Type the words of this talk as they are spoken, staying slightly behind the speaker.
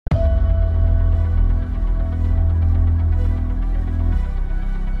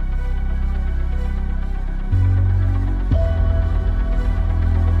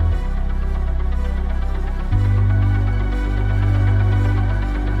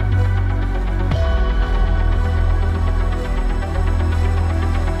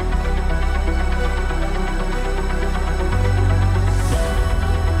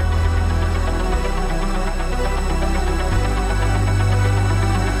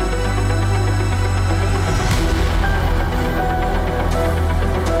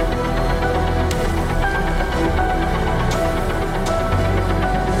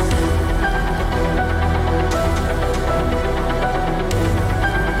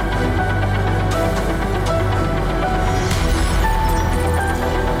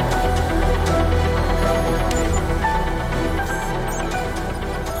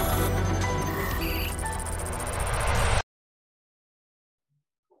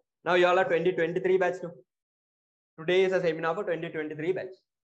Now you all are 2023 batch now. Today is a seminar for 2023 batch.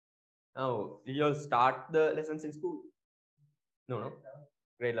 Now you'll start the lessons in school. No.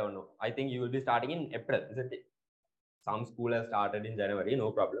 Grade 11, no. I think you will be starting in April, isn't it? Some school has started in January, no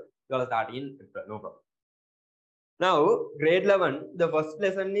problem. You all are starting in April, no problem. Now, grade 11, the first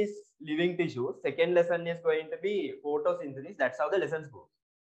lesson is living tissue. Second lesson is going to be photosynthesis. That's how the lessons go.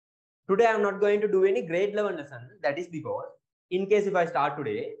 Today, I'm not going to do any grade 11 lesson. That is because, in case if I start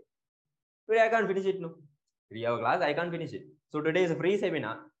today I can't finish it. No, 3 hour class, I can't finish it. So today is a free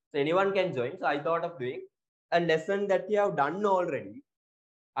seminar. So anyone can join. So I thought of doing a lesson that you have done already.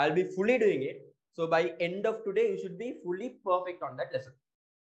 I'll be fully doing it. So by end of today, you should be fully perfect on that lesson.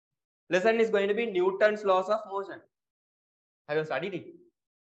 Lesson is going to be Newton's laws of motion. Have you studied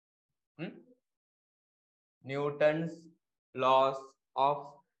it? Newton's laws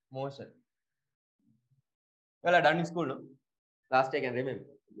of motion. Well, I done in school, no? Last I can remember.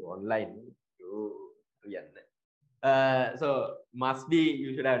 Online. So must be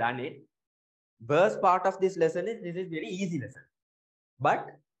you should have done it. Worst part of this lesson is this is very easy lesson, but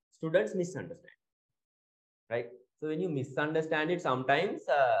students misunderstand, right? So when you misunderstand it, sometimes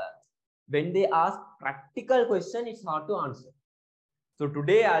when they ask practical question, it's hard to answer. So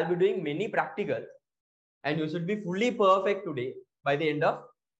today I'll be doing many practicals, and you should be fully perfect today by the end of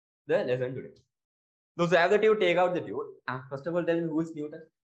the lesson today. Those who have the tube, take out the tube. First of all, tell me who is Newton.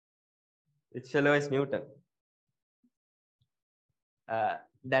 Which fellow is Newton?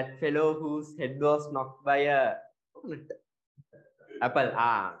 That fellow whose head was knocked by a apple.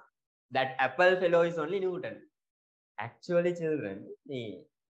 That apple fellow is only Newton. Actually, children,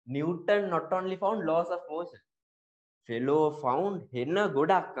 Newton not only found laws of motion. Fellow found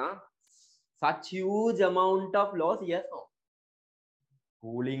such huge amount of laws he has found.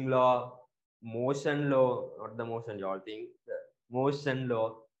 Cooling law, motion law, not the motion you all think, motion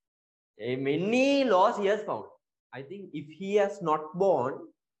law. Many laws he has found. I think if he has not born,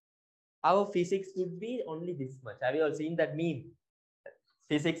 our physics would be only this much. Have you all seen that meme?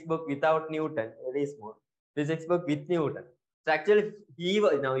 Physics book without Newton, very small. Physics book with Newton. So actually,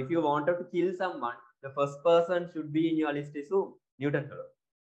 now if you wanted to kill someone, the first person should be in your list is who? Newton fellow.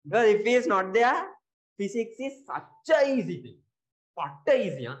 Because if he is not there, physics is such a easy thing. What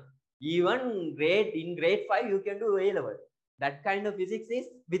easy, huh? Even in grade 5, you can do A level. That kind of physics is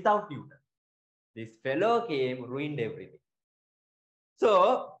without Newton. This fellow came, ruined everything.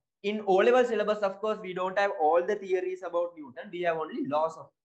 So, in O-level syllabus, of course, we don't have all the theories about Newton. We have only laws of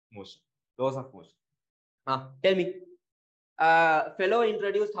motion. Laws of motion. Tell me, fellow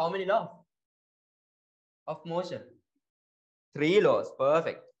introduced how many laws of motion? 3 laws.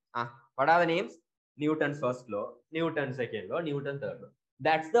 Perfect. What are the names? Newton's first law, Newton's second law, Newton's third law.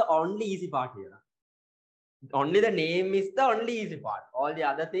 That's the only easy part here. Only the name is the only easy part. All the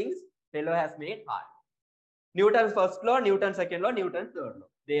other things, fellow has made hard. Newton's first law, Newton's second law, Newton's third law.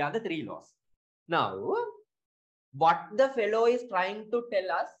 They are the 3 laws. Now, what the fellow is trying to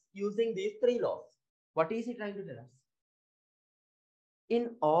tell us using these 3 laws? What is he trying to tell us?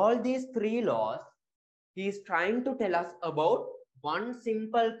 In all these 3 laws, he is trying to tell us about one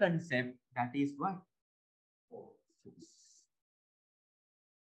simple concept, that is what? Force.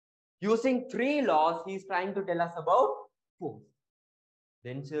 Using 3 laws, he is trying to tell us about force.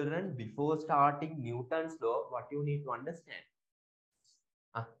 Then children, before starting Newton's law, what you need to understand?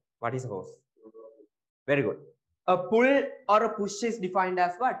 What is force? Very good. A pull or a push is defined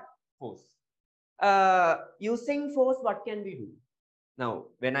as what? Force. Using force, what can we do? Now,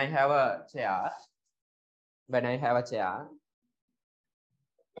 when I have a chair,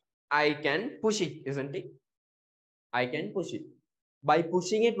 I can push it, isn't it? I can push it. By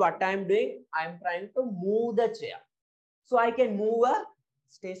pushing it, what I am doing? I am trying to move the chair. So I can move a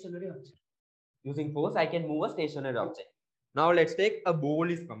stationary object. Using force, I can move a stationary object. Now let's take a ball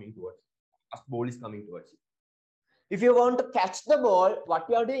is coming towards you. A ball is coming towards you. If you want to catch the ball, what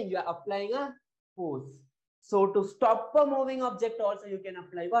you are doing? You are applying a force. So to stop a moving object also, you can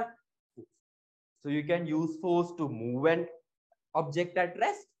apply what? Force. So you can use force to move an object at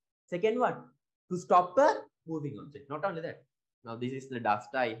rest. Second one, to stop a moving object. Not only that. Now this is the dust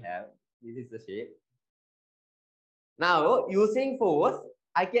I have. This is the shape. Now using force,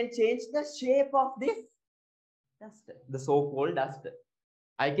 I can change the shape of this duster, the so-called duster.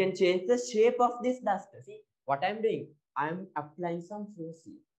 I can change the shape of this duster. See what I'm doing? I'm applying some force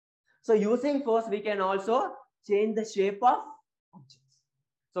here. So using force, we can also change the shape of objects.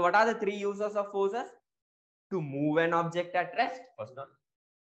 So what are the 3 uses of forces? To move an object at rest, first one.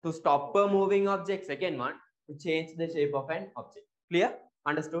 To stop a moving object, second one. To change the shape of an object. Clear?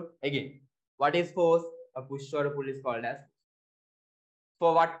 Understood? Again, what is force? A push or a pull is called as.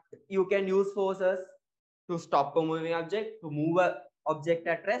 For what you can use forces? To stop a moving object, to move an object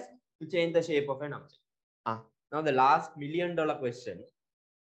at rest, to change the shape of an object. Now the last $1 million question.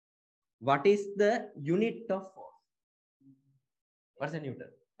 What is the unit of force? What's a Newton?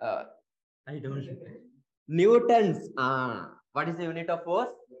 I don't know. Newtons. What is the unit of force?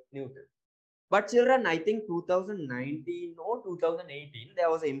 Newton. But children, I think 2019 or 2018, there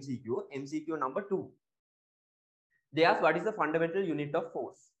was MCQ, MCQ number 2. They asked what is the fundamental unit of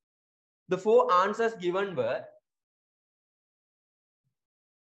force. The 4 answers given were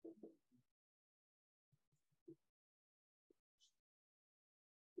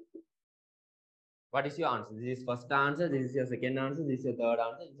what is your answer? This is first answer, this is your second answer, this is your third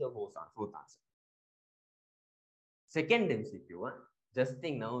answer, this is your fourth answer. Second MCQ, just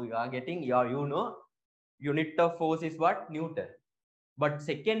think now you are getting your, unit of force is what? Newton. But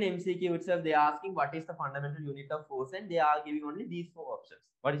second MCQ itself, they are asking what is the fundamental unit of force, and they are giving only these 4 options.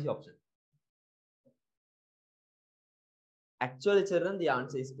 What is your option? Actually, children, the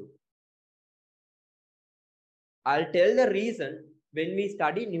answer is 2. I'll tell the reason when we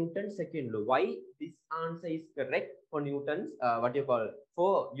study Newton's second law. Why this answer is correct for Newton's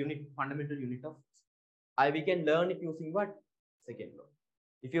for fundamental unit of force. We can learn it using what? Second law.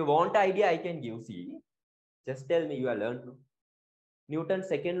 If you want idea, I can give. See, just tell me you have learned. Newton's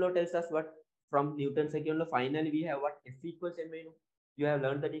second law tells us what? From Newton's second law, finally we have what? F equals ma. You have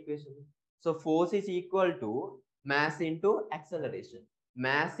learned that equation. So force is equal to mass into acceleration.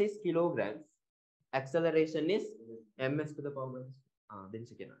 Mass is kilograms. Acceleration is ms to the power minus. Then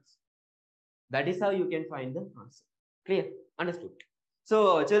second answer. That is how you can find the answer. Clear? Understood?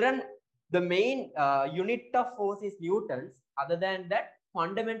 So children, the main unit of force is Newtons. Other than that,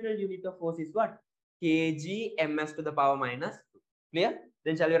 fundamental unit of force is what? Kg ms to the power minus 2. Clear?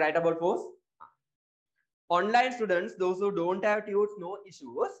 Then shall we write about force? Online students, those who don't have tudes, no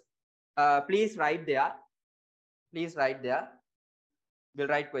issues. Please write there. Please write there. We'll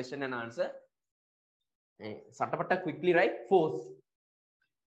write question and answer. Satapatta quickly write force.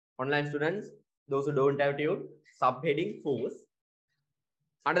 Online students, those who don't have tude, subheading force.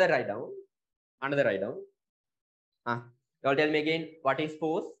 Under the write down. Under the write down. Y'all tell me again, what is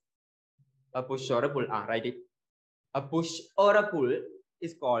force? A push or a pull. Write it. A push or a pull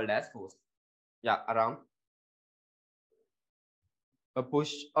is called as force. Yeah, around. A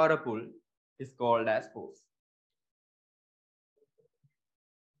push or a pull is called as force.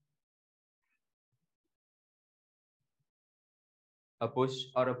 A push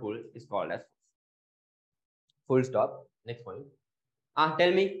or a pull is called as force. Full stop. Next point.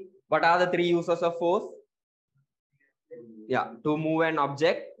 Tell me, what are the 3 uses of force? Yeah, to move an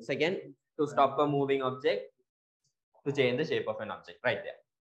object. Second, to stop a moving object. To change the shape of an object. Right there.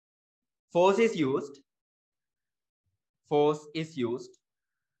 Force is used. Force is used.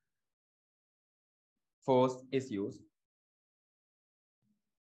 Force is used.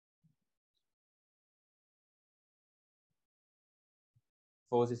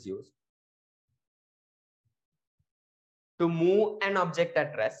 Force is used to move an object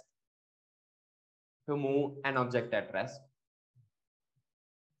at rest. To move an object at rest.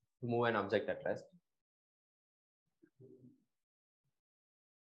 To move an object at rest.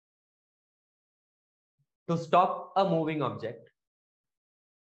 To stop a moving object.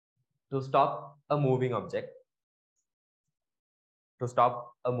 To stop a moving object. To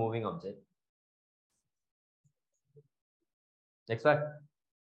stop a moving object. Next one.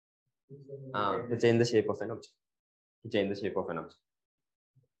 To change the shape of an object. To change the shape of an object.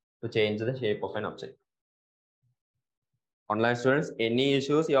 To change the shape of an object. Online students, any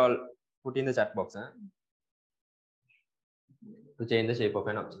issues you all put in the chat box. To change the shape of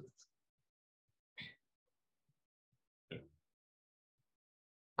an object.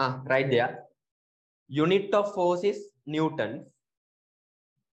 Right there. Unit of force is Newtons.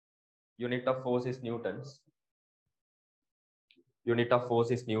 Unit of force is Newtons. Unit of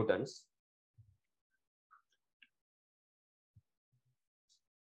force is Newtons.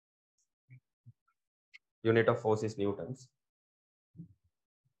 Unit of force is Newtons.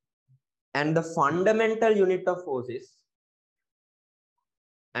 And the fundamental unit of force is.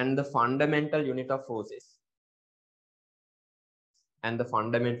 And the fundamental unit of force is. And the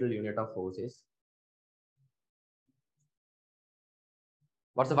fundamental unit of force is.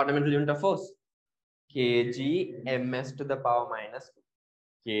 What's the fundamental unit of force? Kg ms to the power minus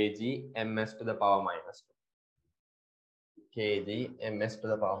 2. Kg ms to the power minus 2. Kg ms to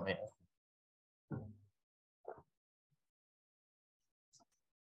the power minus 2.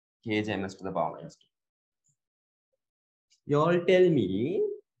 Kg ms to the power minus 2. You all tell me,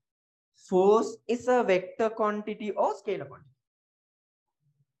 force is a vector quantity or scalar quantity?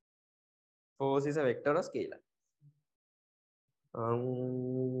 Force is a vector or scalar?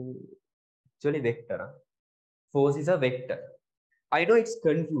 Actually, vector. Huh? Force is a vector. I know it's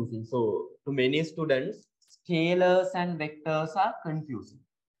confusing. So, to many students, scalars and vectors are confusing.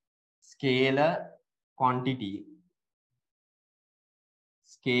 Scalar quantity,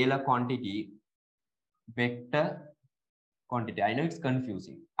 vector quantity. I know it's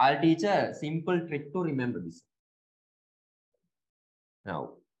confusing. I'll teach a simple trick to remember this.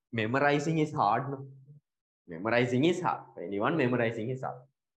 Now, memorizing is hard. No? Memorizing is hard. For anyone, memorizing is hard.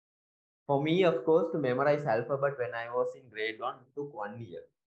 For me, of course, to memorize alphabet when I was in grade 1 took 1 year.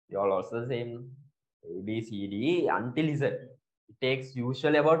 You all also the same. A, B, C, D until Z. It takes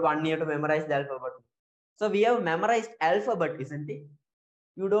usually about 1 year to memorize the alphabet. So we have memorized alphabet, isn't it?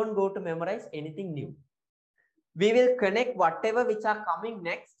 You don't go to memorize anything new. We will connect whatever which are coming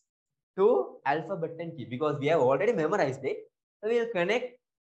next to alphabet and key because we have already memorized it. So we will connect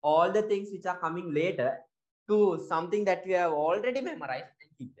all the things which are coming later to something that we have already memorized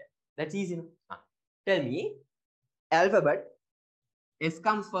and keep that. That's easy. No? Tell me, alphabet, S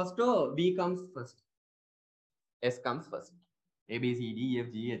comes first or B comes first? S comes first. A, B, C, D, E,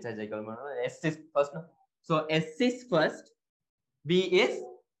 F, G, H, I, J, K, L, M, N, S is first. No? So S is first, B is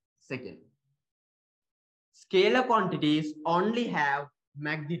second. Scalar quantities only have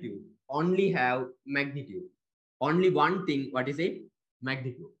magnitude. Only one thing. What is it?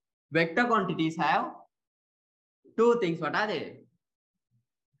 Magnitude. Vector quantities have two things. What are they?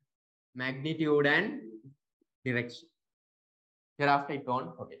 Magnitude and direction. Hereafter it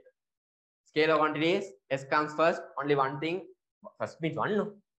won't forget. Scalar quantities, S comes first. Only one thing. First means one.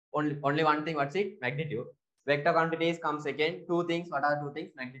 No? Only one thing. What's it? Magnitude. Vector quantities come second. Two things. What are two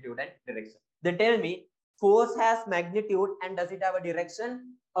things? Magnitude and direction. Then tell me, force has magnitude and does it have a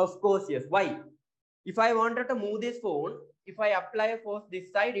direction? Of course, yes. Why? If I wanted to move this phone, if I apply a force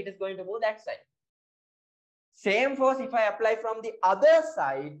this side, it is going to move that side. Same force, if I apply from the other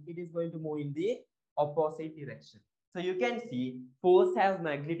side, it is going to move in the opposite direction. So you can see force has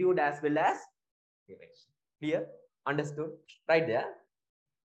magnitude as well as direction. Clear? Understood? Right there.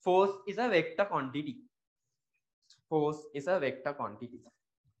 Force is a vector quantity. Force is a vector quantity.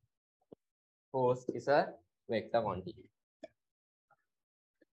 Force is a vector quantity.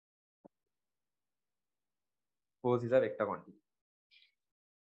 Force is a vector quantity.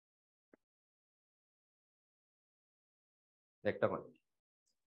 Vector quantity.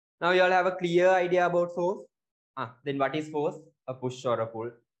 Now you all have a clear idea about force. Then what is force? A push or a pull.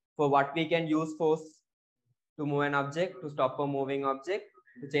 For what we can use force? To move an object, to stop a moving object,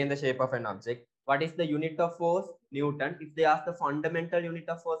 to change the shape of an object. What is the unit of force? Newton. If they ask the fundamental unit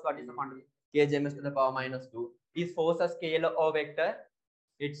of force, what is the fundamental? kgms to the power minus 2. Is force a scalar or vector?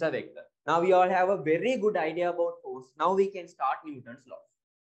 It's a vector. Now we all have a very good idea about force. Now we can start Newton's law.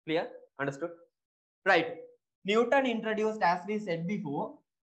 Clear? Understood? Right. Newton introduced, as we said before,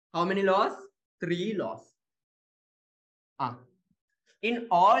 how many laws? 3 laws. In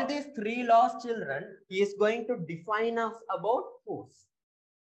all these 3 laws, children, he is going to define us about force.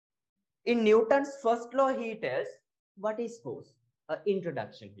 In Newton's first law, he tells what is force? An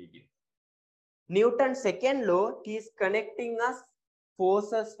introduction he gives. Newton's second law, he is connecting us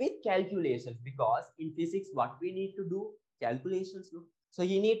forces with calculations because in physics, what we need to do? Calculations. No? So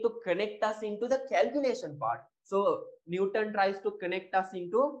he need to connect us into the calculation part. So Newton tries to connect us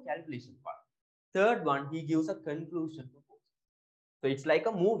into calculation part. Third one, he gives a conclusion to force. So it's like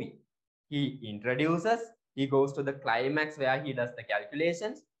a movie. He introduces, he goes to the climax where he does the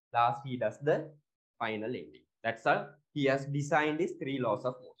calculations. Last, he does the final ending. That's all. He has designed these 3 laws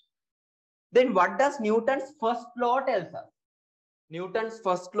of motion. Then what does Newton's first law tells us? Newton's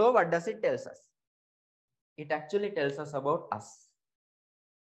first law, what does it tells us? It actually tells us about us.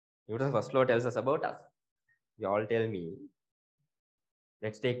 Newton's first law tells us about us. You all tell me.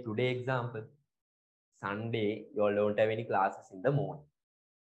 Let's take today's example. Sunday, you all don't have any classes in the morning.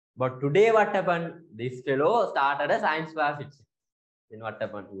 But today what happened? This fellow started a science class. Then what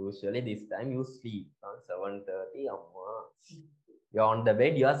happened? Usually this time you sleep. 7:30, you're on the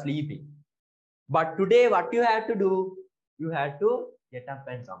bed, you are sleeping. But today what you have to do? You have to get up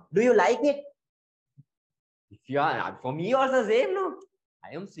and come. Do you like it? If you are, for me also same, no?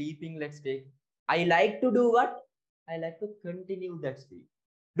 I am sleeping, let's take. I like to do what? I like to continue that sleep.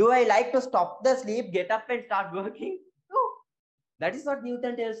 Do I like to stop the sleep, get up and start working? No. That is what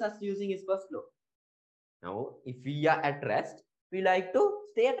Newton tells us using his first law. Now, if we are at rest, we like to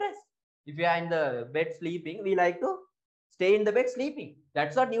stay at rest. If we are in the bed sleeping, we like to stay in the bed sleeping.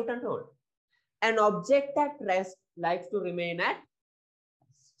 That's what Newton told. An object at rest likes to remain at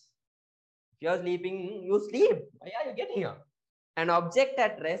rest. If you are sleeping, you sleep. Why are you getting here? An object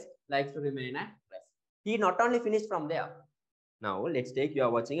at rest likes to remain at rest. He not only finished from there. Now let's take, you are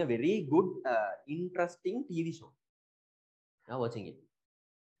watching a very good, interesting TV show. Now watching it.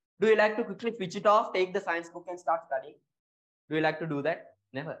 Do you like to quickly switch it off, take the science book and start studying? Do you like to do that?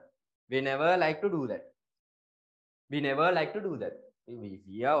 Never. We never like to do that. We never like to do that. If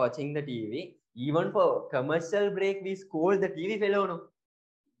we are watching the TV, even for commercial break, we scold the TV fellow. No?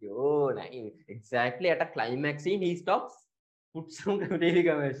 Yo, nice. Exactly at a climax scene, he stops, puts some TV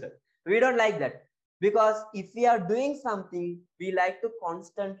commercial. We don't like that. Because if we are doing something, we like to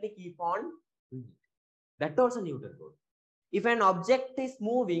constantly keep on doing it. That's also Newton's rule. If an object is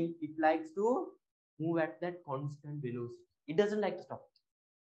moving, it likes to move at that constant velocity. It doesn't like to stop.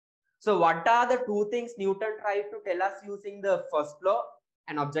 So what are the two things Newton tried to tell us using the first law?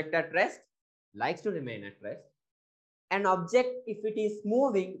 An object at rest likes to remain at rest. An object, if it is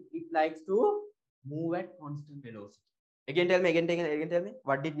moving, it likes to move at constant velocity. Again tell me, again tell me.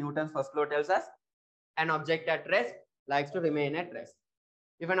 What did Newton's first law tells us? An object at rest likes to remain at rest.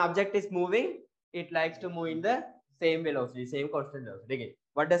 If an object is moving, it likes to move in the same velocity, same constant velocity. Again,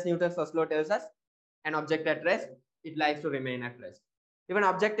 what does Newton's first law tells us? An object at rest, it likes to remain at rest. If an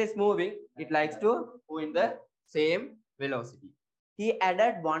object is moving, it likes to move in the same velocity. He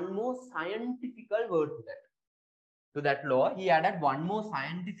added one more scientific word to that. To that law, he added one more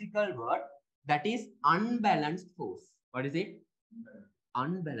scientific word, that is unbalanced force. What is it?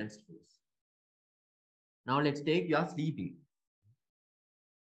 Unbalanced force. Now let's take your sleeping.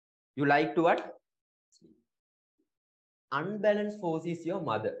 You like to what? Sleep. Unbalanced force is your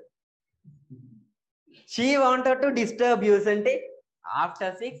mother. She wanted to disturb you, isn't it?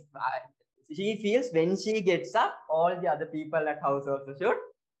 After 6, she feels when she gets up, all the other people at house also should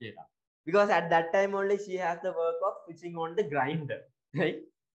get up. Because at that time only she has the work of switching on the grinder, right?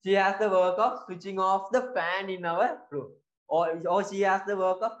 She has the work of switching off the fan in our room. Or she has the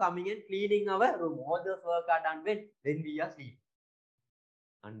work of coming and cleaning our room. All those work are done when we are sleeping.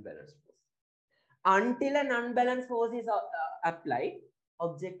 Unbalanced force. Until an unbalanced force is applied,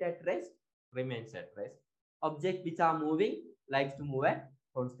 object at rest remains at rest. Object which are moving likes to move at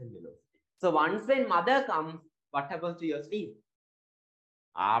constant velocity. So once when mother comes, what happens to your sleep?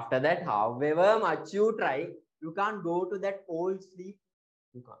 After that, however much you try, you can't go to that old sleep.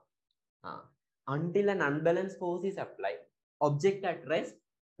 You can't. Until an unbalanced force is applied, object at rest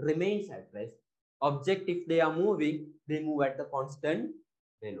remains at rest. Object, if they are moving, they move at the constant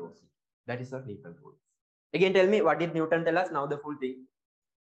velocity. That is what Newton told us. Again, tell me, what did Newton tell us? Now the full thing.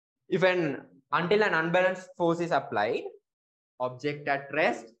 If until an unbalanced force is applied, object at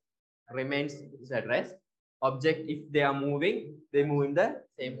rest remains at rest. Object, if they are moving, they move in the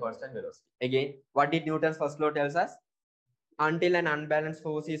same constant velocity. Again, what did Newton's first law tells us? Until an unbalanced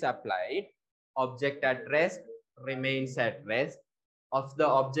force is applied, object at rest remains at rest. If the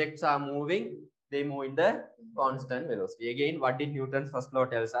objects are moving, they move in the constant velocity. Again, what did Newton's first law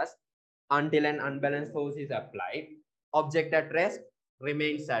tells us? Until an unbalanced force is applied, object at rest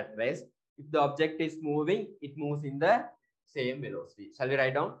remains at rest. If the object is moving, it moves in the same velocity. Shall we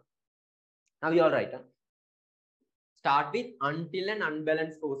write down? Now we all write down. Start with until an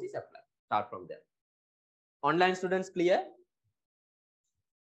unbalanced force is applied. Start from there. Online students clear?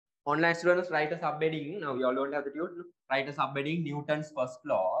 Online students, write a subheading. Now you all don't have the tune. Write a subheading Newton's first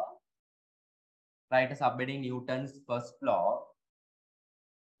law. Write a subheading Newton's first law.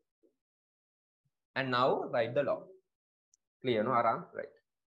 And now write the law. Clear, no? Aram? Right.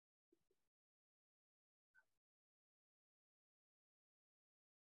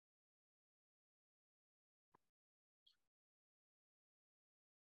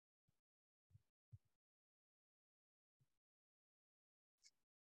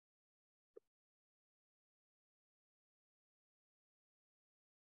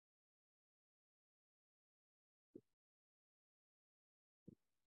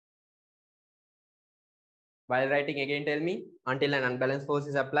 While writing, again tell me, until an unbalanced force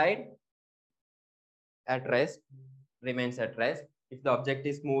is applied, at rest, remains at rest. If the object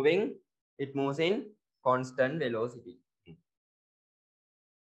is moving, it moves in constant velocity.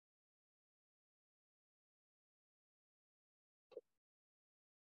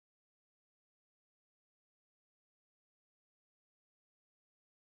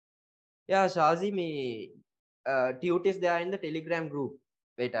 Yeah, Shazi, me tute is there in the Telegram group.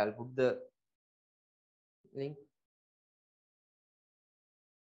 Wait, I'll put the link.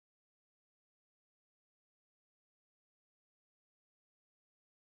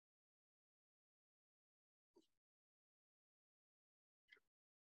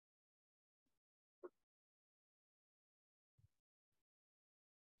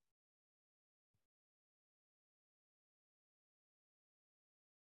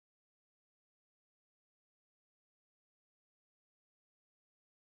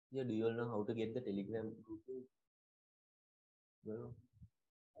 Yeah, do you all know how to get the Telegram group link? No.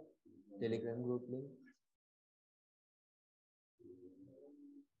 Telegram group link?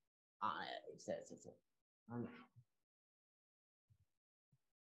 Ah, yeah, it's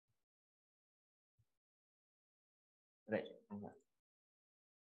right.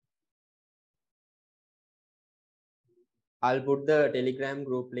 I'll put the Telegram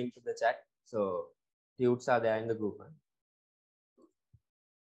group link to the chat. So tudes are there in the group. Huh?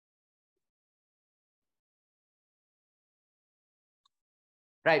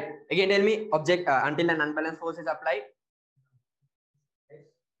 Right. Again, tell me object until an unbalanced force is applied,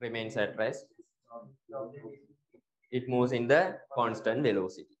 remains at rest. It moves in the constant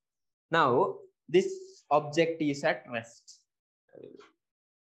velocity. Now, this object is at rest.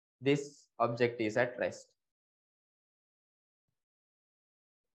 This object is at rest.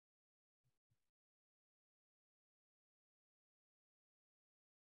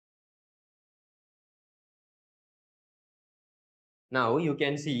 Now you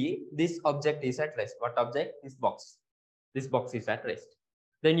can see this object is at rest. What object? This box. This box is at rest.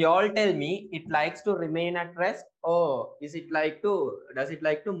 Then you all tell me it likes to remain at rest, or does it like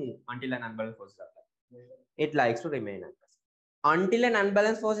to move until an unbalanced force is applied? It likes to remain at rest. Until an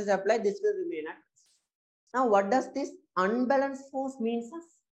unbalanced force is applied, this will remain at rest. Now, what does this unbalanced force means us?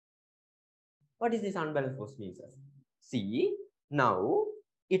 What is this unbalanced force means us? See, now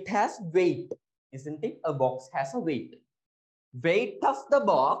it has weight, isn't it? A box has a weight. Weight of the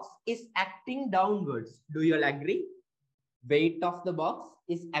box is acting downwards. Do you all agree? Weight of the box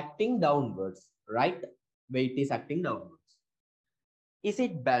is acting downwards, right? Weight is acting downwards. Is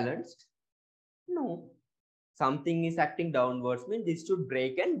it balanced? No. Something is acting downwards means this should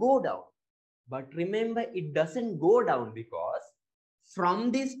break and go down. But remember, it doesn't go down because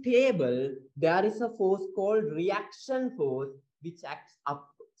from this table, there is a force called reaction force which acts upwards.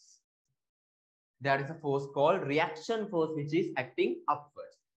 There is a force called reaction force which is acting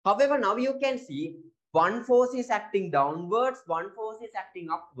upwards. However, now you can see one force is acting downwards, one force is acting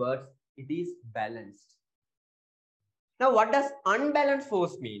upwards. It is balanced. Now, what does unbalanced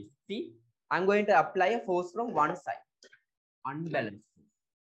force mean? See, I'm going to apply a force from one side. Unbalanced.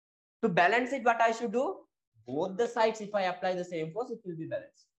 To balance it, what I should do? Both the sides, if I apply the same force, it will be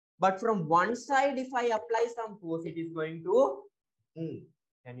balanced. But from one side, if I apply some force, it is going to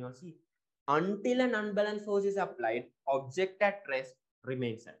can you all see? Until an unbalanced force is applied, object at rest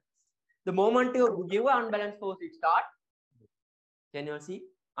remains at rest. The moment you give an unbalanced force, it starts. Can you all see?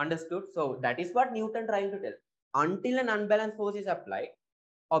 Understood? So that is what Newton trying to tell. Until an unbalanced force is applied,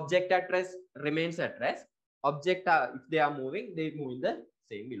 object at rest remains at rest. Object, if they are moving, they move in the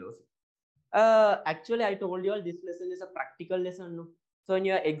same velocity. Actually, I told you all this lesson is a practical lesson. No? So in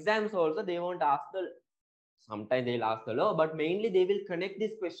your exams also, they won't ask the, sometimes they'll ask the law, but mainly they will connect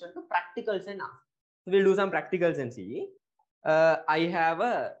this question to practicals and ask. So we'll do some practicals and see. I have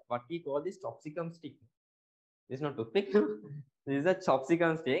a, what we call this chopsicum stick. This is not toothpick. This is a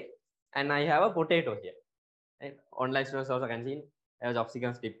chopsicum stick. And I have a potato here. And online students also can see I have a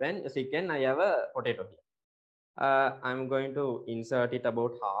chopsicum stick and I have a potato here. I'm going to insert it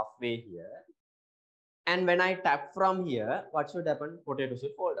about halfway here. And when I tap from here, what should happen? Potato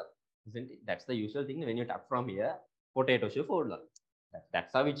should fall down, isn't it? That's the usual thing. When you tap from here, potato should fall down.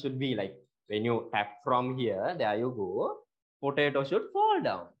 That's how it should be. Like when you tap from here, there you go. Potato should fall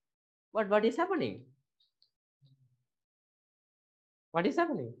down. But what is happening? What is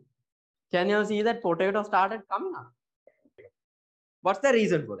happening? Can you see that potato started coming up? What's the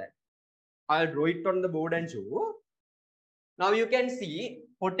reason for that? I'll draw it on the board and show. Now you can see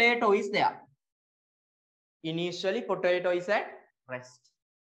potato is there. Initially, potato is at rest.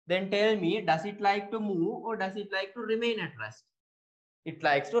 Then tell me, does it like to move or does it like to remain at rest? It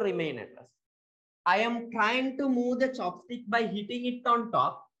likes to remain at rest. I am trying to move the chopstick by hitting it on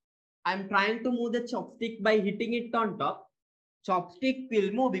top. I'm trying to move the chopstick by hitting it on top. Chopstick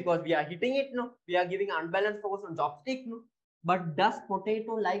will move because we are hitting it, no? We are giving unbalanced force on chopstick, no? But does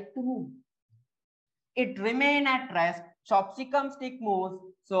potato like to move? It remain at rest. Chopsicum stick moves.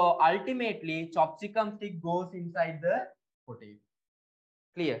 So ultimately, chopsicum stick goes inside the potato.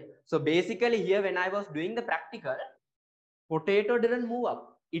 Clear? So basically here when I was doing the practical, potato didn't move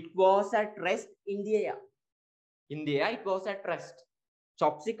up. It was at rest in the air. In the air, it was at rest.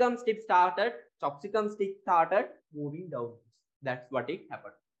 Chopsicum stick started moving down. That's what it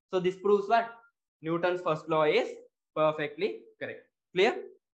happened. So this proves what? Newton's first law is perfectly correct. Clear?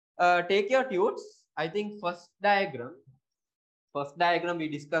 Take your tutes. I think first diagram we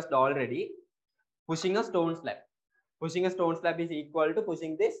discussed already. Pushing a stone slab. Pushing a stone slab is equal to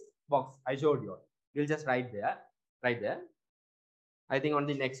pushing this box. I showed you. You'll just write there. I think on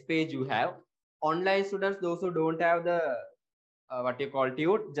the next page you have online students, those who don't have the what you call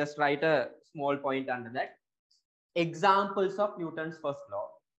tute, just write a small point under that. Examples of Newton's first law.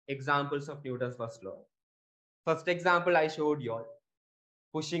 Examples of Newton's first law. First example I showed you all.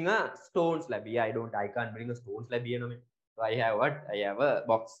 Pushing a stone slab. Yeah, I can't bring a stone slab here. No, so I have what? I have a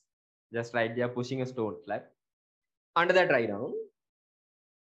box. Just right there, pushing a stone slab. Under that, write down.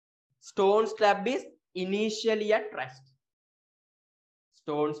 Stone slab is initially at rest.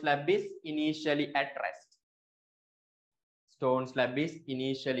 Stone slab is initially at rest. Stone slab is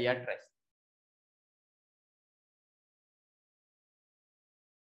initially at rest.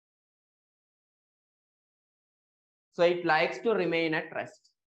 So it likes to remain at rest.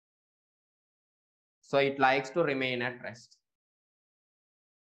 So it likes to remain at rest.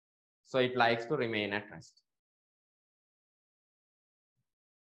 So it likes to remain at rest.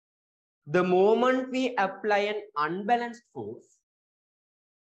 The moment we apply an unbalanced force,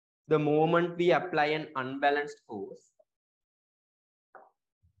 the moment we apply an unbalanced force,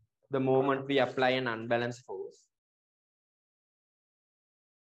 the moment we apply an unbalanced force,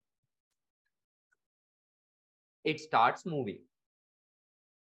 it starts moving.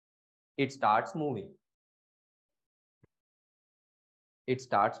 It starts moving. It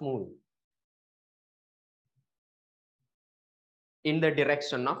starts moving in the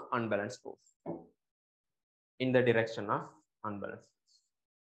direction of unbalanced force. In the direction of unbalanced force.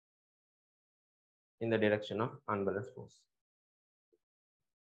 In the direction of unbalanced force.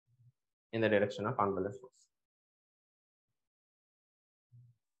 In the direction of unbalanced force.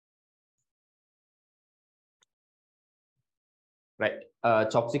 Right.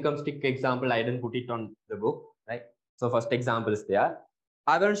 Chopsicum stick example, I didn't put it on the book. Right. So first example is there.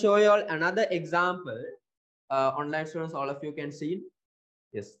 I will show you all another example. Online students, all of you can see.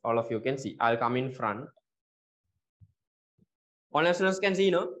 Yes, all of you can see. I'll come in front. Online students can see,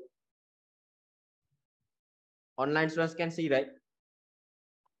 no? Online students can see, right?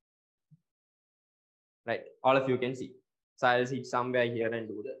 Right. All of you can see. So I'll sit somewhere here and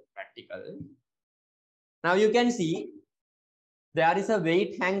do the practical. Now you can see there is a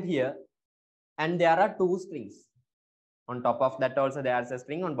weight hanged here and there are two strings. On top of that also there is a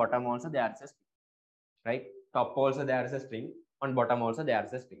string. On bottom also there is a string. Right? Top also there is a string. On bottom also there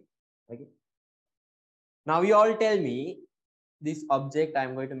is a string. Okay. Now you all tell me this object,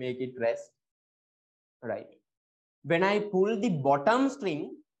 I'm going to make it rest. Right. When I pull the bottom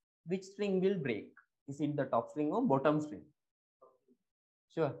string, which string will break? Is it the top string or bottom string?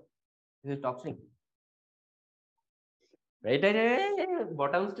 Sure. Is it top string? Wait,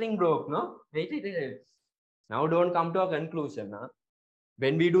 bottom string broke, no? Wait. Now don't come to a conclusion. Huh?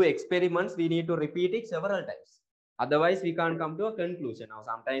 When we do experiments, we need to repeat it several times. Otherwise, we can't come to a conclusion. Now,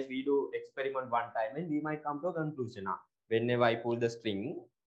 sometimes we do experiment one time and we might come to a conclusion. Huh? Whenever I pull the string,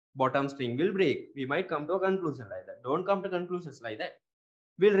 bottom string will break. We might come to a conclusion like that. Don't come to conclusions like that.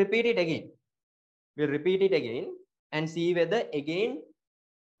 We'll repeat it again. We'll repeat it again and see whether again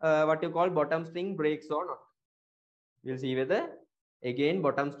what you call bottom string breaks or not. We'll see whether again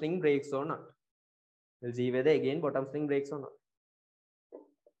bottom string breaks or not. We'll see whether again bottom string breaks or not.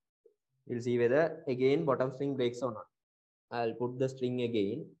 We'll see whether again bottom string breaks or not. I'll put the string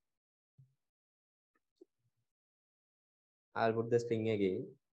again. I'll put the string again.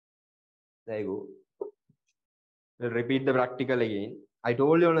 There you go. We'll repeat the practical again. I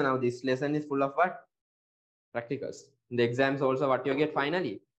told you now this lesson is full of what? Practicals. In the exams also what you get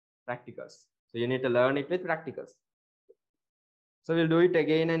finally? Practicals. So you need to learn it with practicals. So we'll do it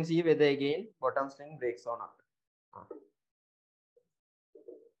again and see whether again bottom string breaks or not.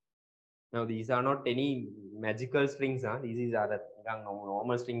 Now these are not any magical strings. These are the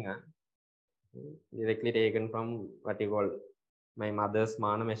normal string. Directly taken from what you call my mother's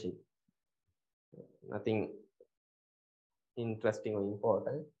mana machine. Nothing interesting or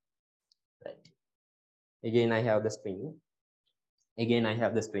important. Right. Again I have the string. Again I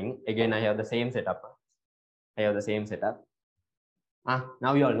have the string. Again I have the same setup. I have the same setup.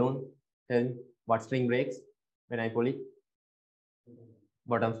 Now you all know. Tell me what string breaks when I pull it.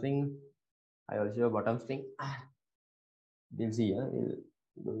 Bottom string. I also have bottom string. We'll see.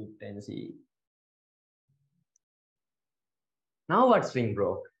 We'll do it and see. Now what string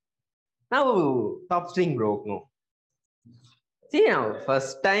broke? Now top string broke. No. See now,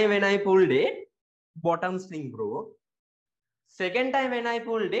 first time when I pulled it, bottom string broke. Second time when I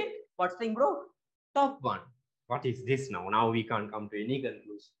pulled it, what string broke? Top one. What is this now? Now we can't come to any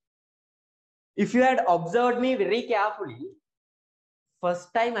conclusion. If you had observed me very carefully,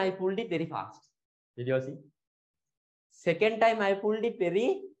 first time I pulled it very fast. Did you all see? Second time I pulled it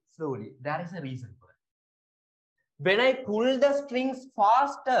very slowly. There is a reason for it. When I pull the strings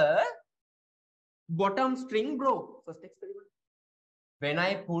faster, bottom string broke. First experiment. When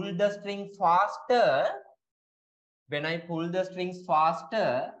I pull the string faster,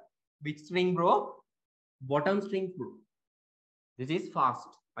 which string broke? Bottom string broke. This is fast.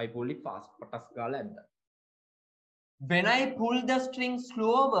 I pull it fast. When I pull the string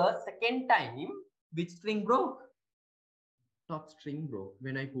slower, second time, which string broke? Top string broke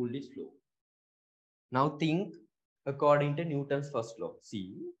when I pulled it slow. Now think according to Newton's first law.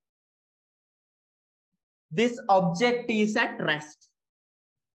 See, this object is at rest.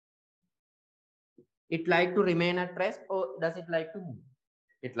 It likes to remain at rest, or does it like to move?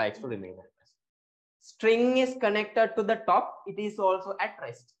 It likes to remain at rest. String is connected to the top. It is also at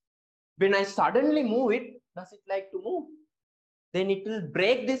rest. When I suddenly move it, does it like to move? Then it will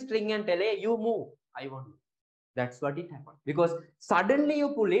break the string and tell, hey, you move. I want to. That's what it happened. Because suddenly you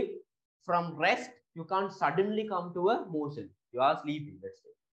pull it from rest, you can't suddenly come to a motion. You are sleeping, let's say.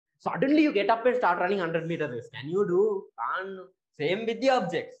 Suddenly you get up and start running 100 meters. Can you do? Can't. Same with the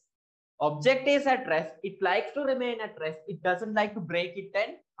objects. Object is at rest. It likes to remain at rest. It doesn't like to break it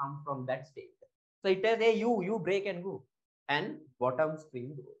and come from that state. So it says, hey, you break and go. And bottom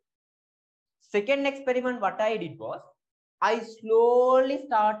string go. Second experiment, what I did was, I slowly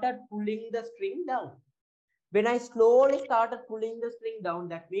started pulling the string down. When I slowly started pulling the string down,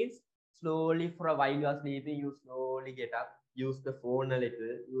 that means slowly for a while you are sleeping, you slowly get up, use the phone a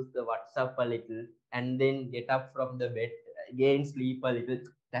little, use the WhatsApp a little, and then get up from the bed, again sleep a little.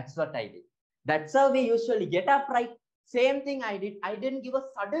 That's what I did. That's how we usually get up, right? Same thing I did. I didn't give a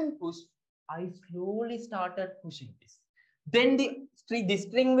sudden push. I slowly started pushing this. Then the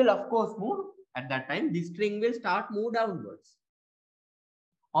string will of course move. At that time, the string will start move downwards.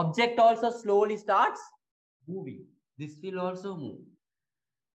 Object also slowly starts moving. This will also move.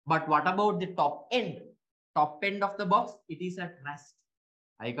 But what about the top end? Top end of the box, it is at rest.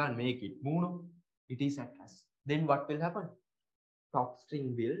 I can't make it move. It is at rest. Then what will happen? Top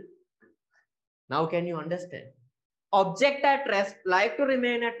string will. Now can you understand? Object at rest, like to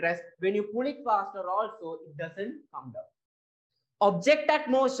remain at rest. When you pull it faster also, it doesn't come down. Object at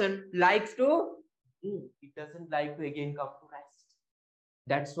motion likes to move. It doesn't like to again come to rest.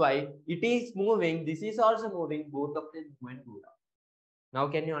 That's why it is moving. This is also moving. Both of them move and go down. Now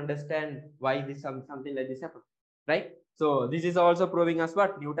can you understand why this something like this happens? Right? So this is also proving us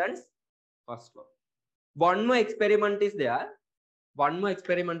what? Newton's first law. One more experiment is there.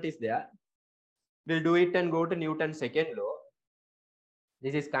 We'll do it and go to Newton's second law.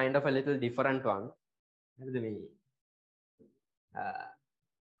 This is kind of a little different one.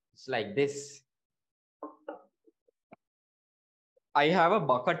 It's like this. I have a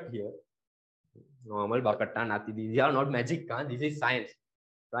bucket here. Normal bucket. These are not magic. This is science.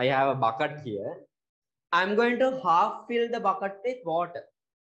 So I have a bucket here. I'm going to half fill the bucket with water.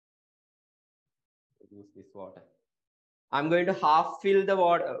 Use this water. I'm going to half fill the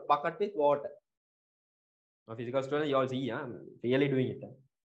bucket with water. Now, physical student, you all see, I'm really doing it.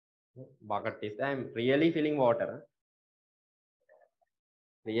 Bucket is, I'm really filling water.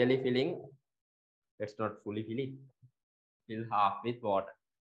 Really filling. Let's not fully fill it. Fill half with water.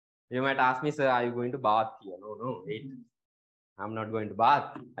 You might ask me, sir, are you going to bath here? No, wait. I'm not going to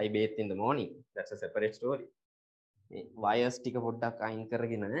bath. I bathe in the morning. That's a separate story. Wires stick a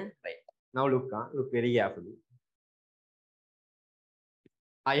right. Now look very carefully.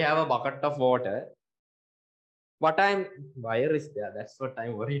 I have a bucket of water. Wire is there. That's what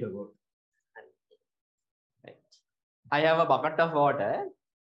I'm worried about. Right. I have a bucket of water.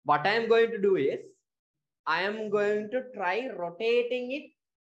 What I'm going to do is, I am going to try rotating it.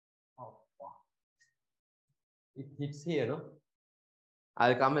 Oh, wow. It hits here, no?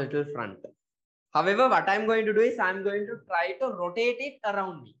 I'll come a little front. However, what I'm going to do is, I'm going to try to rotate it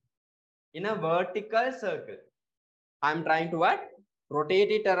around me in a vertical circle. I'm trying to what?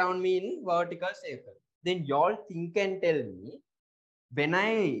 Rotate it around me in vertical circle. Then y'all think and tell me, when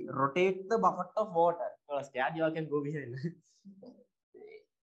I rotate the bucket of water, scared y'all can go behind.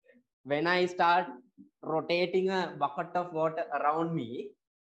 When I start rotating a bucket of water around me,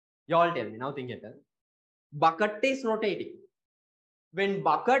 y'all tell me, now think it. Bucket is rotating. When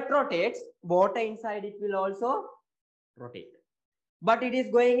bucket rotates, water inside it will also rotate. But it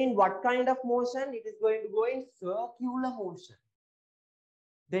is going in what kind of motion? It is going to go in circular motion.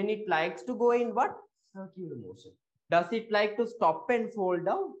 Then it likes to go in what? Circular motion. Does it like to stop and fall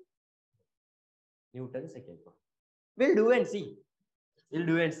down? Newton's second law. We'll do and see.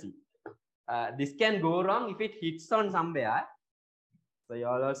 This can go wrong if it hits on somewhere. So you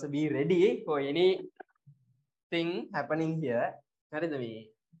all also be ready for anything happening here.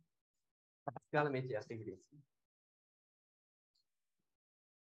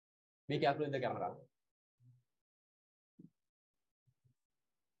 Be careful with the camera.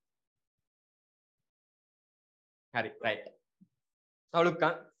 Harry, right. Now look,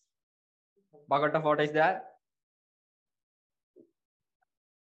 bucket of water is there.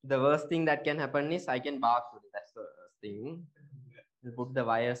 The worst thing that can happen is I can bark. That's the worst thing. We'll put the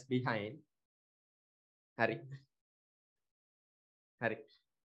wires behind. Harry. Harry.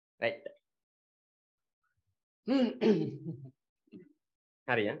 Right.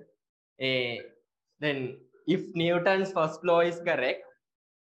 Harry, then if Newton's first law is correct,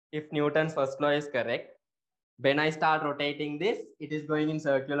 when I start rotating this, it is going in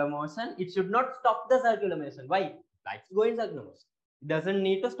circular motion. It should not stop the circular motion. Why? It likes to go in circular motion. It doesn't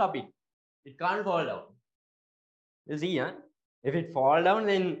need to stop it. It can't fall down. You see, huh? If it fall down,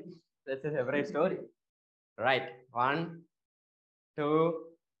 then that's a separate story. Right. 1, 2,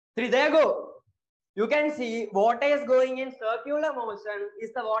 3. There you go. You can see water is going in circular motion.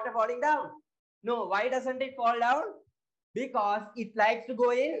 Is the water falling down? No. Why doesn't it fall down? Because it likes to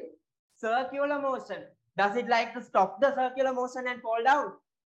go in circular motion. Does it like to stop the circular motion and fall down?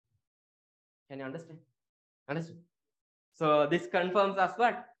 Can you understand? Understand? So this confirms us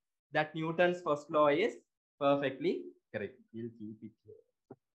what? That Newton's first law is perfectly correct. We'll keep it here.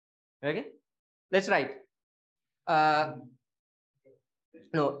 Okay? Let's write.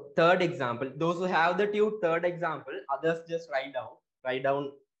 No, third example. Those who have the tube, third example. Others just write down. Write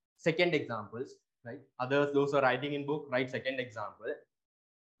down second examples. Right? Others, those who are writing in book, write second example.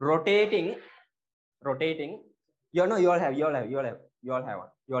 Rotating. You know, you all have one. You all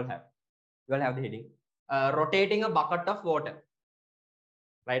have the heading. Rotating a bucket of water.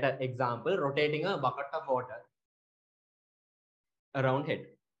 Write an example. Rotating a bucket of water around head.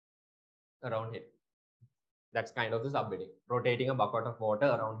 That's kind of the subheading. Rotating a bucket of water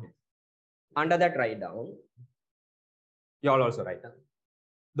around head. Under that, write down. You all also write down.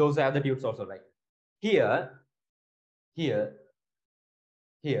 Those who have the tubes also write. Here.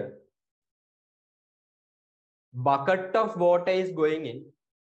 Bucket of water is going in.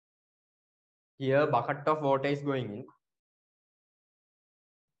 Here, bucket of water is going in.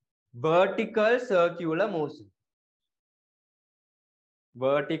 Vertical circular motion.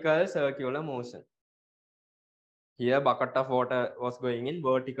 Here, bucket of water was going in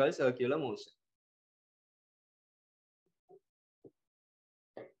vertical circular motion.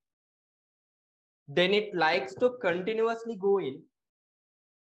 Then it likes to continuously go in.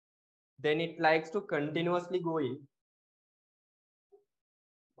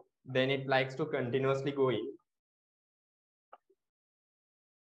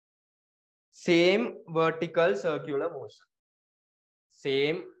 Same vertical circular motion.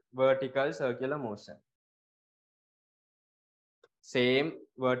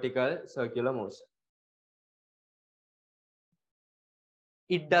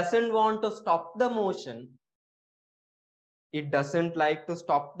 It doesn't want to stop the motion. It doesn't like to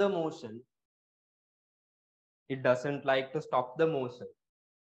stop the motion.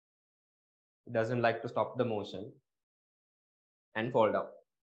 And fall down.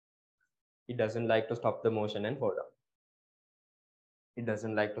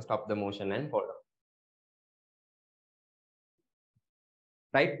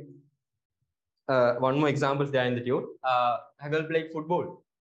 Right? One more example there in the tube. Have you played football?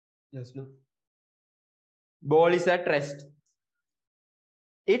 Yes, no. Ball is at rest.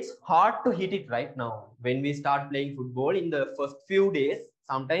 It's hard to hit it right now. When we start playing football in the first few days,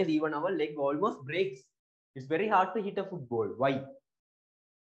 sometimes even our leg almost breaks. It's very hard to hit a football. Why?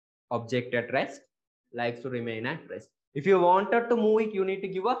 Object at rest likes to remain at rest. If you wanted to move it, you need to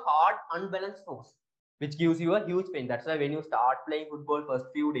give a hard, unbalanced force, which gives you a huge pain. That's why when you start playing football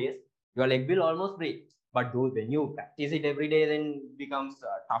first few days, your leg will almost break. But when you practice it every day, then it becomes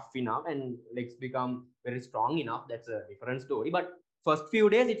tough enough and legs become very strong enough. That's a different story. But first few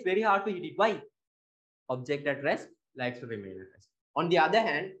days, it's very hard to hit it. Why? Object at rest likes to remain at rest. On the other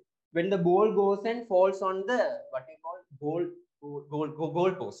hand, when the ball goes and falls on the what we call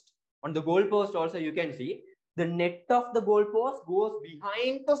goal post. On the goal post also you can see the net of the goal post goes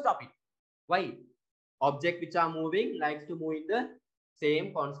behind to stop it. Why? Objects which are moving likes to move in the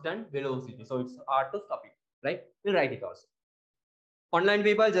same constant velocity. So it's hard to stop it. Right? We'll write it also. Online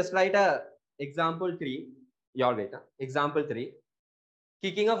people, just write a example 3. Y'all wait. Example 3.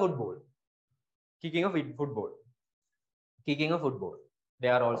 Kicking a football.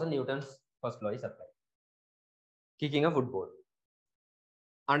 There are also Newton's first law is applied. Kicking a football.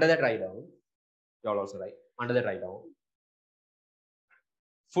 Under that, write down. Y'all also write. Under that, write down.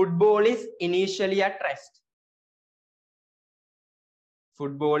 Football is initially at rest.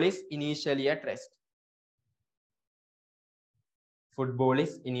 Football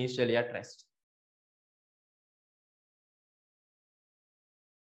is initially at rest.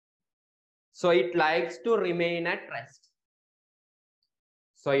 So it likes to remain at rest.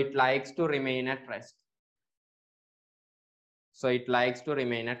 So it likes to remain at rest. So it likes to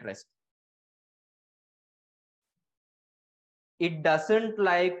remain at rest. It doesn't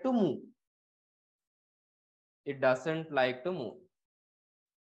like to move. It doesn't like to move.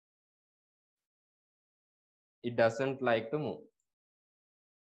 It doesn't like to move.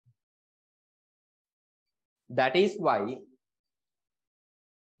 That is why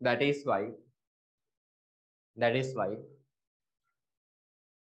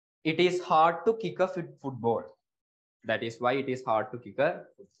it is hard to kick a football. That is why it is hard to kick a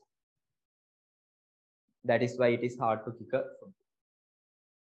football. That is why it is hard to kick a football.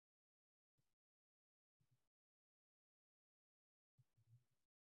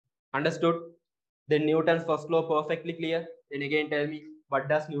 Understood? Then Newton's first law perfectly clear. Then again tell me, what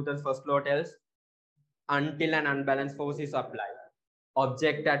does Newton's first law tells? Until an unbalanced force is applied,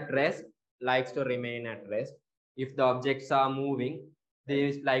 object at rest likes to remain at rest. If the objects are moving,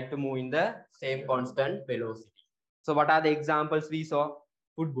 they like to move in the same constant velocity. So what are the examples we saw?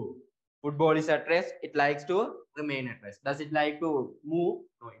 Football. Football is at rest. It likes to remain at rest. Does it like to move?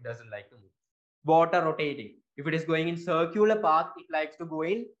 No, it doesn't like to move. Water rotating. If it is going in circular path, it likes to go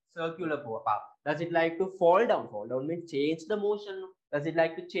in circular path. Does it like to fall down? Fall down means change the motion. Does it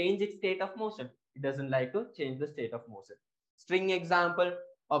like to change its state of motion? It doesn't like to change the state of motion. String example,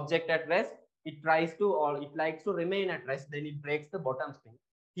 object at rest. It tries to, or it likes to remain at rest, then it breaks the bottom string.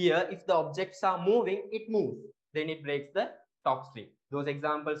 Here, if the objects are moving, it moves. Then it breaks the top string. Those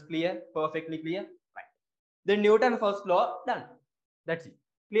examples clear? Perfectly clear? Right. Then Newton's first law, done. That's it.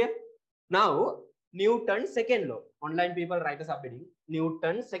 Clear? Now, Newton's second law. Online people write a subheading.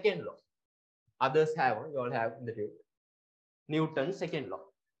 Newton's second law. Others have, you all have in the table. Newton's second law.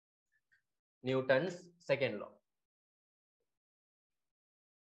 Newton's second law.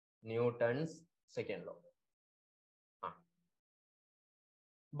 Newton's second law.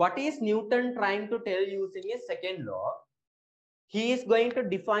 What is Newton trying to tell using his second law? He is going to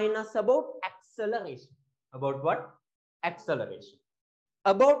define us about acceleration. About what? Acceleration.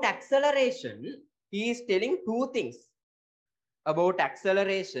 About acceleration, he is telling two things. About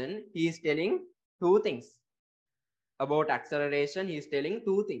acceleration, he is telling two things. About acceleration, he is telling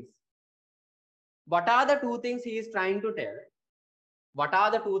two things. What are the two things he is trying to tell? What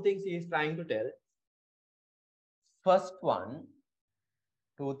are the two things he is trying to tell? First one,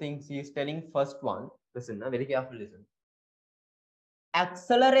 two things he is telling. First one, listen, very carefully listen.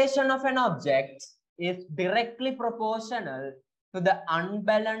 Acceleration of an object is directly proportional to the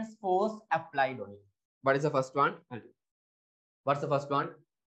unbalanced force applied on it. What is the first one? What's the first one?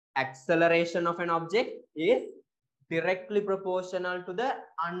 Acceleration of an object is directly proportional to the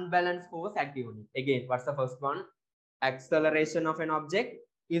unbalanced force acting on it. Again, what's the first one? Acceleration of an object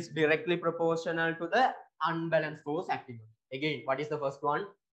is directly proportional to the unbalanced force acting on it. Again, what is the first one?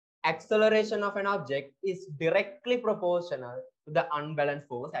 Acceleration of an object is directly proportional to the unbalanced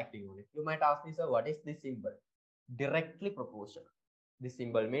force acting on it. You might ask me, sir, what is this symbol? Directly proportional. This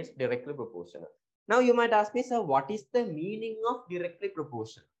symbol means directly proportional. Now you might ask me, sir, what is the meaning of directly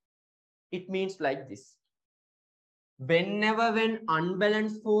proportional? It means like this. Whenever when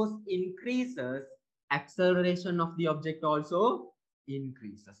unbalanced force increases, acceleration of the object also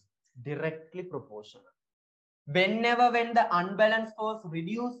increases. Directly proportional. Whenever when the unbalanced force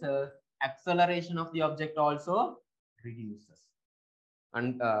reduces, acceleration of the object also reduces.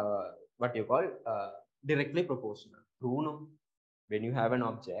 And what you call directly proportional. True, no? When you have an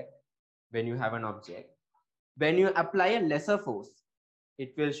object, when you apply a lesser force,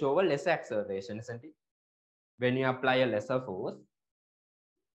 it will show a lesser acceleration, isn't it? When you apply a lesser force,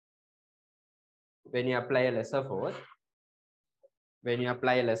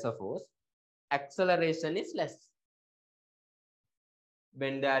 acceleration is less.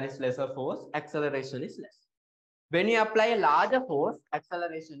 When there is lesser force, acceleration is less. When you apply a larger force,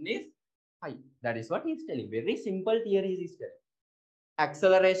 acceleration is high. That is what he is telling. Very simple theory he is telling.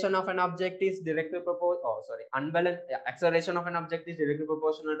 Acceleration of an object is directly proportional. Acceleration of an object is directly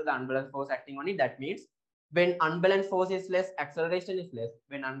proportional to the unbalanced force acting on it. That means when unbalanced force is less, acceleration is less.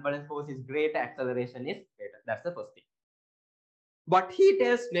 When unbalanced force is greater, acceleration is greater. That's the first thing. What he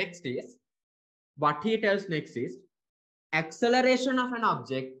tells next is acceleration of an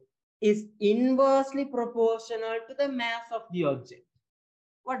object is inversely proportional to the mass of the object.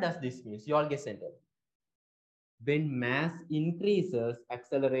 What does this mean? You all guess and tell. When mass increases,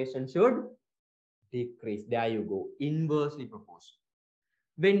 acceleration should decrease. There you go. Inversely proportional.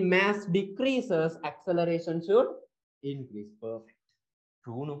 When mass decreases, acceleration should increase. Perfect.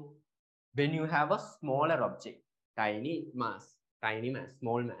 True, no? When you have a smaller object, tiny mass,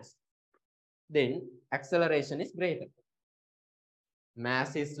 small mass, then acceleration is greater.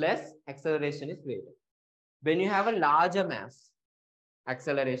 Mass is less, acceleration is greater. When you have a larger mass,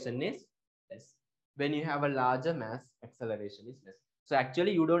 acceleration is less. When you have a larger mass, acceleration is less. So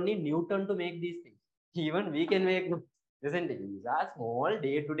actually, you don't need Newton to make these things. Even we can make them, isn't it? These are small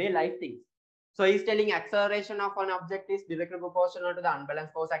day-to-day life things. So he's telling acceleration of an object is directly proportional to the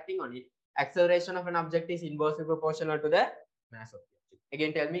unbalanced force acting on it. Acceleration of an object is inversely proportional to the mass of the object.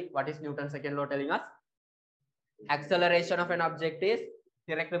 Again, tell me, what is Newton's second law telling us? Acceleration of an object is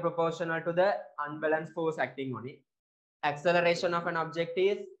directly proportional to the unbalanced force acting on it. Acceleration of an object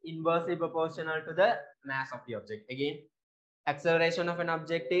is inversely proportional to the mass of the object. Again, acceleration of an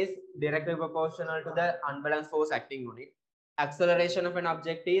object is directly proportional to the unbalanced force acting on it. Acceleration of an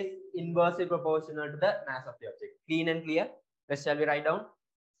object is inversely proportional to the mass of the object. Clean and clear. Let's shall we write down?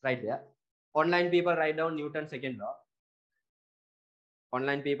 Right there. Online people write down Newton's second law.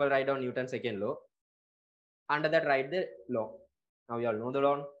 Online people write down Newton's second law. Under that, write the law. Now you all know the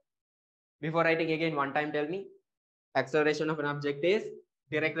law. Before writing again, one time tell me. Acceleration of an object is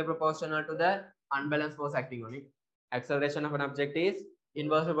directly proportional to the unbalanced force acting on it. Acceleration of an object is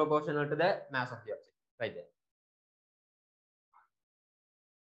inversely proportional to the mass of the object. Right there.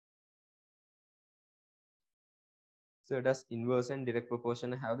 So does inverse and direct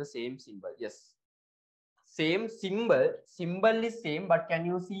proportion have the same symbol? Yes. Same symbol. Symbol is same, but can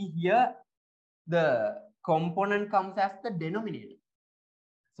you see here the component comes as the denominator.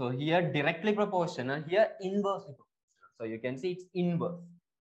 So here directly proportional, here inversely proportional. So you can see it's inverse.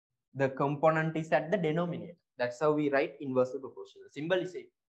 The component is at the denominator. That's how we write inversely proportional. Symbol is same.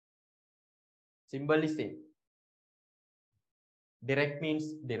 Symbol is same. Direct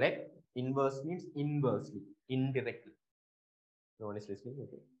means direct. Inverse means inversely, indirectly. No one is listening.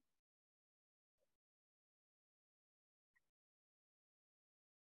 Okay.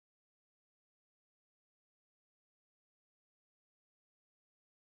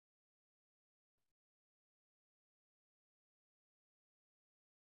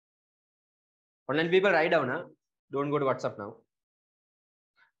 Online people write down. Huh? Don't go to WhatsApp now.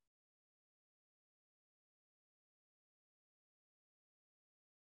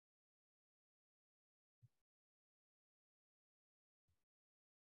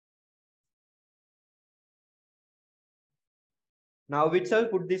 Now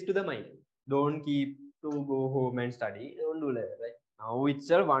itself put this to the mind. Don't keep to go home and study. Don't do that, right? Now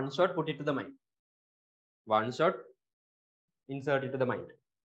itself one shot put it to the mind. One shot insert it to the mind.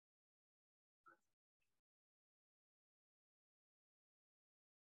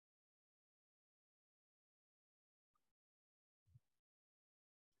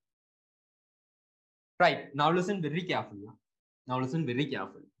 Right. Now listen very carefully. Now listen very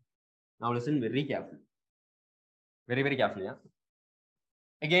carefully. Now listen very carefully. Very, very carefully. Yeah?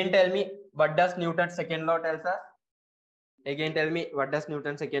 Again, tell me, what does Newton's second law tells us? Again, tell me, what does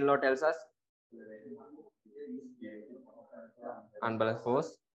Newton's second law tells us? Unbalanced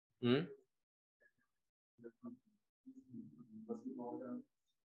force.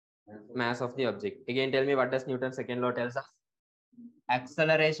 Mass of the object. Again, tell me, what does Newton's second law tells us?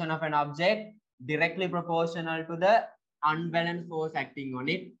 Acceleration of an object directly proportional to the unbalanced force acting on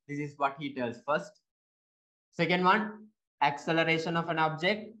it. This is what he tells first. Second one, acceleration of an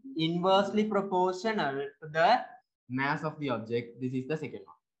object inversely proportional to the mass of the object. This is the second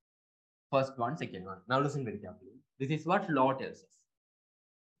one. First one, second one. Now listen very carefully. This is what law tells us.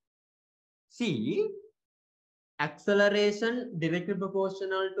 See, acceleration directly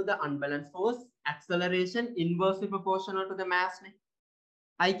proportional to the unbalanced force, acceleration inversely proportional to the mass.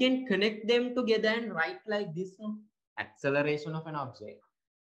 I can connect them together and write like this. Acceleration of an object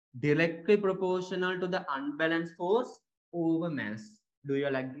directly proportional to the unbalanced force over mass. Do you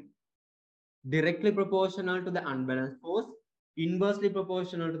all agree? Directly proportional to the unbalanced force, inversely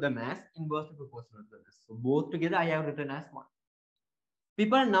proportional to the mass, inversely proportional to the mass. So both together I have written as one.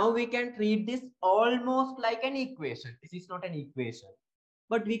 People, now we can treat this almost like an equation. This is not an equation,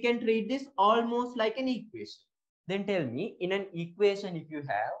 but we can treat this almost like an equation. Then tell me, in an equation, if you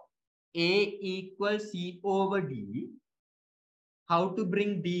have A equals C over D, how to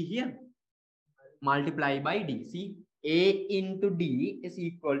bring D here? Multiply by D. See, A into D is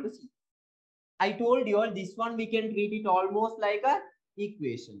equal to C. I told you all this one we can treat it almost like a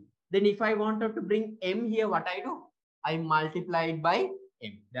equation. Then if I wanted to bring M here, what I do? I multiply it by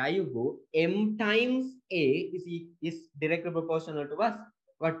M. There you go. M times A is directly proportional to us.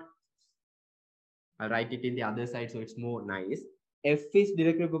 But I'll write it in the other side so it's more nice. F is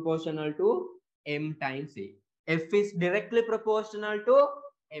directly proportional to M times A. F is directly proportional to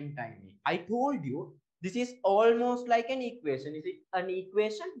m times a. I told you this is almost like an equation. Is it an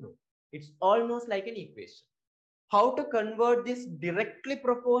equation? No. It's almost like an equation. How to convert this directly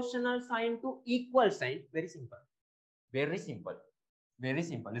proportional sign to equal sign? Very simple. Very simple. Very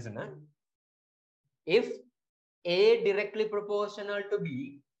simple, isn't it? If A directly proportional to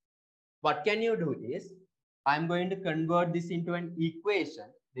B, what can you do is, I'm going to convert this into an equation.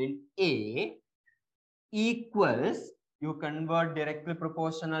 Then A equals, you convert directly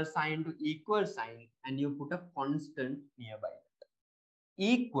proportional sign to equal sign and you put a constant nearby.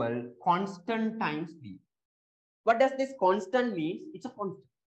 Equal constant times B. What does this constant mean? It's a constant.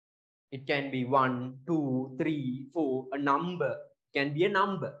 It can be 1, 2, 3, 4, a number. It can be a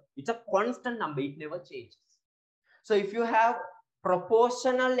number. It's a constant number. It never changes. So if you have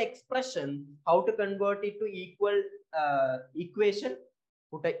proportional expression, how to convert it to equal equation?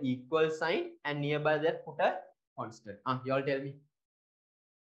 Put a equal sign and nearby that put a constant. You all tell me.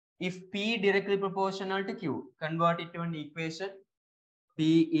 If P directly proportional to Q, convert it to an equation.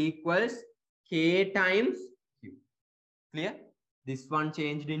 P equals K times Q. Clear? This one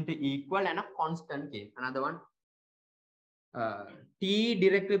changed into equal and a constant K. Another one. T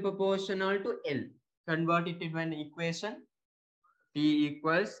directly proportional to L. Convert it into an equation. T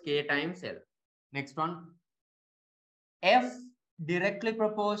equals K times L. Next one. F directly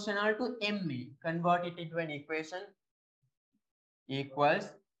proportional to MA. Convert it into an equation. Equals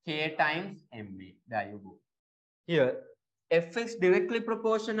K times MA. There you go. Here, F is directly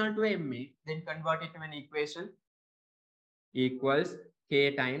proportional to MA. Then convert it to an equation. Equals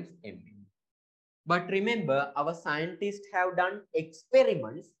K times MA. But remember, our scientists have done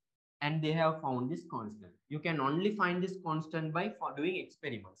experiments and they have found this constant. You can only find this constant by doing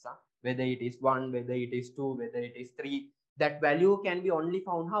experiments. Whether it is 1, whether it is 2, whether it is 3. That value can be only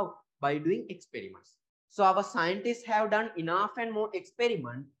found how? By doing experiments. So our scientists have done enough and more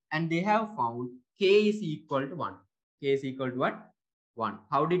experiment and they have found K is equal to 1. K is equal to what? 1.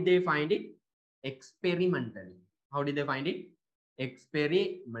 How did they find it? Experimentally. How did they find it?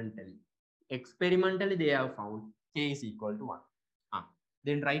 Experimentally. Experimentally, they have found K is equal to 1.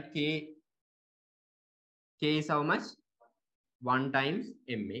 Then write K. K is how much? 1 times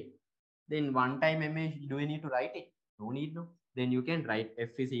MA. Then 1 time MA, do we need to write it? No need, no. Then you can write F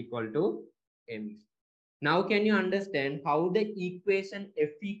is equal to M. Now, can you understand how the equation F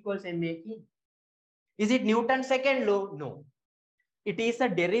equals MA came? Is it Newton's second law? No. It is a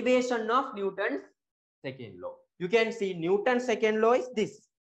derivation of Newton's second law. You can see Newton's second law is this.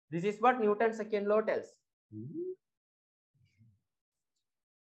 This is what Newton's second law tells.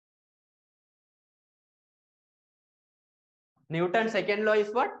 Newton's second law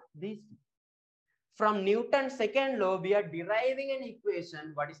is what? This. From Newton's second law, we are deriving an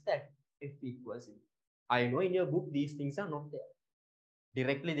equation. What is that? F equals M. I know in your book, these things are not there.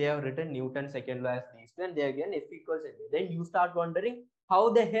 Directly, they have written Newton's second law as these two, and they again F equals M. Then you start wondering how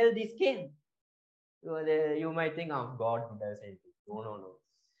the hell this came. You might think, oh, God does anything. No, no, no.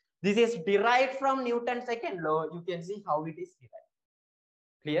 This is derived from Newton's second law. You can see how it is derived.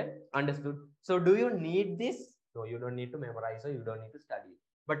 Clear? Understood? So do you need this? No, you don't need to memorize or you don't need to study.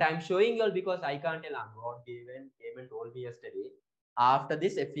 But I'm showing you all because I can't tell. God came and told me yesterday. After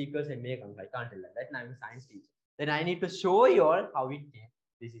this, F equals MA comes. I can't tell that. Right? I'm a science teacher. Then I need to show you all how it came.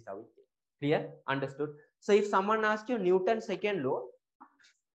 This is how it came. Clear? Understood? So if someone asks you Newton's second law,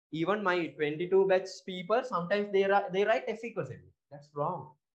 even my 22 batch people, sometimes they write F equals MA. That's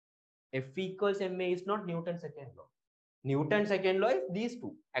wrong. F equals MA is not Newton's second law. Newton's second law is these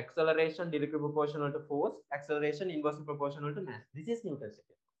two. Acceleration directly proportional to force, acceleration inversely proportional to mass. This is Newton's second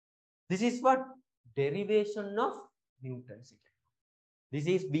law. This is what? Derivation of Newton's second law. This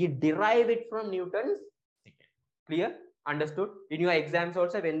is, we derive it from Newton's second law. Clear? Understood? In your exams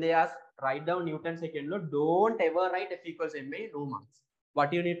also, when they ask, write down Newton's second law, don't ever write F equals MA, no marks.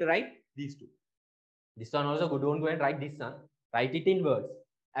 What you need to write? These two. This one also, don't go and write this one. Write it in words.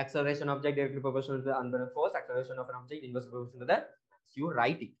 Acceleration object directly proportional to the unbalanced force, acceleration of an object inversely proportional to the mass. You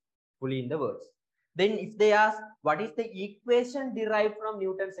write it fully in the words. Then if they ask, what is the equation derived from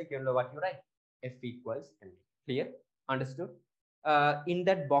Newton's second law? What you write? F equals MA. Clear? Understood? In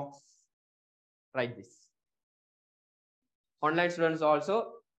that box, write this. Online students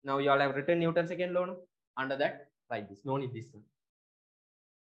also, now you all have written Newton's second law. No? Under that, write this. No need this one.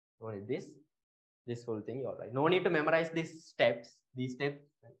 No need this whole thing. All right. No need to memorize these steps.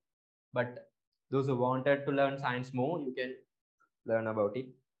 But those who wanted to learn science more, you can learn about it.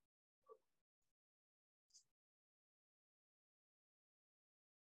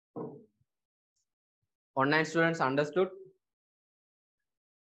 Online students understood?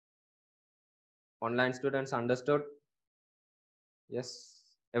 Online students understood? Yes,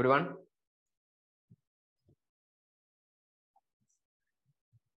 everyone?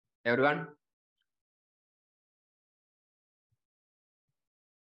 Everyone?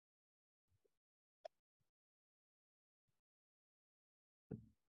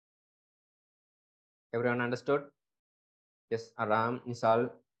 Everyone understood? Yes, Aram, Nisal,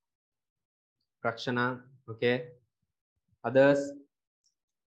 Prakshana, okay. Others?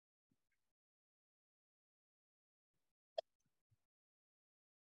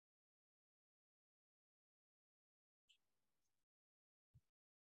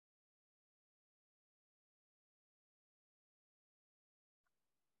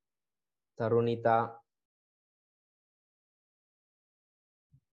 Tarunita,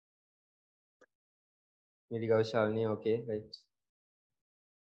 Shalini, okay, right.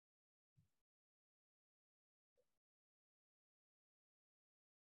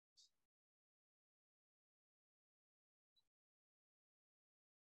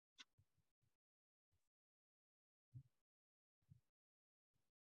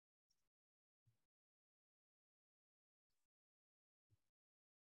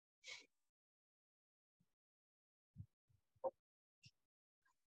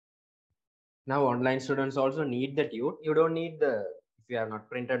 Now online students also need the tute. You don't need the, if you have not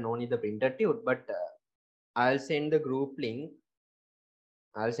printed, no need the printed tute, but I'll send the group link.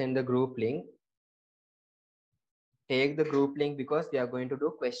 I'll send the group link. Take the group link because we are going to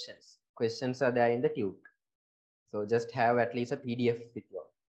do questions. Questions are there in the tute. So just have at least a PDF with you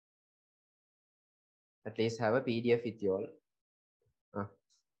all. At least have a PDF with you all.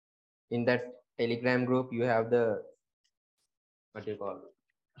 In that Telegram group, you have the, what you call,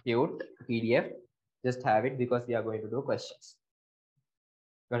 tute PDF. Just have it because we are going to do questions.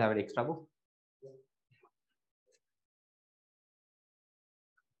 Don't have an extra book.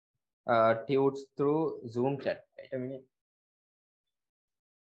 Tutes through Zoom chat. Wait a minute.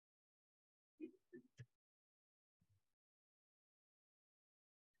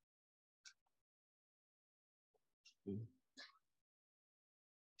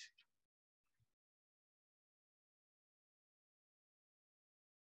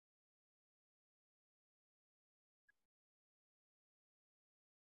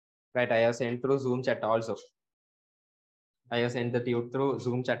 Right, I have sent through Zoom chat also. I have sent the tute through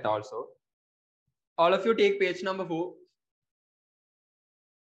Zoom chat also. All of you take page number 4.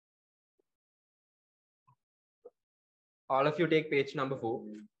 All of you take page number 4.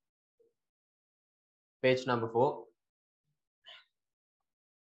 Page number 4.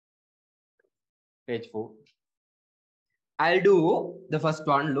 Page 4. I'll do the first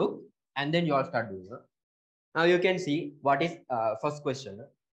one, look, and then you all start doing it. Now you can see what is first question.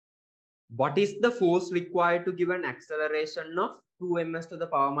 What is the force required to give an acceleration of 2 ms to the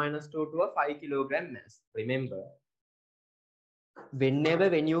power minus 2 to a 5 kilogram mass? Remember, whenever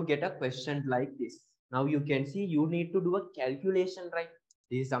when you get a question like this, now you can see you need to do a calculation, right?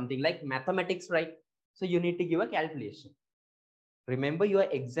 This is something like mathematics, right? So you need to give a calculation. Remember, your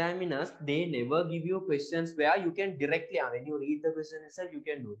examiners, they never give you questions where you can directly, when you read the question itself, you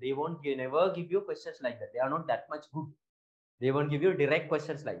can do. They won't never give you questions like that. They are not that much good. They won't give you direct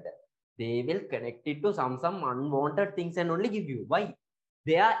questions like that. They will connect it to some unwanted things and only give you. Why?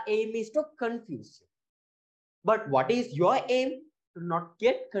 Their aim is to confuse you. But what is your aim? To not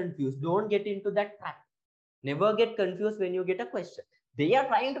get confused. Don't get into that trap. Never get confused when you get a question. They are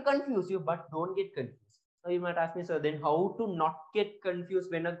trying to confuse you, but don't get confused. So you might ask me, so then how to not get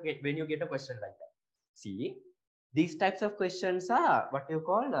confused when you get a question like that? See, these types of questions are what you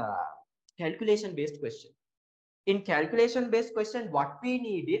call calculation based question. In calculation based question, what we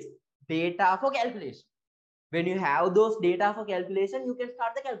need is data for calculation. When you have those data for calculation, you can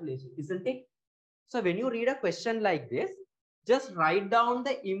start the calculation, isn't it? So when you read a question like this, just write down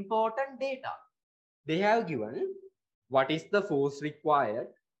the important data. They have given what is the force required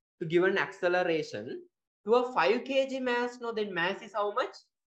to give an acceleration to a 5 kg mass. No, then mass is how much?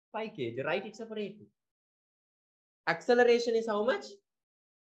 5 kg, right? It's separated. Acceleration is how much?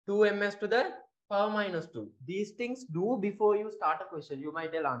 2 ms to the power minus 2. These things do before you start a question. You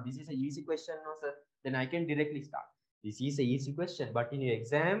might tell, this is an easy question, no sir. Then I can directly start. This is an easy question, but in your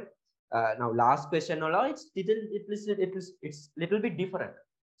exam, now last question or it's little bit different.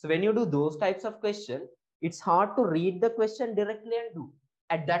 So when you do those types of question, it's hard to read the question directly and do.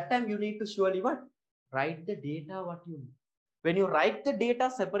 At that time, you need to surely what? Write the data what you need. When you write the data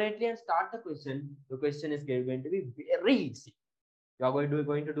separately and start the question is going to be very easy. You are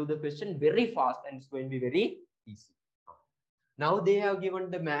going to do the question very fast and it's going to be very easy. Now they have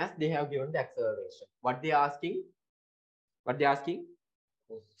given the mass, they have given the acceleration. What they are asking? What they are asking?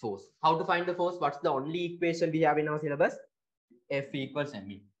 Force. How to find the force? What's the only equation we have in our syllabus? F equals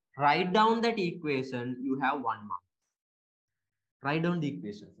ME. Write down that equation. You have 1 mark. Write down the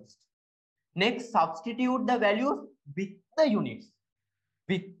equation first. Next, substitute the values with the units.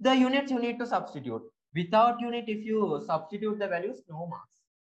 With the units, you need to substitute. Without unit, if you substitute the values, no marks.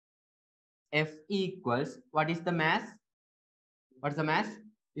 F equals, what is the mass? What's the mass?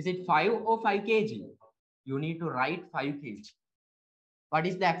 Is it 5 or 5 kg? You need to write 5 kg. What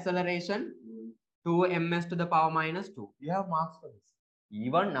is the acceleration? 2 ms to the power minus 2. You have marks for this.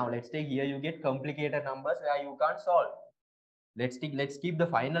 Even now, let's take here, you get complicated numbers where you can't solve. Let's keep the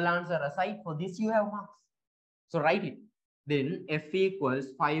final answer aside. For this, you have marks. So write it. Then F equals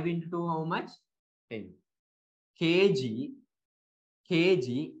 5 into 2, how much? 10. Kg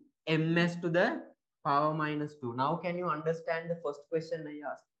ms to the power minus 2. Now, can you understand the first question I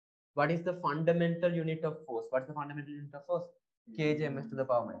asked? What is the fundamental unit of force? What's the fundamental unit of force? Kg ms to the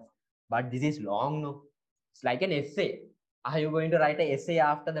power minus. But this is long, no? It's like an essay. Are you going to write an essay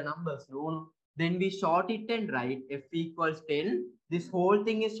after the numbers? No, no. Then we short it and write F equals 10. This whole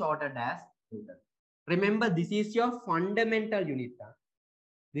thing is shorted as Newton. Remember, this is your fundamental unit. Huh?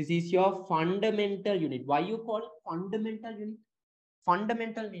 This is your fundamental unit. Why you call it fundamental unit?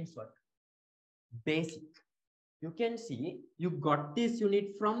 Fundamental means what? Basic. You can see you got this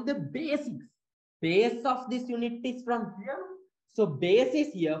unit from the basics. Base of this unit is from here. So base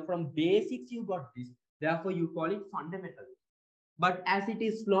is here. From basics you got this. Therefore you call it fundamental. But as it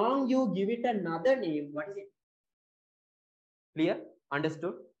is long, you give it another name. What is it? Clear?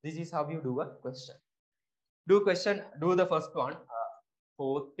 Understood? This is how you do a question. Do the first one.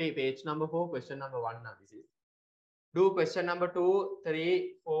 Page number 4, question number 1. Now this is. Do question number 2,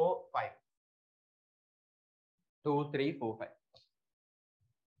 3, 4, 5. 2, 3, 4, 5.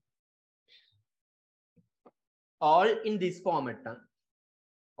 All in this format. Huh?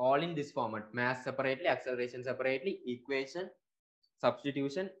 All in this format. Mass separately, acceleration separately, equation,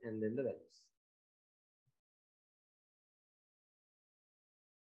 substitution, and then the values.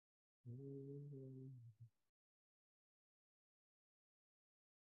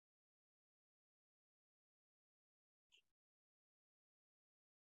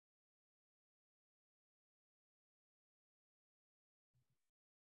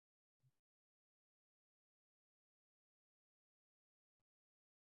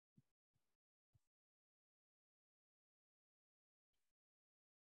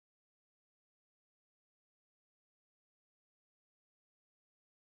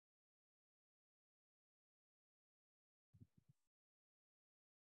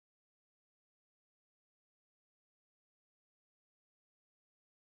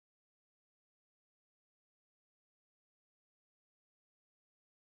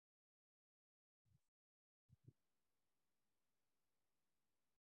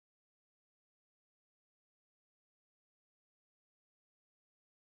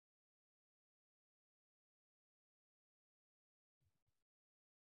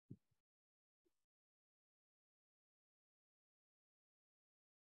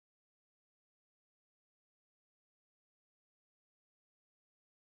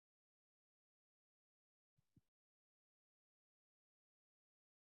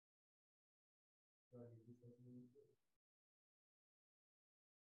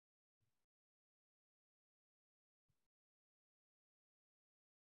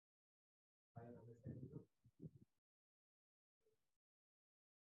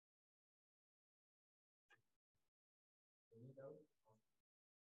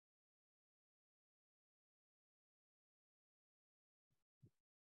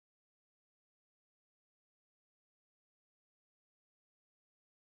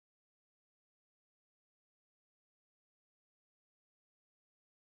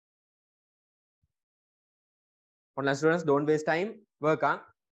 Online students, don't waste time. Work, huh?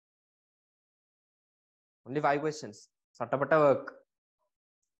 Only 5 questions. Sattapata work.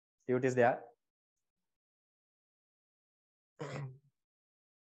 See what is there.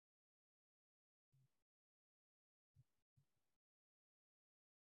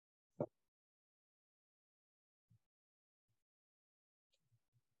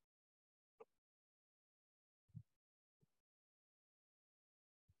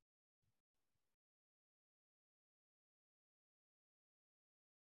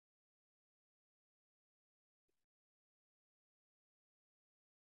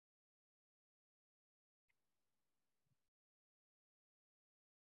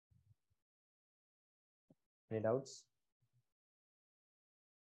 Any doubts?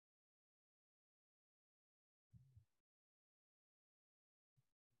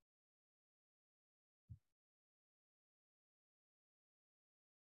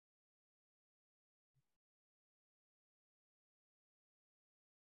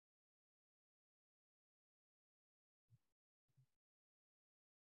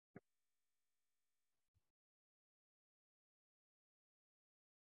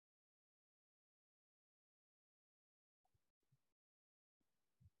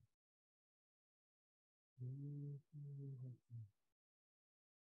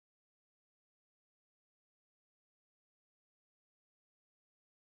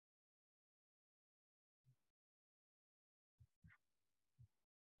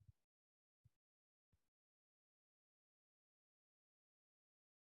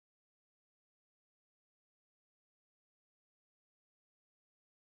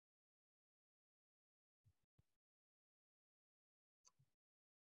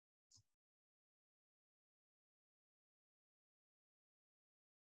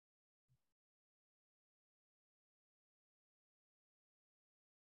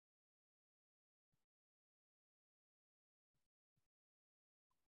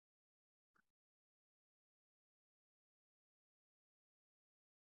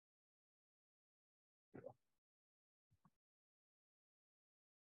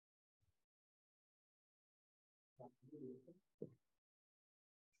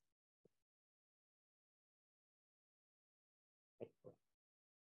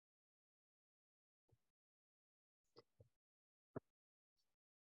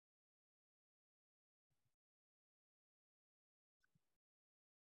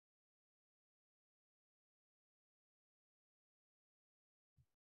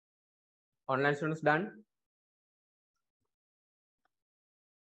 Online students done?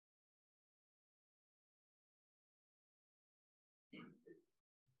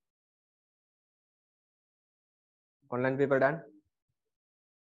 Online people done?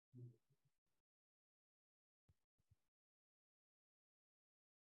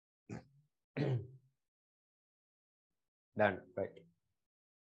 Done, right.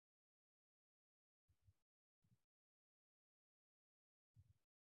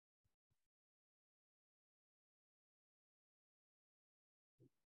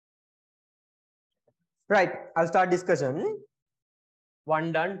 Right, I'll start discussion.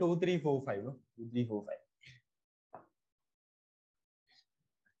 1 done, 2, 3, 4, 5. No? 2, 3, 4, 5.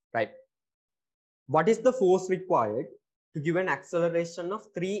 Right. What is the force required to give an acceleration of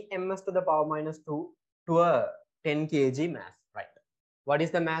 3 ms to the power minus 2 to a 10 kg mass? Right. What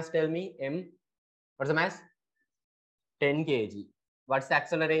is the mass? Tell me. M. What's the mass? 10 kg. What's the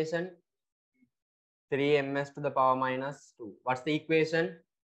acceleration? 3 ms to the power minus 2. What's the equation?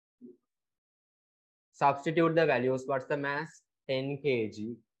 Substitute the values. What's the mass? 10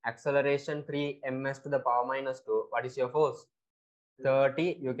 kg. Acceleration 3 ms to the power minus 2. What is your force?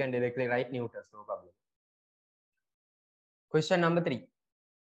 30. You can directly write newtons. No problem. Question number 3.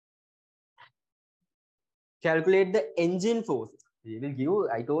 Calculate the engine force. We will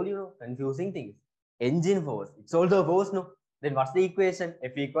give, I told you, confusing things. Engine force. It's also a force, no? Then what's the equation?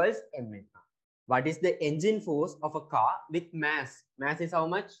 F equals ma. What is the engine force of a car with mass? Mass is how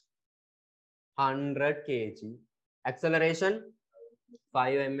much? 100 kg. Acceleration?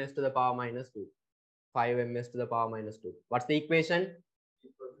 5 ms to the power minus 2. 5 ms to the power minus 2. What's the equation?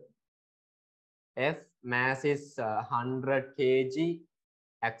 F mass is 100 kg.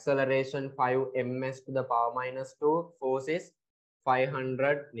 Acceleration 5 ms to the power minus 2. Force is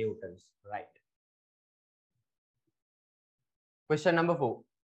 500 newtons. Right. Question number 4.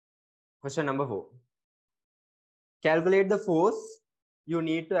 Question number 4. Calculate the force you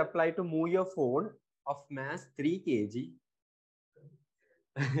need to apply to move your phone of mass 3 kg.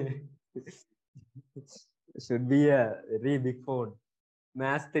 Should be a very big phone.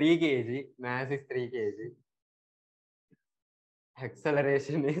 Mass 3 kg. Mass is 3 kg.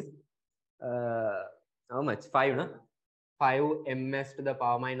 Acceleration is how much? 5, no? 5 ms to the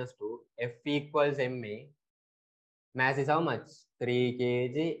power minus 2. F equals ma. Mass is how much? 3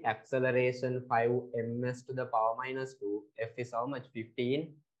 kg. Acceleration 5 ms to the power minus 2. F is how much?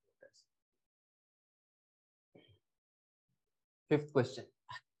 15. Fifth question.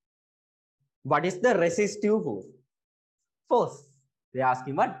 What is the resistive force? Force. They are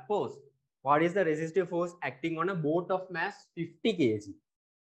asking what? Force. What is the resistive force acting on a boat of mass 50 kg?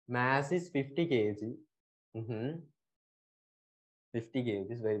 Mass is 50 kg. 50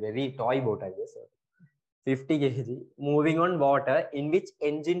 kg is very toy boat, I guess. 50 kg moving on water in which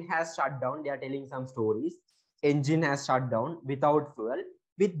engine has shut down. They are telling some stories. Engine has shut down without fuel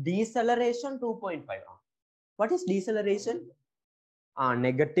with deceleration 2.5. What is deceleration?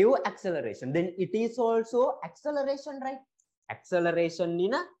 Negative acceleration. Then it is also acceleration, right? Acceleration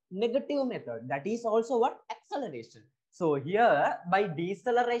in a negative method. That is also what? Acceleration. So here by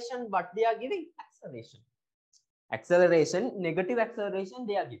deceleration, what they are giving? Acceleration. Acceleration, negative acceleration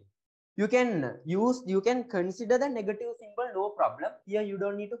they are giving. You can consider the negative symbol, no problem. Here you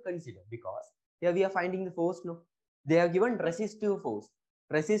don't need to consider because here we are finding the force, no. They are given resistive force.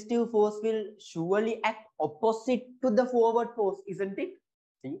 Resistive force will surely act opposite to the forward force, isn't it?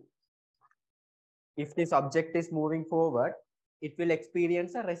 See, if this object is moving forward, it will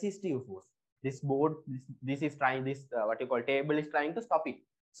experience a resistive force. This board, this is trying, this what you call table is trying to stop it.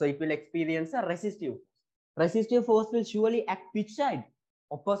 So it will experience a resistive force. Resistive force will surely act which side?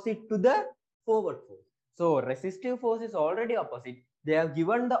 Opposite to the forward force. So resistive force is already opposite. They have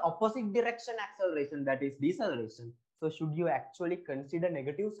given the opposite direction acceleration, that is deceleration. So should you actually consider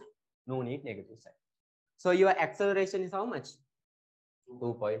negative side? No need negative side. So your acceleration is how much?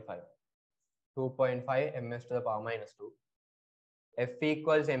 2.5. 2.5 ms to the power minus 2. F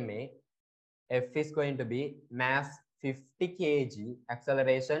equals ma. F is going to be mass 50 kg,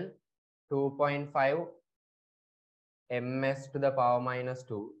 acceleration 2.5 ms to the power minus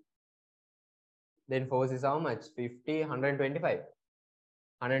 2. Then force is how much? 50, 125.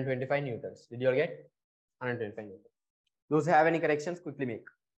 125 newtons. Did you all get? 125 newtons. Those who have any corrections, quickly make.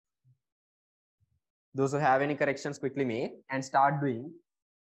 Those who have any corrections, quickly make and start doing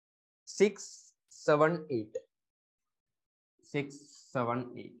 6, 7, 8. 6,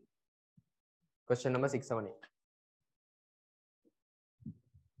 7, 8. Question number 6, 7, 8.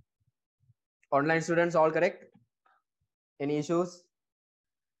 Online students, all correct? Any issues?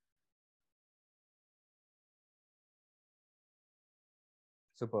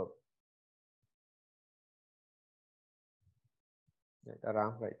 Superb. Right,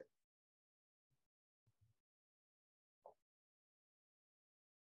 around right.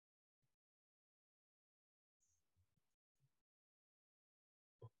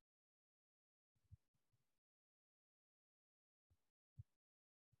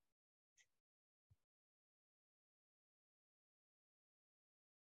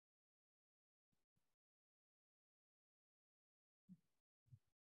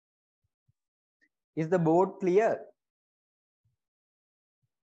 Is the board clear?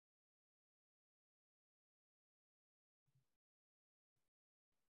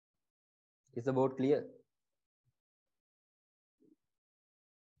 Is the board clear?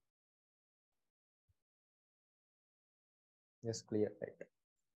 Yes, clear, right.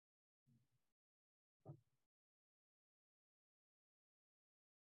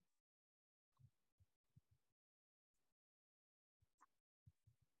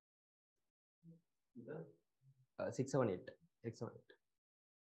 Uh, 6, 7, 8. 6, 7, 8.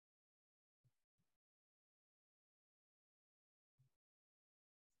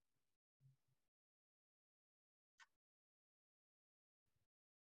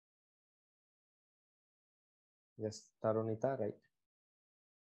 Yes, Tarunita, right.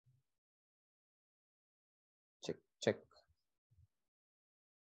 Check, check.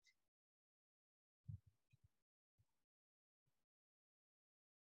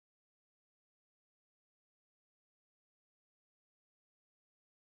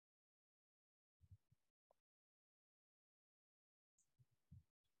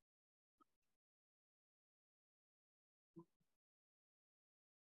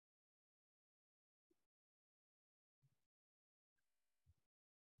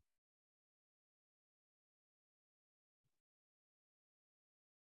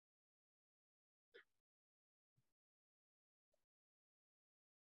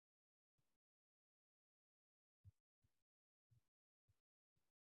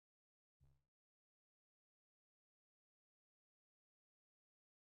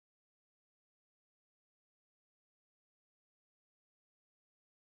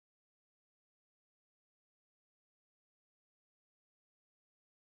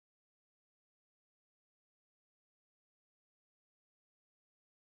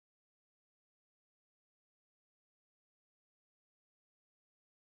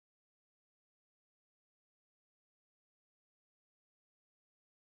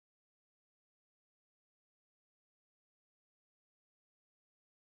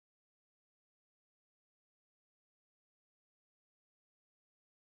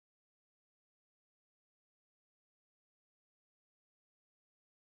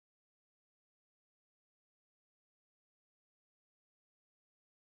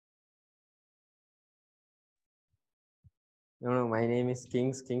 No, my name is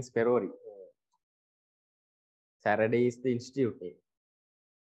Kings Perory. Saturday is the institute name.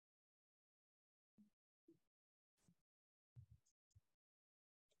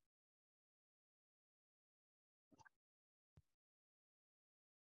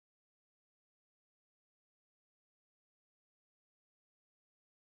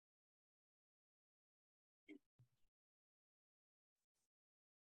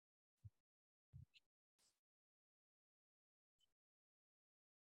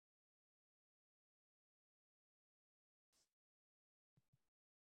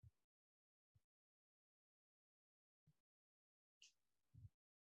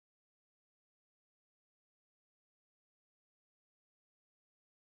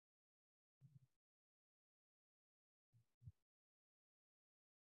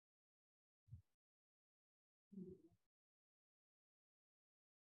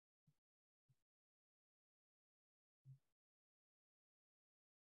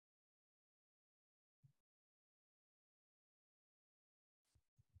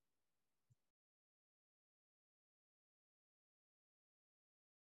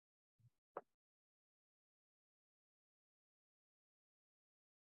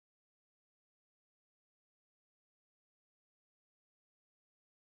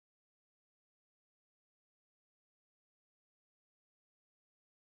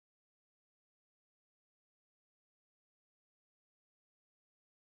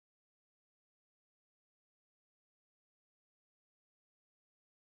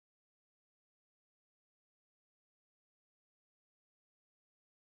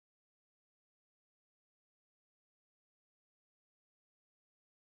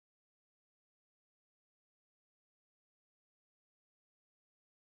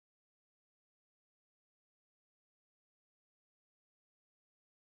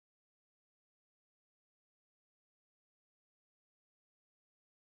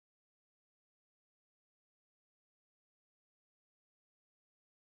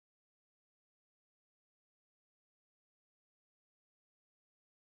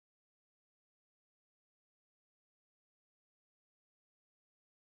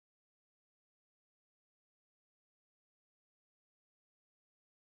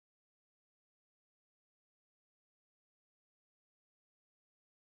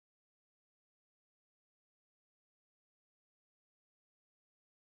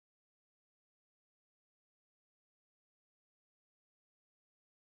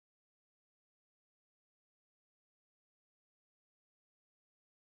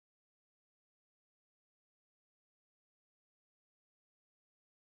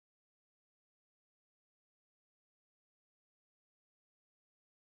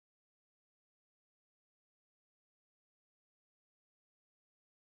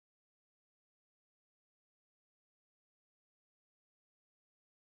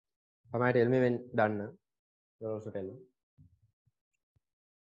 Might tell me when done. You also tell me.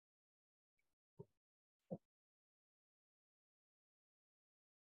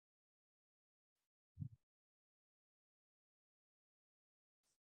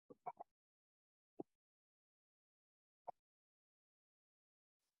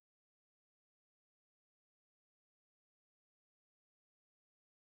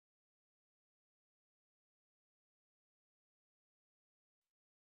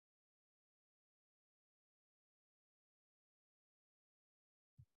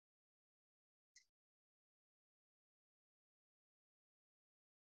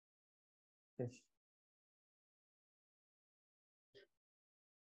 Yes.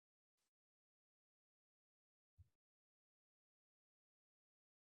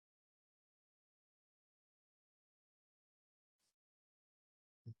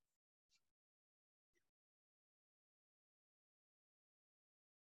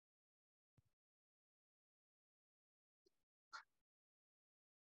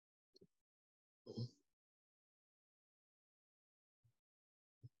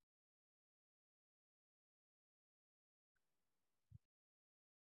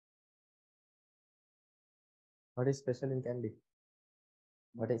 What is special in candy?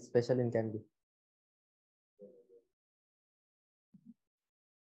 What is special in candy?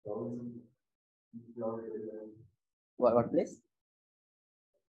 What place?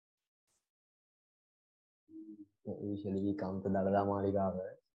 Usually we come to Dalada Maligawa.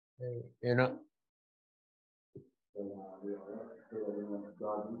 You know.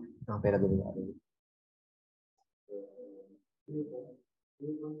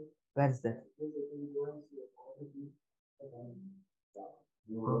 Where is that?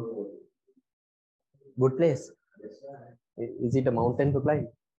 Good place. Is it a mountain to climb?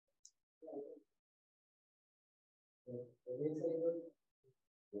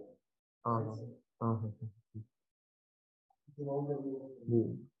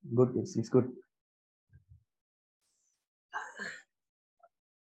 Good. It's good.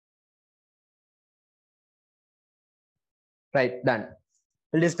 Right, done.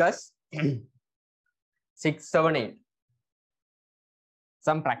 We'll discuss 6, 7, 8.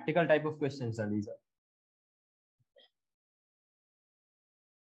 Some practical type of questions are these.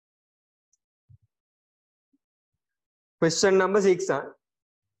 Question number 6.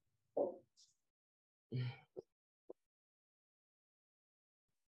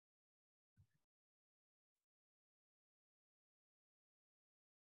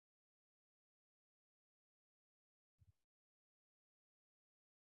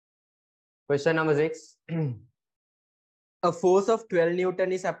 Question number 6. A force of 12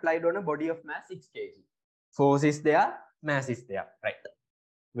 Newton is applied on a body of mass 6 kg. Force is there, mass is there. Right.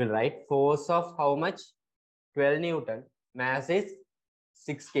 We'll write force of how much? 12 Newton. Mass is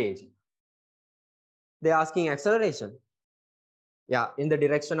 6 kg. They're asking acceleration. Yeah, in the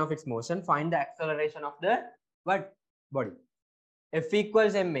direction of its motion, find the acceleration of the what? Body. F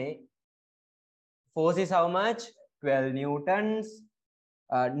equals ma. Force is how much? 12 Newtons.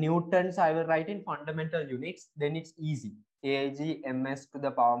 Newtons I will write in fundamental units. Then it's easy. kg ms to the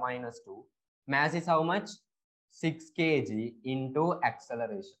power minus 2. Mass is how much? 6 kg into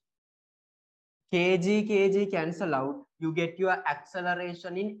acceleration. kg cancel out. You get your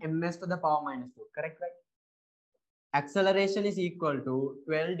acceleration in ms to the power minus 2. Correct, right? Acceleration is equal to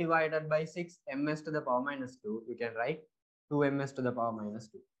 12 divided by 6 ms to the power minus 2. You can write 2 ms to the power minus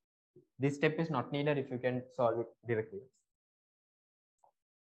 2. This step is not needed if you can solve it directly.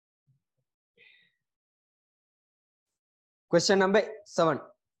 Question number 7.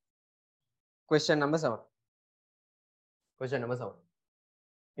 Question number 7. Question number 7.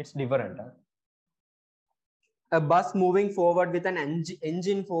 It's different. Huh? A bus moving forward with an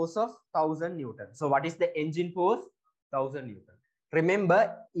engine force of 1000 Newton. So what is the engine force? 1000 Newton.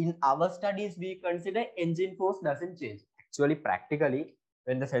 Remember, in our studies, we consider engine force doesn't change. Actually, practically,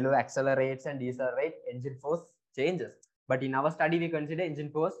 when the fellow accelerates and decelerates, engine force changes. But in our study, we consider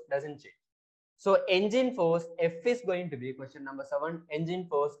engine force doesn't change. So engine force F is going to be, question number 7, engine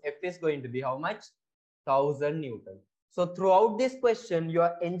force F is going to be how much? 1000 Newton. So throughout this question,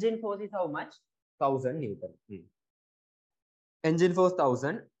 your engine force is how much? 1000 Newton. Engine force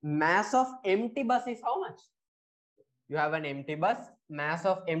 1000. Mass of empty bus is how much? You have an empty bus. Mass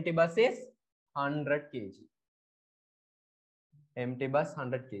of empty bus is 100 kg. Empty bus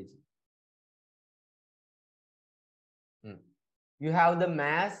 100 kg. You have the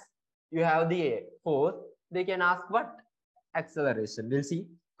mass. You have the force. They can ask what? Acceleration. We'll see.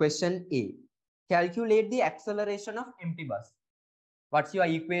 Question A. Calculate the acceleration of empty bus. What's your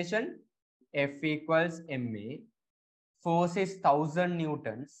equation? F equals ma. Force is 1000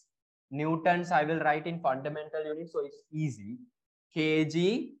 Newtons. Newtons I will write in fundamental units, so it's easy.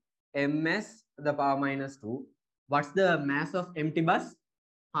 Kg ms to the power minus 2. What's the mass of empty bus?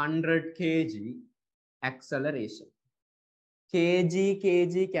 100 kg. Acceleration.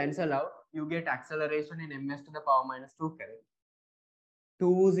 Kg cancel out. You get acceleration in ms to the power minus 2, correct?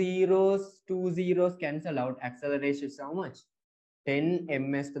 Two zeros cancel out. Acceleration is how much? 10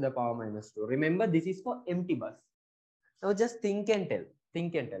 ms to the power minus 2. Remember, this is for empty bus. Now just think and tell.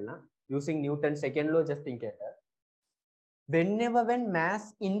 Think and tell. Using Newton's second law, just think and tell. When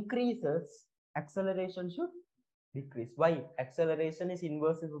mass increases, acceleration should decrease. Why? Acceleration is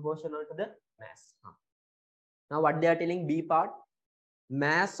inversely proportional to the mass. Now what they are telling, B part,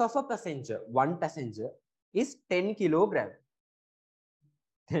 mass of a passenger, one passenger, is 10 kilogram.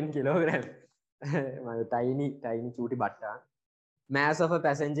 10 kilogram. tiny cutie butter. Mass of a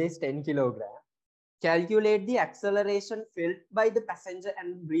passenger is 10 kilogram. Calculate the acceleration felt by the passenger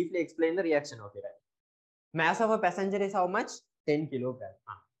and briefly explain the reaction. Okay, right? Mass of a passenger is how much? 10 kilogram.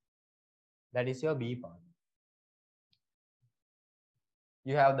 That is your B part.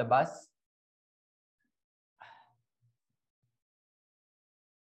 You have the bus.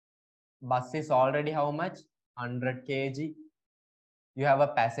 Bus is already how much? 100 kg. You have a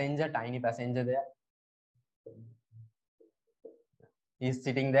passenger, tiny passenger there. He's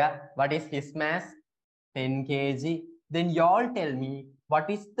sitting there. What is his mass? 10 kg. Then y'all tell me, what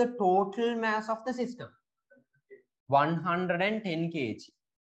is the total mass of the system? 110 kg.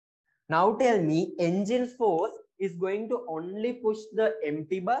 Now tell me, engine force is going to only push the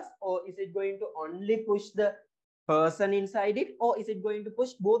empty bus, or is it going to only push the person inside it, or is it going to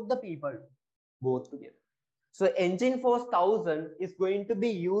push both the people? Both together. So engine force 1000 is going to be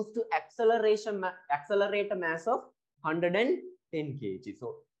used to accelerate a mass of 110 kg.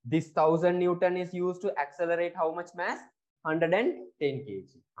 So this 1000 Newton is used to accelerate how much mass? 110 kg.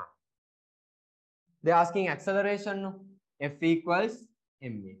 They're asking acceleration. F equals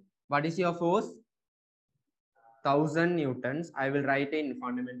ma. What is your force? 1000 Newtons. I will write in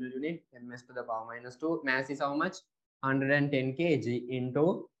fundamental unit, ms to the power minus 2. Mass is how much? 110 kg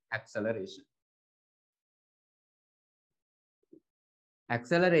into acceleration.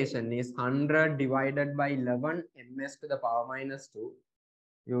 Acceleration is 100 divided by 11 ms to the power minus 2.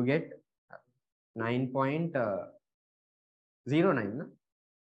 You get 9.09.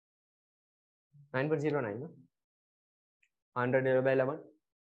 9.09. 100 divided by 11.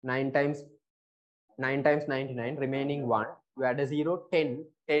 9 times 99, remaining 1. You add a 0, 10.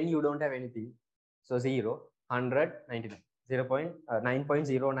 10 you don't have anything. So 0, 100, 99.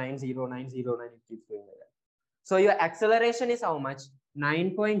 9.090909, it keeps going like that. So your acceleration is how much?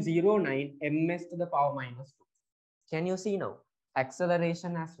 9.09 ms to the power minus 2. Can you see now?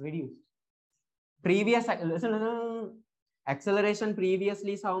 Acceleration has reduced. Previous acceleration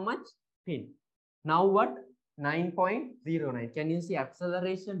previously is how much? 10. Now what? 9.09. Can you see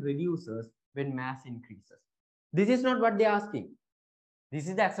acceleration reduces when mass increases? This is not what they are asking. This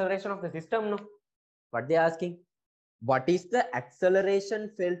is the acceleration of the system. No. What they are asking? What is the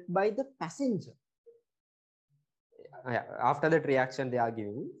acceleration felt by the passenger? After that reaction they are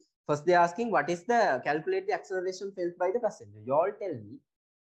giving. First they are asking what is the, calculate the acceleration felt by the passenger. You all tell me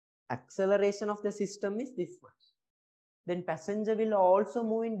acceleration of the system is this much. Then passenger will also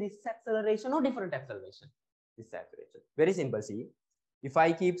move in this acceleration or different acceleration? This acceleration. Very simple. See, if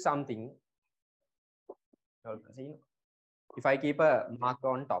I keep something, if I keep a marker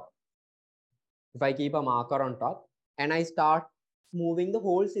on top, and I start moving the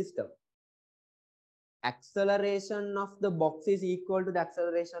whole system, acceleration of the box is equal to the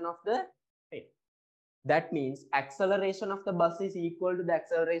acceleration of the train. That means acceleration of the bus is equal to the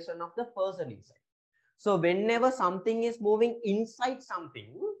acceleration of the person inside. So whenever something is moving inside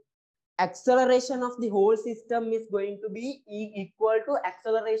something, acceleration of the whole system is going to be equal to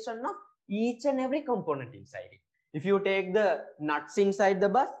acceleration of each and every component inside it. If you take the nuts inside the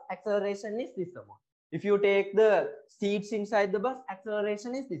bus, acceleration is this amount. If you take the seats inside the bus,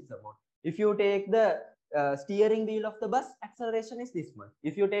 acceleration is this amount. If you take the steering wheel of the bus, acceleration is this much.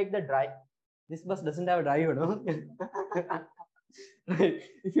 If you take the drive, this bus doesn't have a driver, no? Right.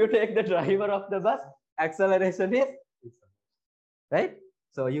 If you take the driver of the bus, acceleration is this amount. Right?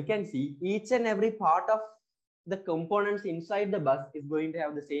 So you can see each and every part of the components inside the bus is going to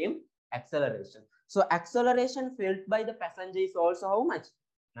have the same acceleration. So acceleration felt by the passenger is also how much?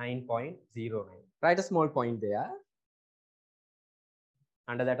 9.09. Write a small point there.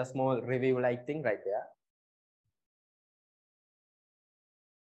 Under that, a small review like thing right there.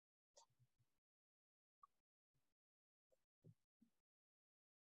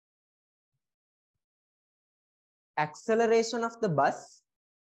 Acceleration of the bus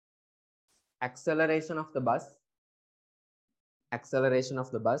acceleration of the bus, acceleration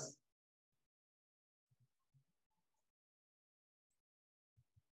of the bus,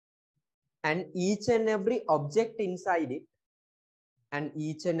 and each and every object inside it, and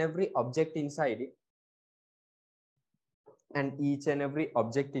each and every object inside it, and each and every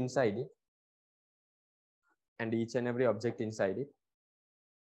object inside it, and each and every object inside it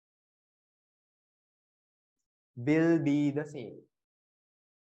will be the same,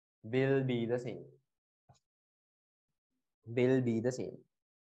 will be the same, will be the same,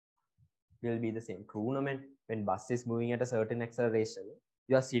 will be the same. True, no man. When bus is moving at a certain acceleration,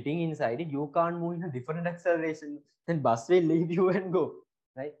 you are sitting inside it, you can't move in a different acceleration, then bus will leave you and go,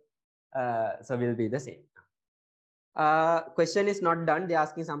 right? So will be the same. Question is not done. They're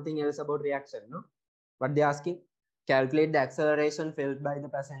asking something else about reaction, no? What they're asking? Calculate the acceleration felt by the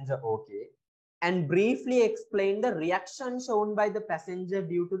passenger. Okay. And briefly explain the reaction shown by the passenger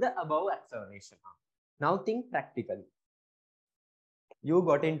due to the above acceleration. Now think practically. You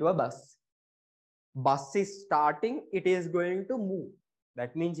got into a bus. Bus is starting, it is going to move.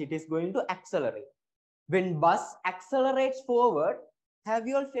 That means it is going to accelerate. When bus accelerates forward, have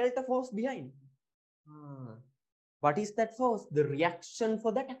you all felt a force behind? What is that force? The reaction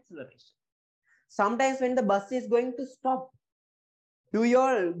for that acceleration. Sometimes when the bus is going to stop, do you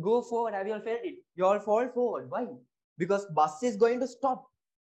all go forward? Have you all felt it? You all fall forward. Why? Because bus is going to stop.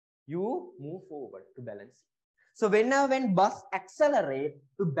 You move forward to balance it. So when bus accelerate,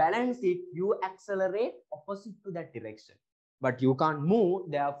 to balance it, you accelerate opposite to that direction. But you can't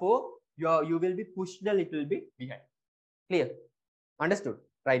move, therefore you will be pushed a little bit behind. Clear? Understood?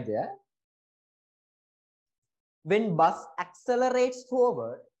 Right there. When bus accelerates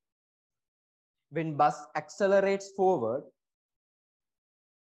forward, when bus accelerates forward,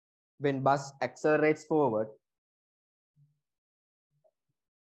 when bus accelerates forward,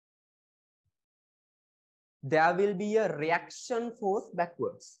 there will be a reaction force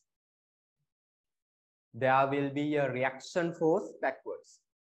backwards. There will be a reaction force backwards.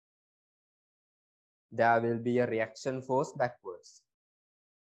 There will be a reaction force backwards.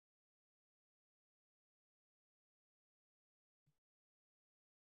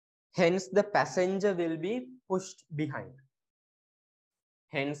 Hence, the passenger will be pushed behind.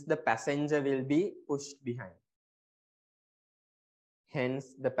 Hence, the passenger will be pushed behind.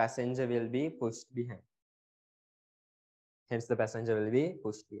 Hence, the passenger will be pushed behind. Hence, the passenger will be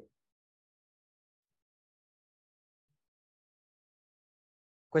pushed behind.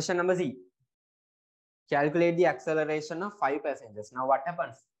 Question number C. Calculate the acceleration of 5 passengers. Now, what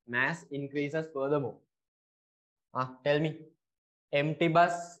happens? Mass increases furthermore. Tell me. Empty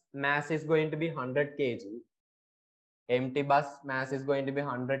bus mass is going to be 100 kg. Empty bus mass is going to be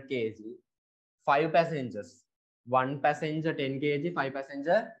 100 kg. 5 passengers. 1 passenger 10 kg, 5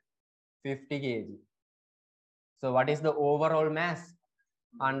 passenger 50 kg. So what is the overall mass?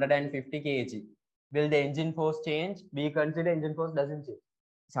 150 kg. Will the engine force change? We consider engine force doesn't change.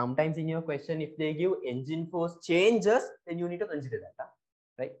 Sometimes in your question, if they give engine force changes, then you need to consider that,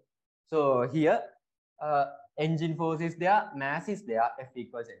 right? So here, engine force is there, mass is there, F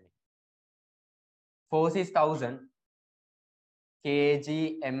equals ma. Force is 1000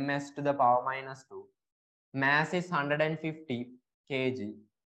 kg ms to the power minus 2. Mass is 150 kg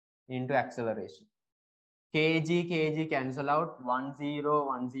into acceleration. Kg cancel out, 10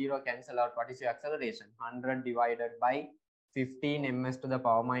 cancel out. What is your acceleration? 100 divided by 15 ms to the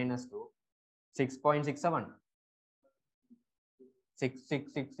power minus 2. 6.67.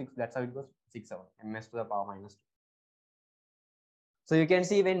 6666, that's how it goes. 67 ms to the power minus 2. So you can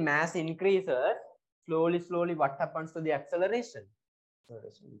see when mass increases, slowly what happens to the acceleration?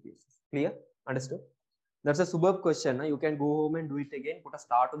 Acceleration increases. Clear? Understood? That's a superb question. You can go home and do it again. Put a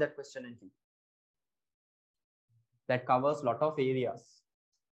star to that question and see. That covers a lot of areas.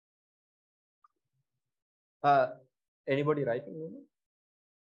 Anybody writing?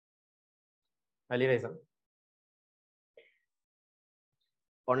 Ali Reza.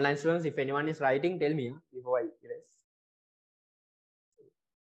 Online students, if anyone is writing, tell me before I erase.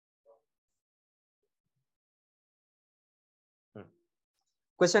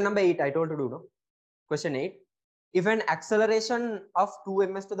 Question number 8, I told to do, no? Question 8. If an acceleration of 2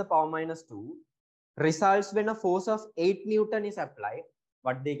 ms to the power minus 2 results when a force of 8 Newton is applied,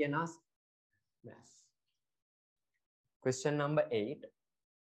 what they can ask? Mass. Question number 8.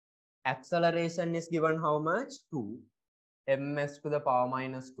 Acceleration is given how much? 2 ms to the power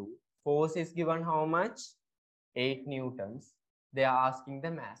minus 2. Force is given how much? 8 newtons. They are asking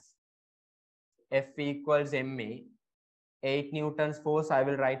the mass. F equals ma. 8 newtons force I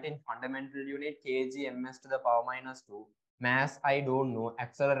will write in fundamental unit kg ms to the power minus 2. Mass I don't know,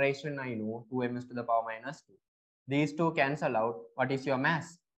 acceleration I know, 2 ms to the power minus 2. These two cancel out. What is your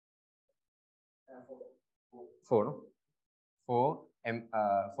mass? 4, no? 4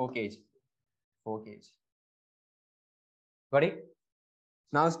 kg. 4 kg. Got it?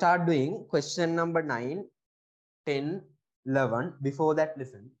 Now start doing question number 9, 10, 11. Before that,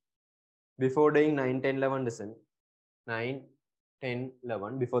 listen. Before doing 9, 10, 11, listen. 9, 10,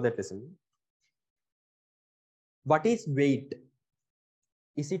 11. Before that, listen. What is weight?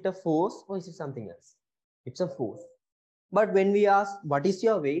 Is it a force or is it something else? It's a force. But when we ask, what is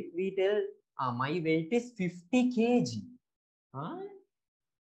your weight? We tell, my weight is 50 kg. Huh?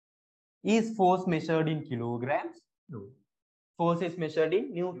 Is force measured in kilograms? No. Force is measured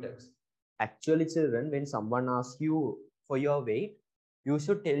in newtons. Actually, children, when someone asks you for your weight, you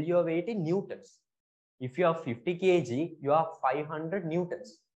should tell your weight in newtons. If you are 50 kg, you are 500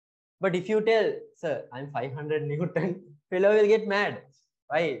 newtons. But if you tell, sir, I'm 500 newton, fellow will get mad.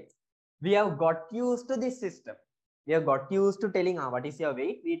 Right? We have got used to this system. We have got used to telling, what is your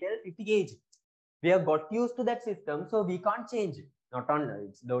weight? We tell 50 kg. We have got used to that system, so we can't change it. Not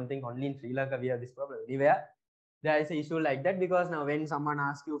on, don't think only in Sri Lanka we have this problem. Anywhere there is an issue like that, because now when someone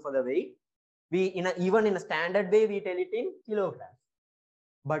asks you for the weight, we even in a standard way we tell it in kilograms.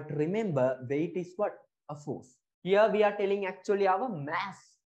 But remember, weight is what? A force. Here we are telling actually our mass,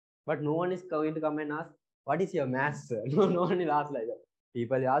 but no one is going to come and ask, what is your mass, sir? No one will ask like that.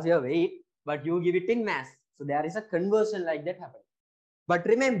 People ask your weight, but you give it in mass. So there is a conversion like that happening. But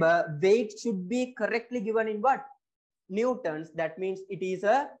remember, weight should be correctly given in what? Newtons. That means it is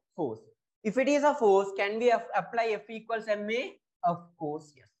a force. If it is a force, can we apply F equals ma? Of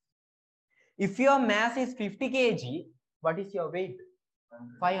course, yes. If your mass is 50 kg, what is your weight?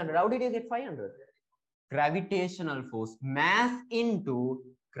 500. How did you get 500? Gravitational force. Mass into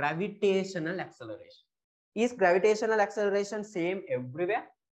gravitational acceleration. Is gravitational acceleration same everywhere?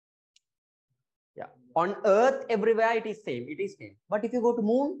 Yeah. On Earth, everywhere it is same. It is same. But if you go to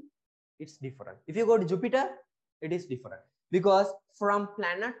Moon, it's different. If you go to Jupiter, it is different. Because from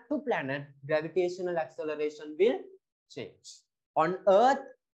planet to planet, gravitational acceleration will change. On Earth,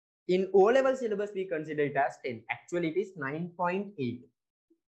 in O-level syllabus, we consider it as 10. Actually, it is 9.8.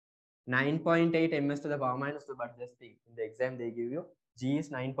 9.8 ms to the power minus 2. But just think, in the exam, they give you G is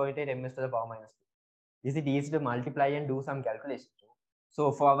 9.8 ms to the power minus 2. Is it easy to multiply and do some calculation?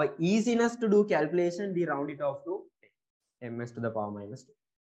 So for our easiness to do calculation, we round it off to ms to the power minus 2.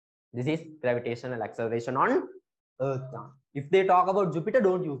 This is gravitational acceleration on Earth. If they talk about Jupiter,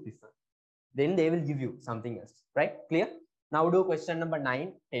 don't use this one. Then they will give you something else. Right? Clear? Now do question number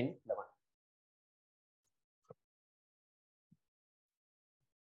 9, 10, 11.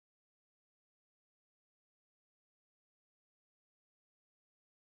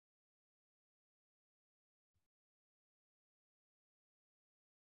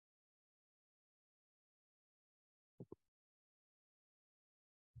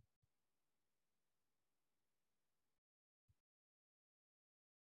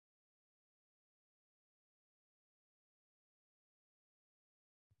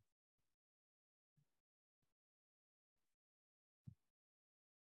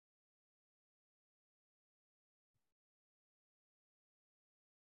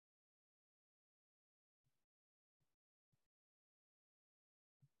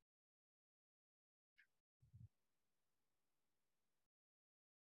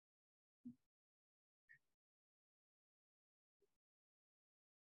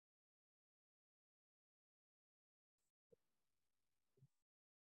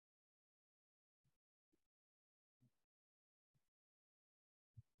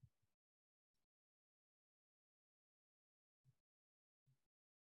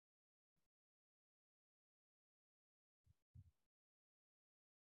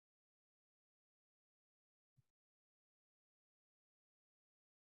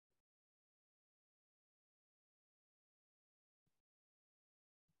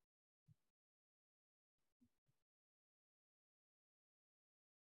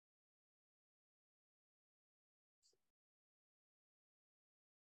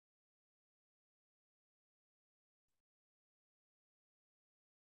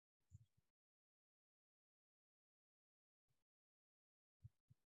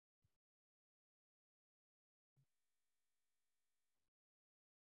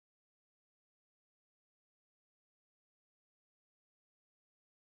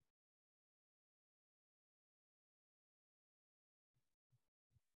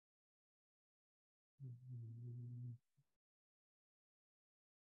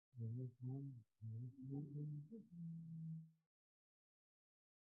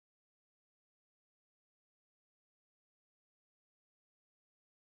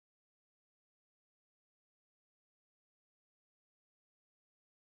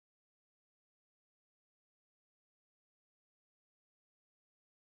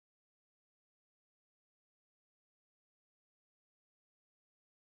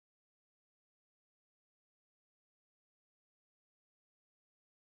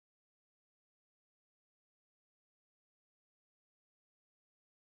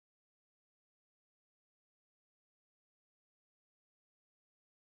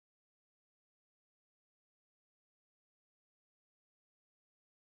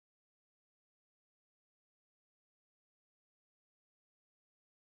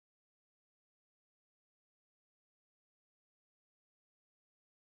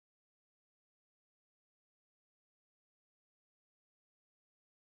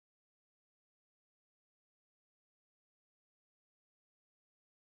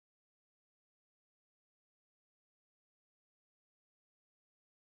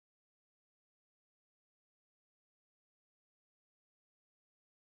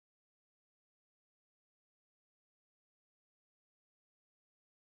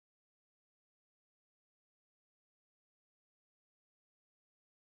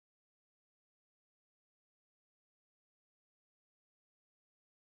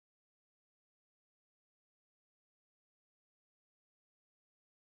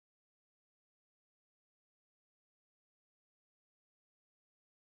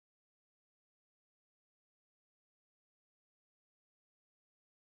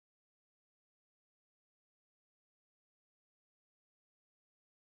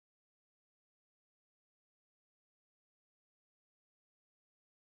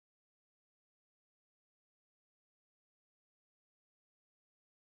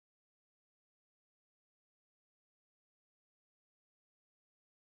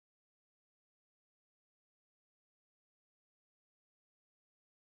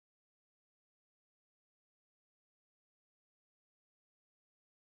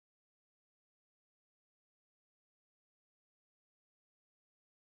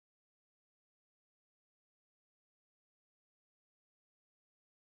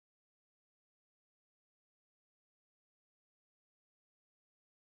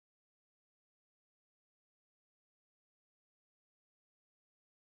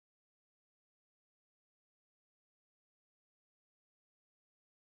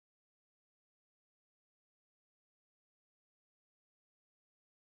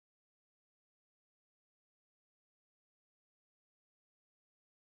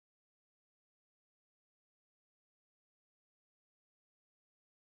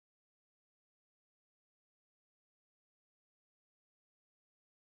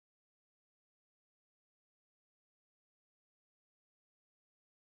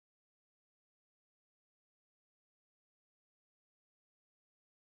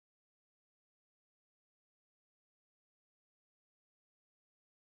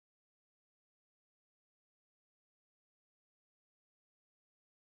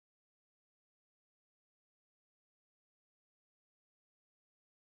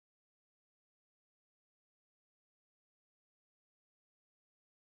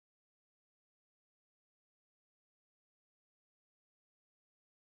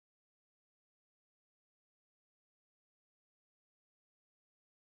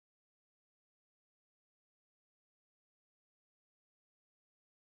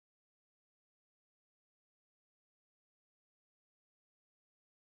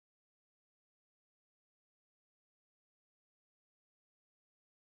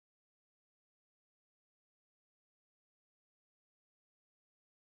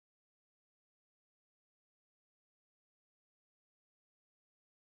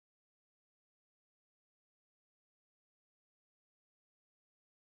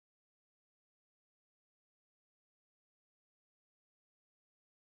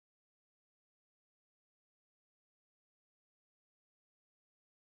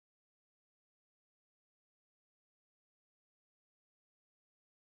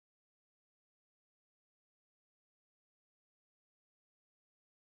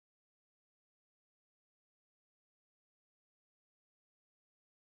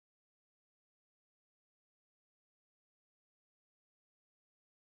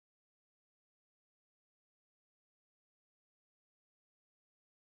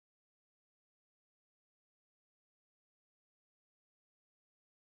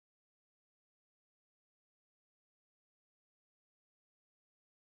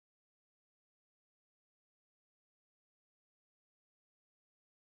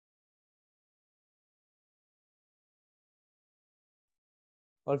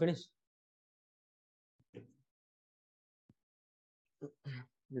 All finished?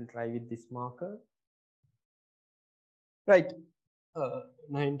 We'll try with this marker. Right.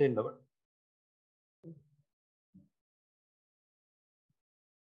 9, 10, 11.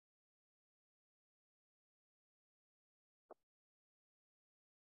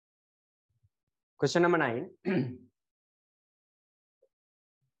 Question number 9.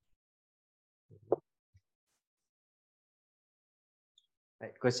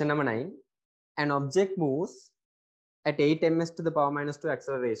 Right. Question number 9. An object moves at 8 ms to the power minus 2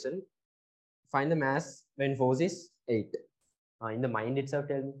 acceleration. Find the mass when force is 8. In the mind itself,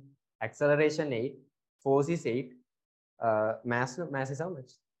 tell me. Acceleration 8, force is 8. Mass is how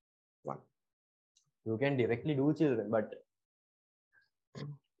much? 1. You can directly do, children, but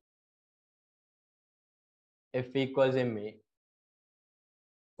F equals ma.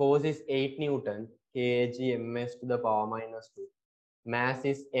 Force is 8 Newton, kg ms to the power minus 2. Mass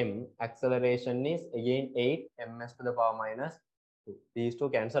is m, acceleration is again 8 ms to the power minus 2. These two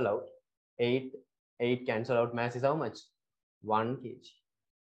cancel out. 8 cancel out. Mass is how much? 1 kg.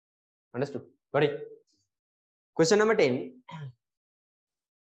 Understood? Got it? Question number 10.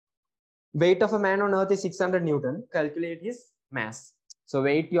 Weight of a man on earth is 600 Newton. Calculate his mass. So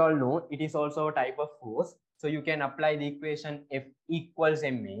weight, you all know, it is also a type of force. So you can apply the equation F equals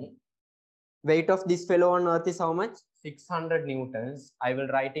ma. Weight of this fellow on earth is how much? 600 Newtons. I will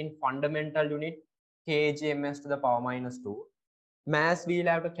write in fundamental unit kg ms to the power minus 2. Mass we will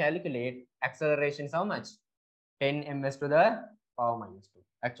have to calculate. Acceleration is how much? 10 ms to the power minus 2.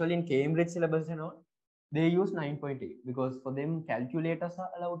 Actually, in Cambridge syllabus, you know, they use 9.8 because for them calculators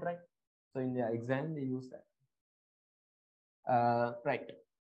are allowed, right? So in the exam, they use that. Right.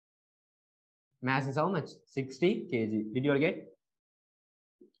 Mass is how much? 60 kg. Did you all get?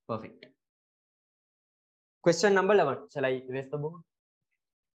 Perfect. Question number 11. Shall I erase the board?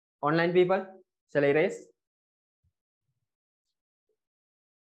 Online people, shall I erase?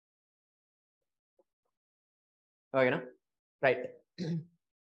 Okay, no? Right.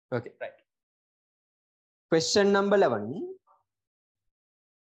 Okay, right. Question number 11.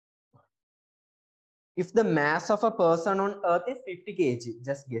 If the mass of a person on earth is 50 kg,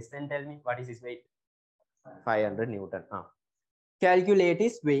 just guess and tell me what is his weight? 500 Newton. Calculate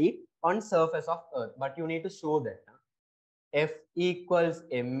his weight on surface of earth, but you need to show that F equals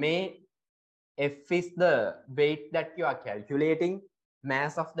ma. F is the weight that you are calculating.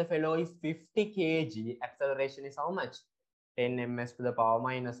 Mass of the fellow is 50 kg. Acceleration is how much? 10 ms to the power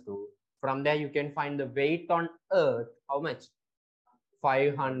minus 2. From there, you can find the weight on earth. How much?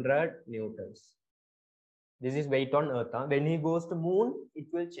 500 newtons. This is weight on earth. When he goes to moon, it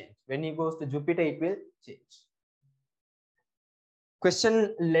will change. When he goes to Jupiter, it will change.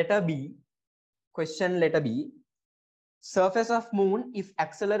 Question letter B. Question letter B. Surface of moon, if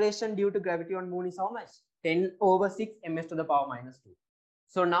acceleration due to gravity on moon is how much? 10 over 6 ms to the power minus 2.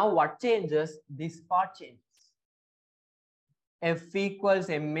 So now what changes? This part changes. F equals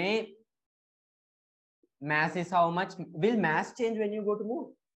ma. Mass is how much? Will mass change when you go to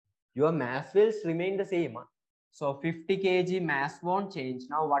moon? Your mass will remain the same. So 50 kg mass won't change.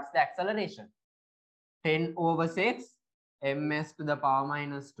 Now what's the acceleration? 10 over 6 ms to the power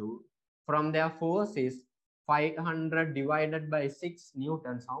minus 2. From their force is 500 divided by 6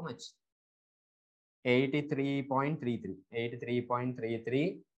 newtons. How much? 83.33.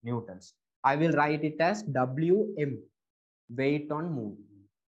 83.33 newtons. I will write it as Wm. Weight on moon.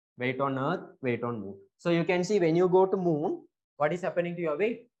 Weight on earth, weight on moon. So you can see when you go to moon, what is happening to your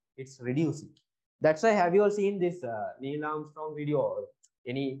weight? It's reducing. That's why, have you all seen this Neil Armstrong video or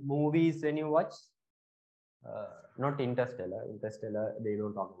any movies when you watch? Not Interstellar. Interstellar, they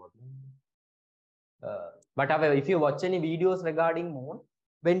don't talk about moon. But however, if you watch any videos regarding moon,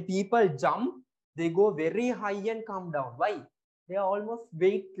 when people jump, they go very high and come down. Why? They are almost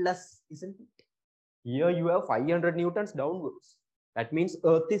weightless, isn't it? Here you have 500 newtons downwards. That means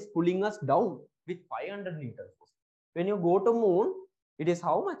Earth is pulling us down with 500 newtons. When you go to moon, it is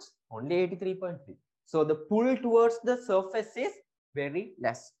how much? Only 83.3. So the pull towards the surface is very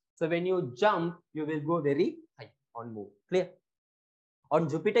less. So when you jump, you will go very high on moon. Clear? On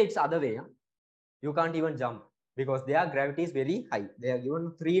Jupiter, it's other way. You can't even jump because their gravity is very high. They are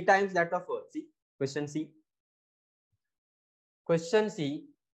given 3 times that of Earth. See, question C. Question C.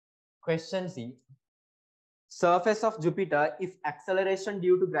 Question C. Surface of Jupiter, if acceleration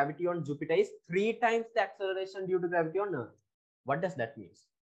due to gravity on Jupiter is 3 times the acceleration due to gravity on Earth. What does that mean?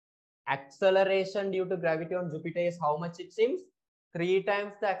 Acceleration due to gravity on Jupiter is how much it seems? 3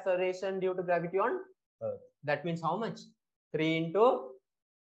 times the acceleration due to gravity on Earth. That means how much? 3 into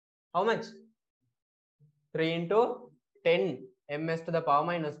how much? 3 into 10 ms to the power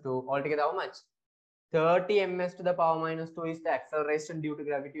minus 2. Altogether how much? 30 ms to the power minus 2 is the acceleration due to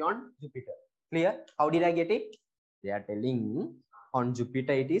gravity on Jupiter. Clear? How did I get it? They are telling on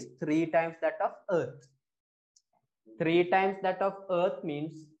Jupiter it is 3 times that of Earth. 3 times that of Earth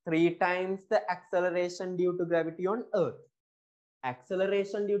means 3 times the acceleration due to gravity on Earth.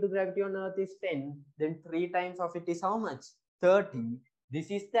 Acceleration due to gravity on Earth is 10, then 3 times of it is how much? 30. This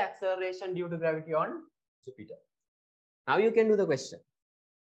is the acceleration due to gravity on Jupiter. Now you can do the question.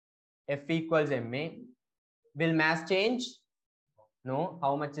 F equals ma. Will mass change? No.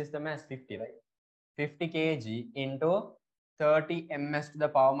 How much is the mass? 50, right? 50 kg into 30 ms to the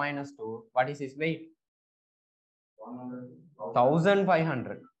power minus 2. What is his weight?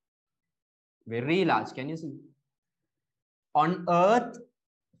 1500. Very large. Can you see? On Earth,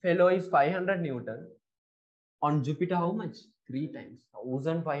 fellow is 500 Newton. On Jupiter, how much? 3 times.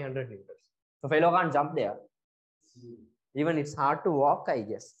 1500 Newtons. So fellow can't jump there. Even it's hard to walk, I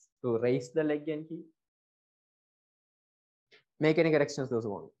guess. To raise the leg and keep. Make any corrections those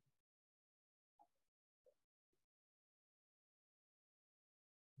who want.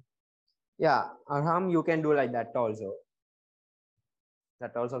 Yeah, Arham, you can do like that also.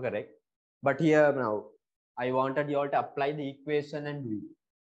 That's also correct. But here now, I wanted you all to apply the equation and do it.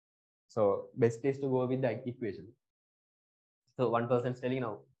 So best is to go with the equation. So one person is telling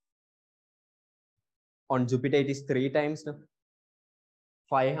now, on Jupiter it is 3 times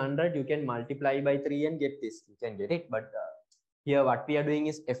 500. You can multiply by 3 and get this. You can get it. But here what we are doing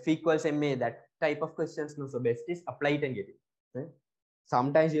is F equals ma. That type of questions. No, so best is apply it and get it. Okay?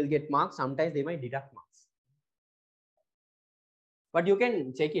 Sometimes you'll get marks. Sometimes they might deduct marks. But you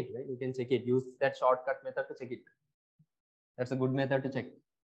can check it, right? You can check it. Use that shortcut method to check it. That's a good method to check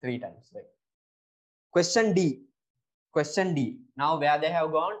 3 times, right? Question D. Question D. Now where they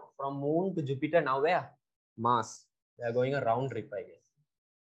have gone? From Moon to Jupiter. Now where? Mars. They are going a round trip, I guess.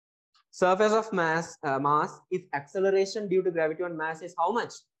 Surface of Mars if acceleration due to gravity on Mars is how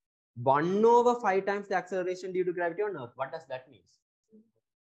much? 1/5 times the acceleration due to gravity on Earth. What does that mean?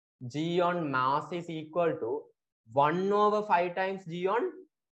 G on Mars is equal to 1/5 times G on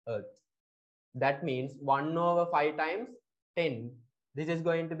Earth. That means 1/5 times 10. This is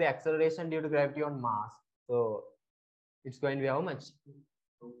going to be acceleration due to gravity on Mars. So it's going to be how much?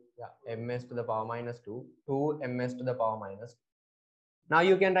 Yeah, ms to the power minus 2. 2 ms to the power minus 2. Now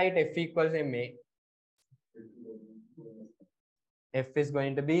you can write F equals ma. F is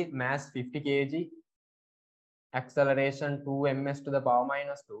going to be mass 50 kg, acceleration 2 ms to the power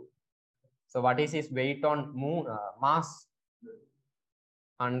minus 2. So what is his weight on Moon? Mars?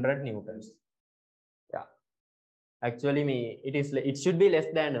 100 Newtons. Yeah. Actually, it should be less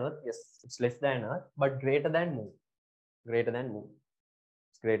than Earth. Yes, it's less than Earth, but greater than Moon. Greater than Moon.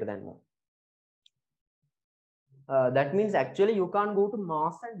 It's greater than Moon. That means actually you can't go to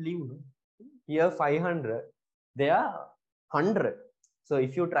Mars and live. No? Here 500, there 100. So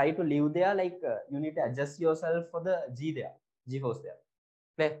if you try to live there, like you need to adjust yourself for the G there, G force there.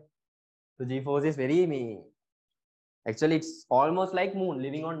 Okay. So G force is very actually it's almost like Moon,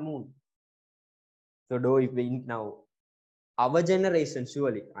 living on Moon. So do if we now our generation,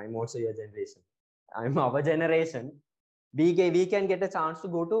 surely I'm also your generation. I'm our generation. We can get a chance to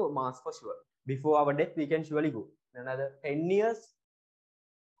go to Mars for sure. Before our death, we can surely go. Another 10 years,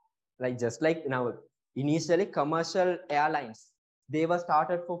 like just like now, initially commercial airlines, they were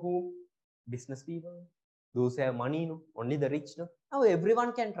started for who? Business people, those who have money, no? Only the rich. No? Now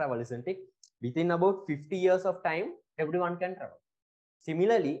everyone can travel, isn't it? Within about 50 years of time, everyone can travel.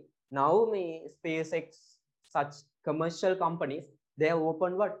 Similarly, now SpaceX, such commercial companies, they have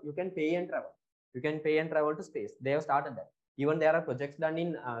opened what? You can pay and travel. You can pay and travel to space. They have started that. Even there are projects done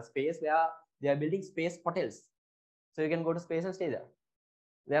in space where they are building space hotels. So you can go to space and stay there.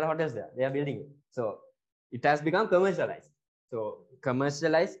 There are hotels there. They are building it. So it has become commercialized. So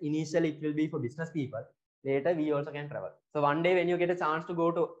commercialized, initially it will be for business people. Later we also can travel. So one day when you get a chance to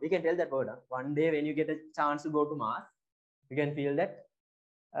go to, we can tell that word. One day when you get a chance to go to Mars, you can feel that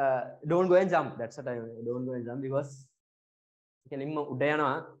don't go and jump. That's what I mean. Don't go and jump because when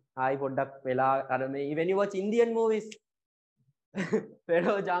you watch Indian movies,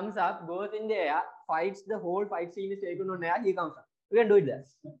 Pharaoh jumps up, goes in the air, fights, the whole fight scene is taken on air, he comes up. You can do it there.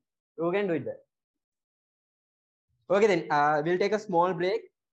 You can do it there. Okay, then we'll take a small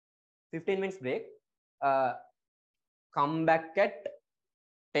break, 15 minutes break. Come back at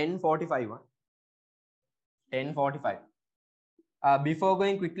 10:45. 10:45. Before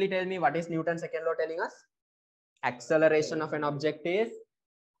going, quickly tell me what is Newton's second law telling us? Acceleration of an object is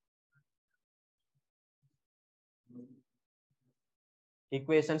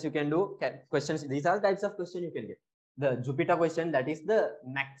equations you can do. Questions. These are types of questions you can get. the Jupiter question, that is the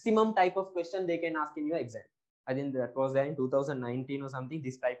maximum type of question they can ask in your exam. I think that was there in 2019 or something,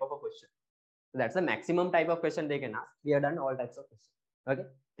 this type of a question. So that's the maximum type of question they can ask. We have done all types of questions. Okay,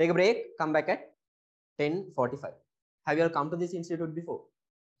 take a break, come back at 10:45. Have you all come to this institute before?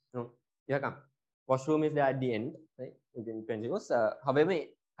 No, you have come. Washroom is there at the end, right? You can use. However,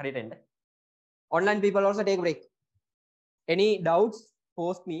 end. Online people also take a break. Any doubts,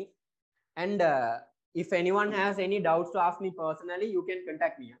 post me. And if anyone has any doubts to ask me personally, you can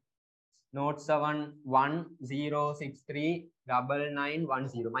contact me. Note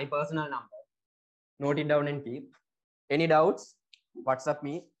 7110639910. My personal number. Note it down and keep. Any doubts, WhatsApp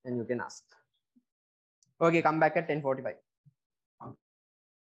me and you can ask. Okay, come back at 10:45.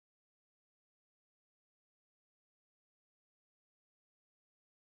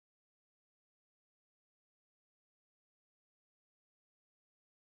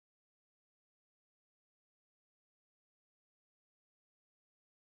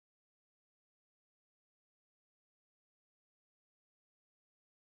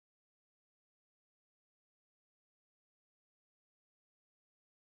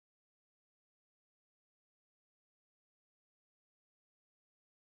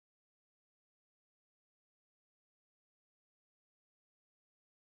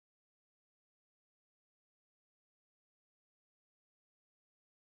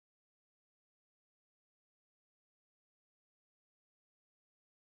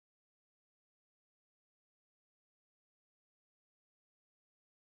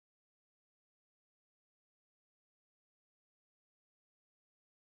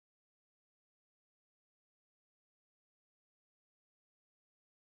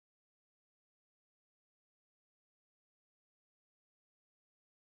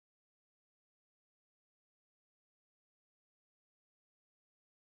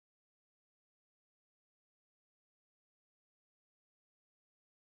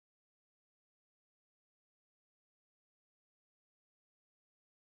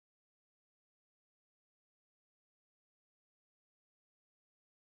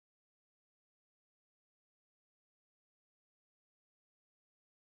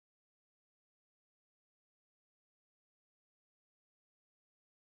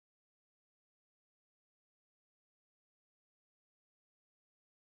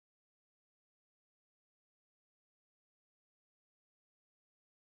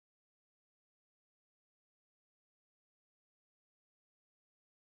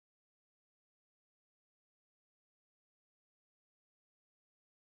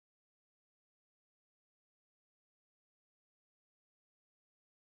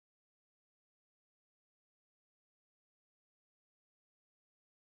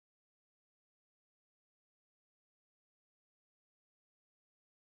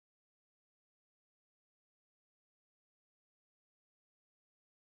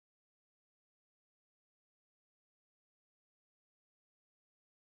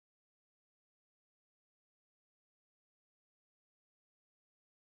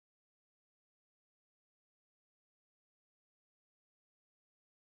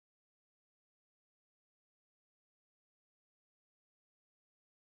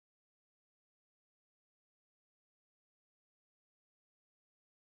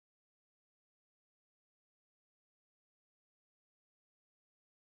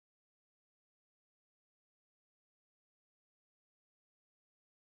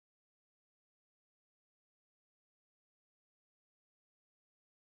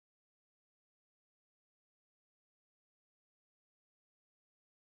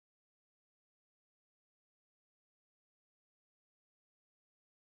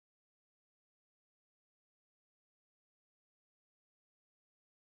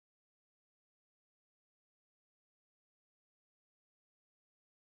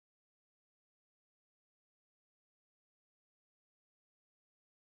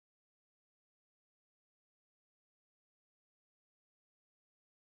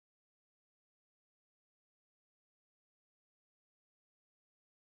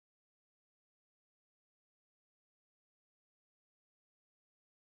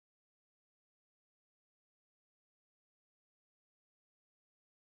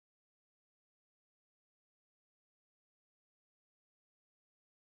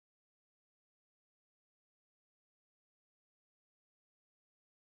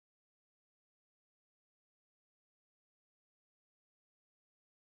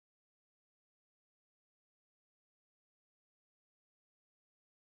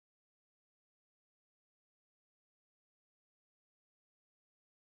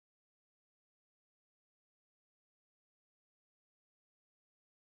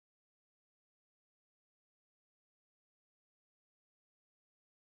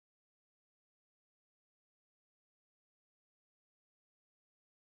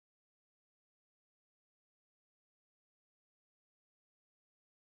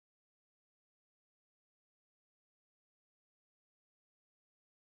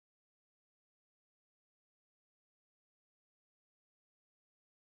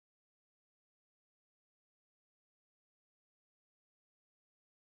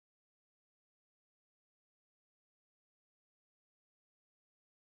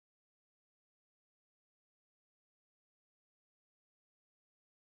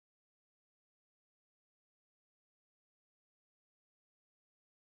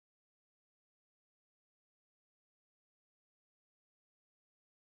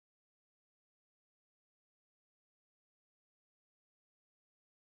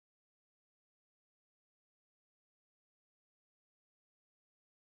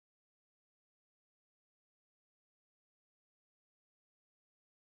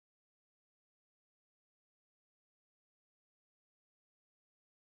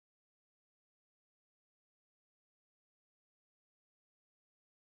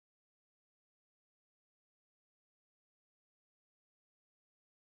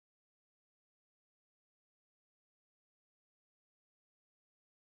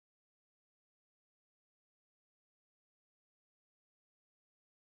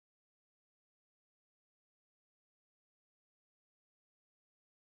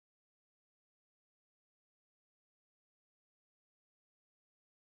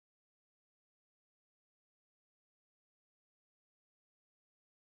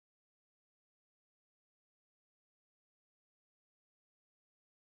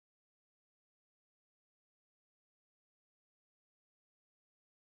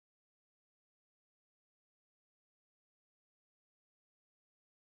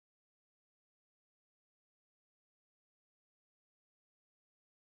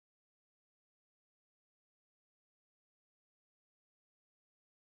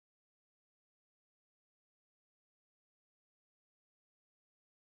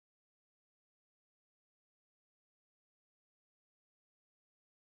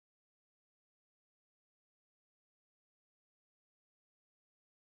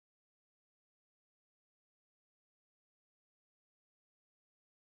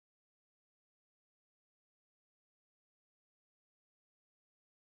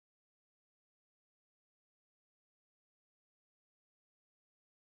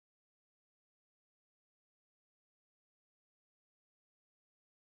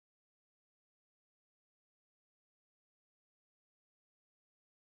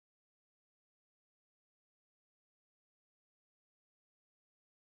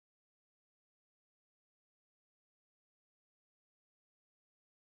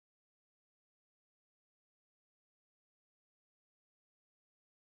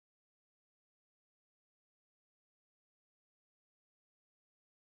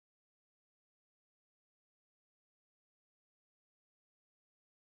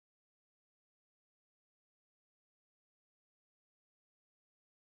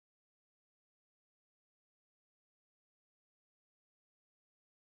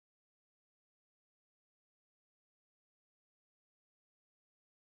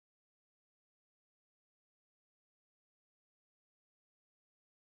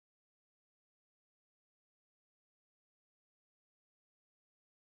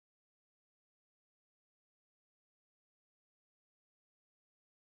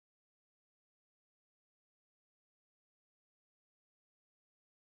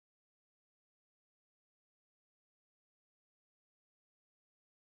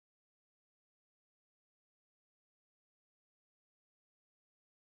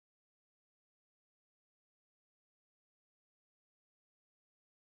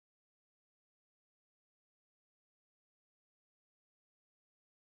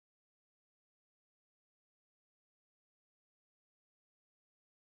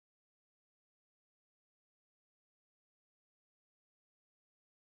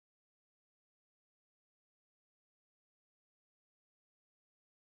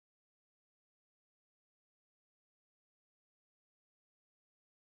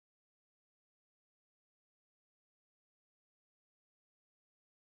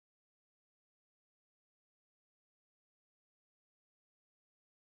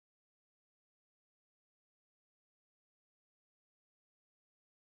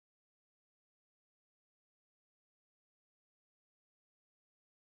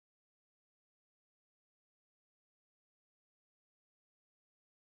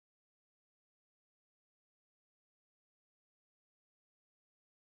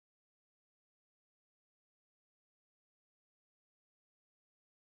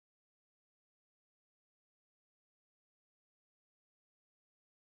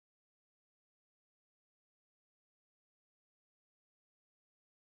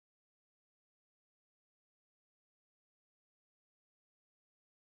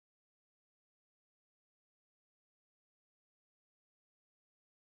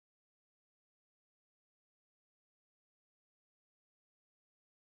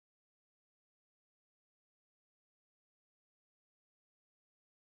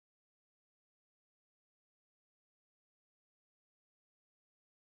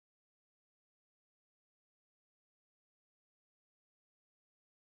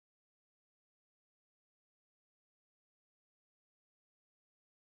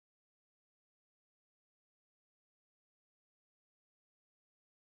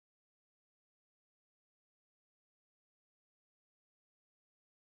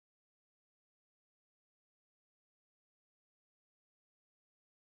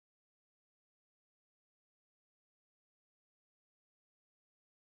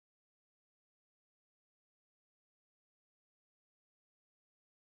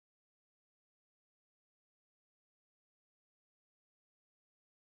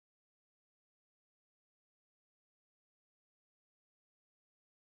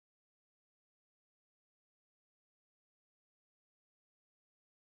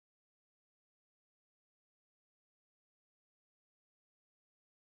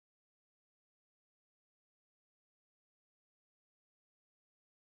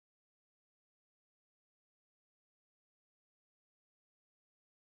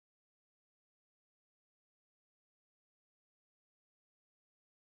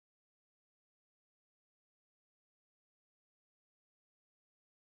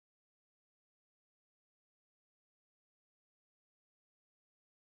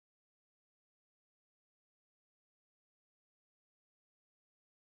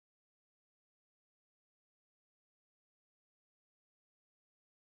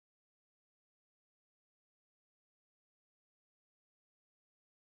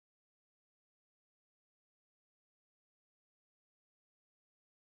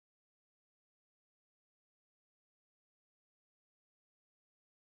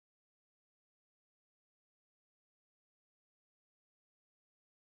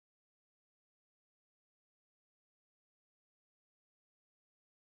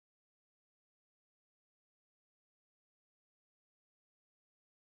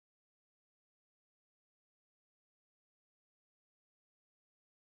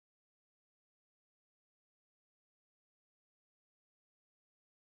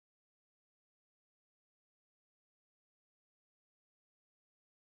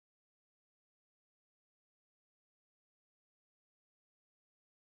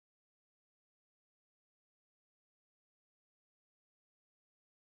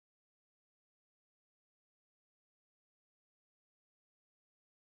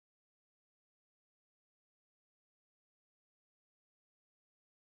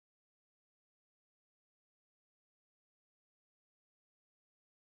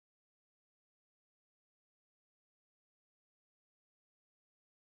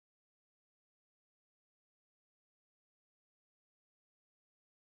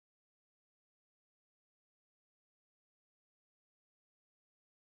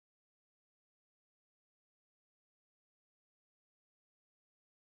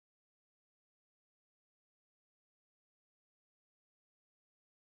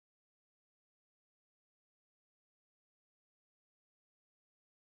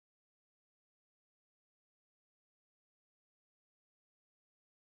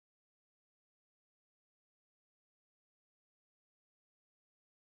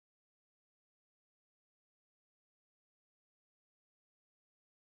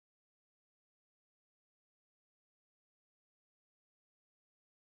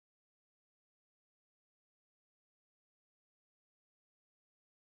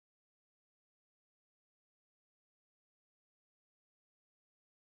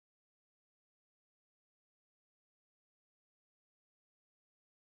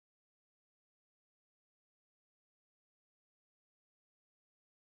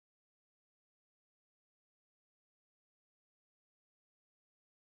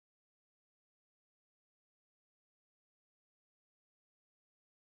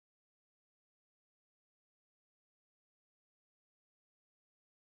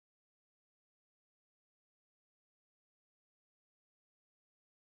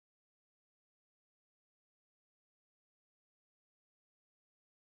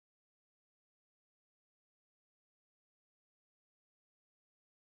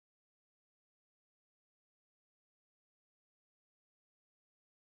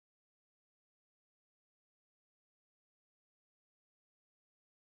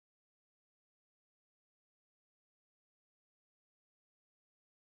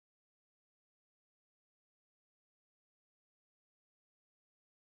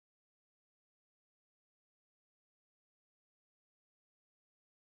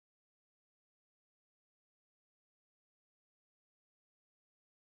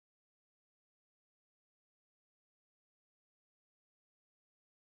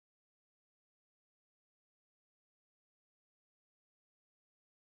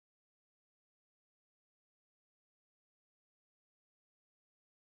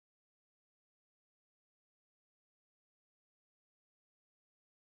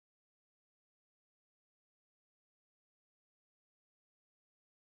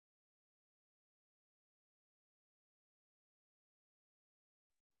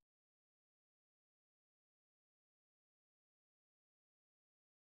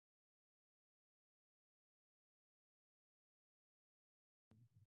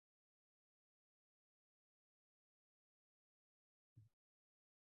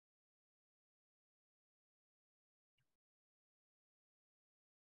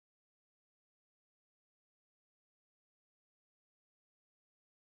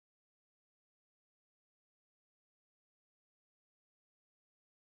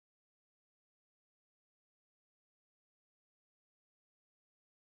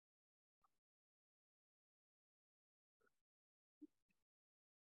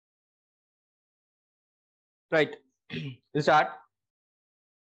 Right. You start.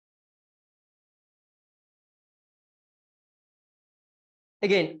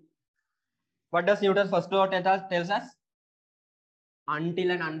 Again, what does Newton's first law tells us?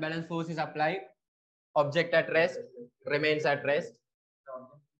 Until an unbalanced force is applied, object at rest remains at rest.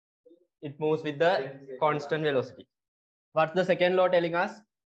 It moves with the constant velocity. What's the second law telling us?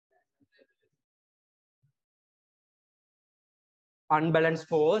 Unbalanced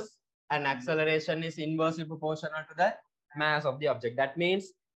force and acceleration is inversely proportional to the mass of the object. That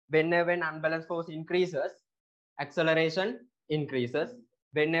means whenever an unbalanced force increases, acceleration increases.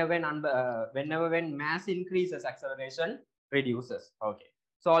 Whenever when mass increases, acceleration reduces. Okay.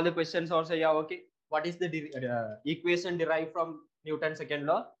 So all the questions also, yeah, okay. What is the equation derived from Newton's second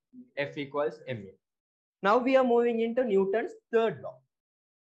law? F equals ma. Now we are moving into Newton's third law.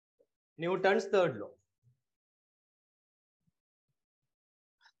 Newton's third law.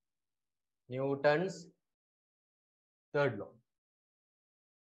 Newton's third law.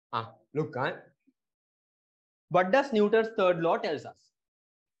 Look, what does Newton's third law tells us?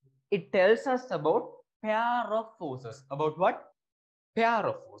 It tells us about pair of forces. About what? Pair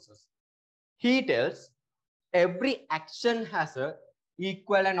of forces. He tells every action has a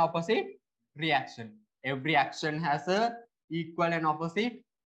equal and opposite reaction. Every action has a equal and opposite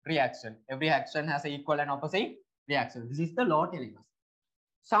reaction. Every action has an equal and opposite reaction. This is the law telling us.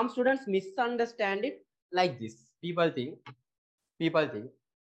 Some students misunderstand it like this. People think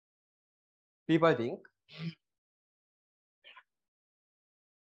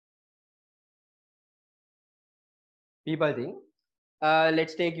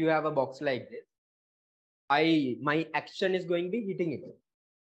let's take, you have a box like this. My action is going to be hitting it.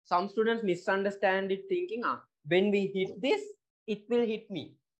 Some students misunderstand it thinking, when we hit this, it will hit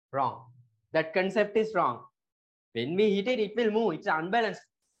me. Wrong. That concept is wrong. When we hit it, it will move. It's unbalanced.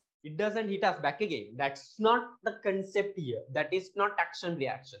 It doesn't hit us back again. That's not the concept here. That is not action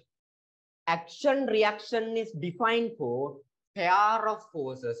reaction. Action reaction is defined for pair of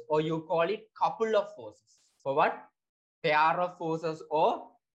forces, or you call it couple of forces. For what? Pair of forces or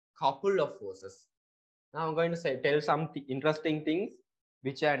couple of forces. Now I'm going to tell some interesting things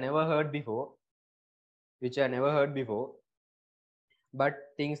which I never heard before. But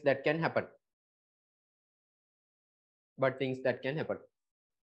things that can happen.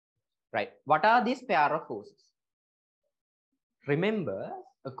 Right. What are these pair of forces? Remember,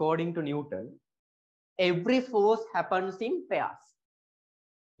 according to Newton, every force happens in pairs.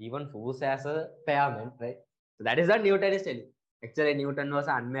 Even force has a pairment, right? So that is what Newton is telling. Actually, Newton was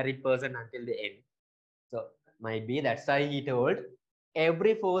an unmarried person until the end. So might be that's why he told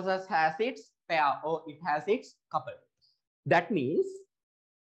every force has its pair, or it has its couple. That means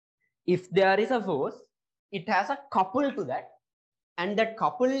if there is a force, it has a couple to that, and that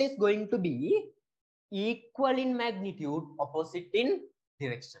couple is going to be equal in magnitude, opposite in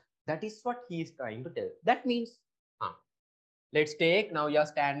direction. That is what he is trying to tell. That means, let's take, now you are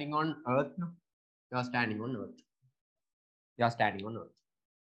standing on earth. You are standing on earth.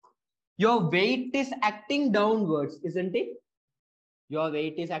 Your weight is acting downwards, isn't it? Your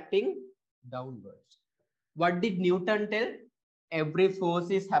weight is acting downwards. What did Newton tell? Every force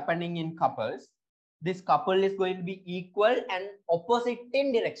is happening in couples. This couple is going to be equal and opposite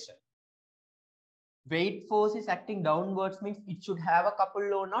in direction. Weight force is acting downwards means it should have a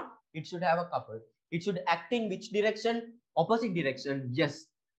couple or not? It should have a couple. It should act in which direction? Opposite direction. Yes.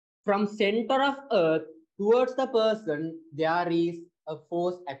 From center of earth towards the person, there is a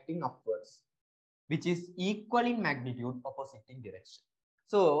force acting upwards, which is equal in magnitude, opposite in direction.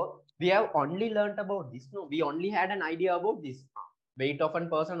 So we have only learnt about this. No, we only had an idea about this. Weight of a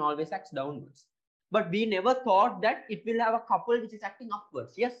person always acts downwards. But we never thought that it will have a couple which is acting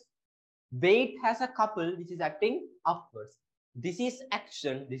upwards. Yes. Weight has a couple which is acting upwards. This is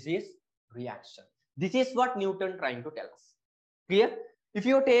action. This is reaction. This is what Newton trying to tell us. Clear? If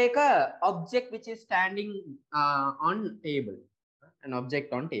you take a object which is standing on table, an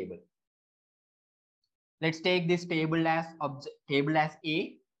object on table. Let's take this table as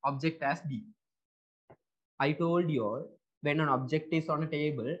A, object as B. I told you all, when an object is on a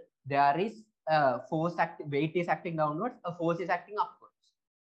table, there is a force weight is acting downwards, a force is acting upwards.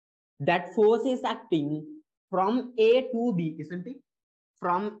 That force is acting from A to B, isn't it?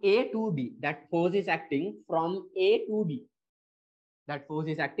 From A to B. That force is acting from A to B. That force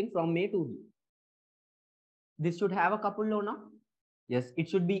is acting from A to B. This should have a couple or not? Yes, it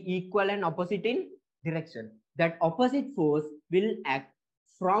should be equal and opposite in direction. That opposite force will act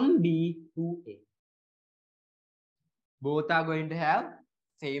from B to A. Both are going to have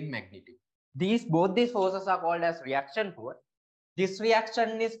same magnitude. Both these forces are called as reaction force. This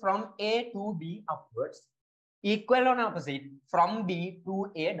reaction is from A to B upwards. equal and opposite from B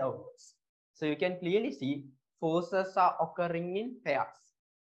to A downwards. So you can clearly see forces are occurring in pairs.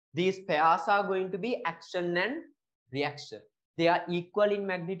 These pairs are going to be action and reaction. They are equal in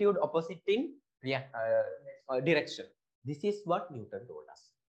magnitude, opposite in direction. This is what Newton told us.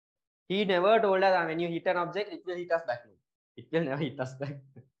 He never told us that when you hit an object, it will hit us back. No, it will never hit us back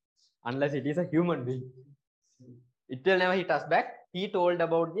unless it is a human being. It will never hit us back. He told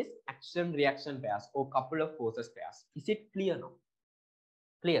about this action reaction pairs or couple of forces pairs. Is it clear now?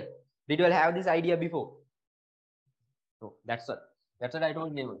 Clear? Did you all have this idea before? No, that's what I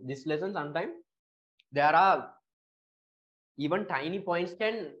told you. This lesson sometimes there are even tiny points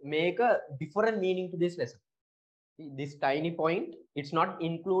can make a different meaning to this lesson. This tiny point, it's not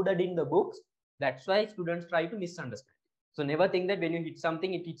included in the books. That's why students try to misunderstand. So never think that when you hit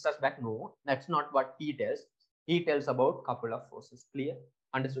something, it hits us back. No, that's not what he tells. He tells about couple of forces. Clear?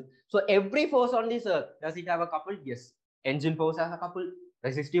 Understood? So every force on this earth, does it have a couple? Yes. Engine force has a couple.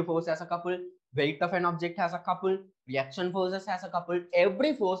 Resistive force has a couple. Weight of an object has a couple. Reaction forces has a couple.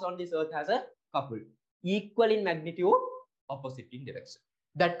 Every force on this earth has a couple. Equal in magnitude, opposite in direction.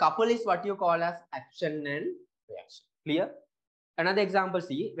 That couple is what you call as action and reaction. Clear? Another example,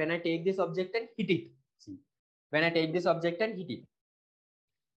 see, when I take this object and hit it. See, when I take this object and hit it,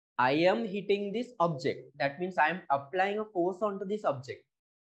 I am hitting this object. That means I am applying a force onto this object.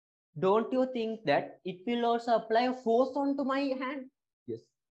 Don't you think that it will also apply a force onto my hand? Yes.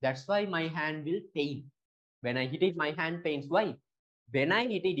 That's why my hand will pain. When I hit it, my hand pains. Why? When I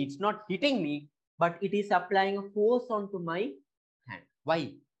hit it, it's not hitting me, but it is applying a force onto my hand.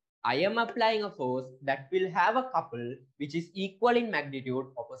 Why? I am applying a force that will have a couple which is equal in magnitude,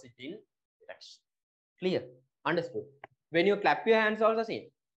 opposite in direction. Clear? Understood? When you clap your hands also same.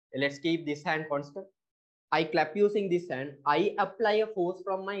 Let's keep this hand constant. I clap using this hand. I apply a force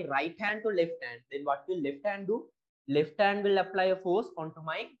from my right hand to left hand. Then what will left hand do? Left hand will apply a force onto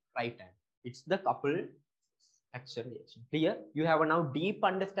my right hand. It's the couple action reaction. Clear? You have a now deep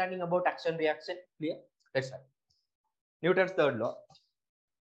understanding about action reaction. Clear? Let's start. Newton's third law.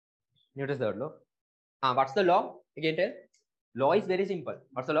 Newton's third law. What's the law? Again tell. Law is very simple.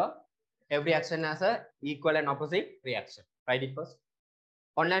 What's the law? Every action has a equal and opposite reaction. Write it first.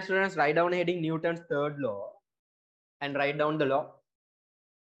 Online students, write down heading Newton's third law and write down the law.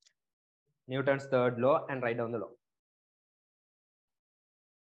 Newton's third law and write down the law.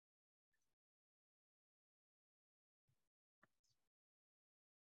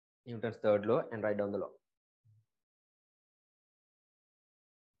 Newton's third law and write down the law.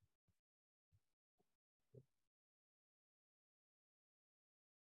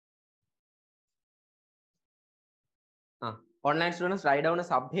 Online students, write down a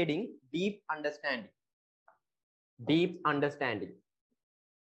subheading, deep understanding. Deep understanding.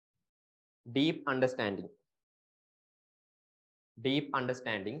 Deep understanding. Deep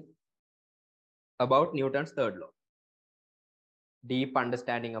understanding about Newton's third law. Deep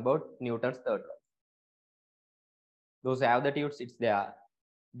understanding about Newton's third law. Those who have the tunes, it's there.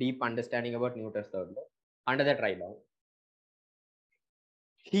 Deep understanding about Newton's third law. Under that, write down.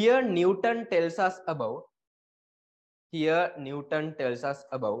 Here Newton tells us about. Here Newton tells us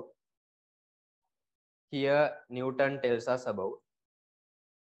about. Here Newton tells us about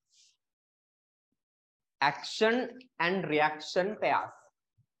action and reaction pairs.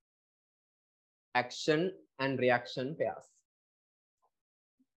 Action and reaction pairs.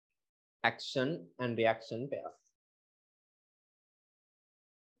 Action and reaction pairs.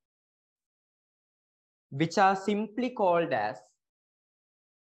 Which are simply called as.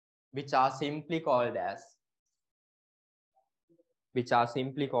 Which are simply called as. Which are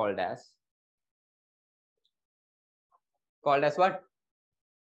simply called as. Called as what?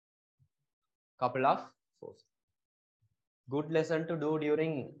 Couple of forces. Good lesson to do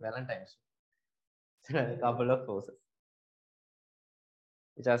during Valentine's. Couple of forces.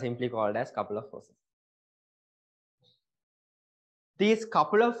 Which are simply called as couple of forces. These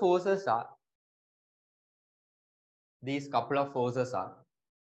couple of forces are. These couple of forces are.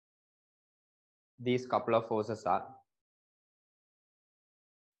 These couple of forces are.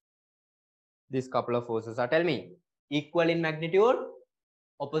 These couple of forces are. Tell me. Equal in magnitude,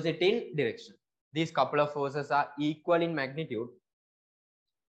 opposite in direction. These couple of forces are equal in magnitude,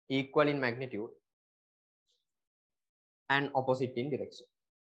 and opposite in direction.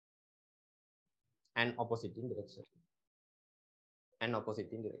 And opposite in direction. And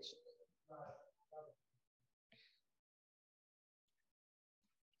opposite in direction.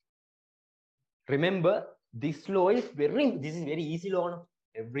 Remember, this law is very easy law. No?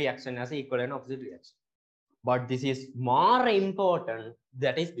 Every action has an equal and opposite reaction. But this is more important.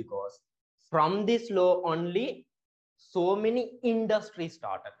 That is because From this law only, so many industries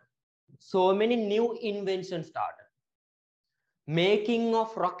started. So many new inventions started. Making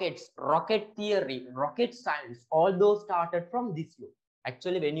of rockets, rocket theory, rocket science, all those started from this law.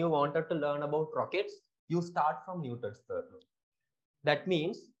 Actually, when you wanted to learn about rockets, you start from Newton's third law. That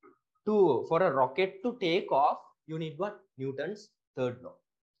means for a rocket to take off, you need what? Newton's third law.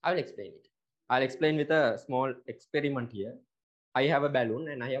 I will explain it. I'll explain with a small experiment here. I have a balloon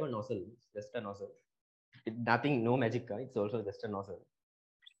and I have a nozzle, just a nozzle. Nothing, no magic, it's also just a nozzle.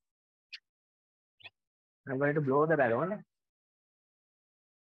 I'm going to blow the balloon.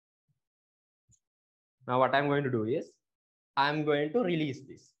 Now what I'm going to do is, I'm going to release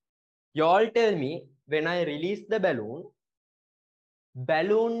this. You all tell me, when I release the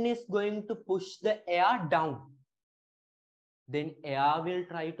balloon is going to push the air down. Then air will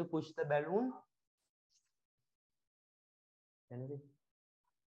try to push the balloon.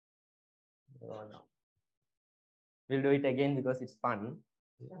 Oh, no. We'll do it again because it's fun.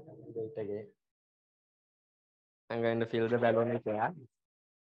 We'll do it again. I'm going to fill the balloon with air.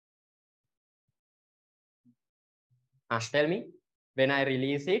 Tell me, when I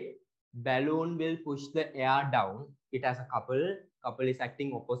release it, balloon will push the air down. It has a couple is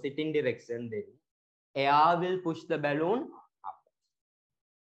acting opposite in direction. Then air will push the balloon up.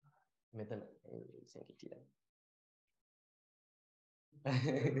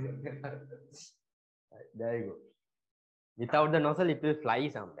 There you go. Without the nozzle, it will fly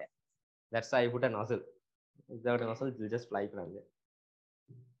somewhere. That's why I put a nozzle. Without a nozzle, it will just fly from there.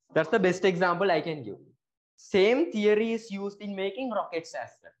 That's the best example I can give. Same theory is used in making rockets as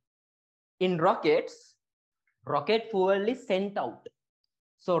well. In rockets, rocket fuel is sent out.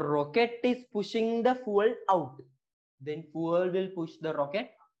 So rocket is pushing the fuel out. Then fuel will push the rocket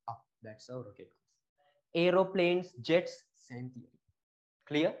up. That's how rocket goes. Aeroplanes, jets, same theory.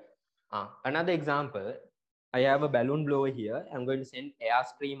 Clear? Another example. I have a balloon blower here. I'm going to send air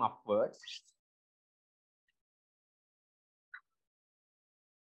stream upwards.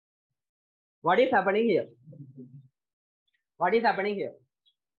 What is happening here? What is happening here?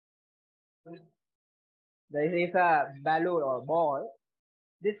 There is a balloon or ball.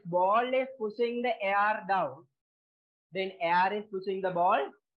 This ball is pushing the air down. Then air is pushing the ball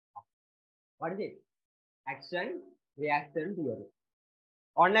up. What is it? Action, reaction theory.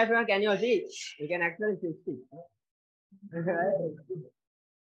 Online, can you see? You can actually see.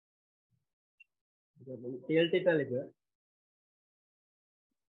 Tilt it a little.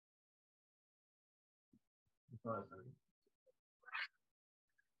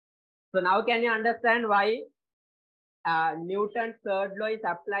 So now can you understand why Newton's third law is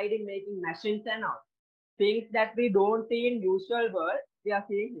applied in making machines and all? Things that we don't see in usual world, we are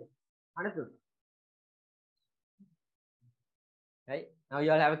seeing here. Understood? Right? Now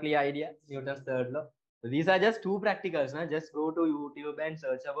you all have a clear idea, Newton's third law. So these are just two practicals. Now just go to YouTube and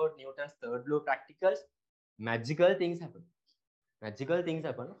search about Newton's third law practicals. Magical things happen. Magical things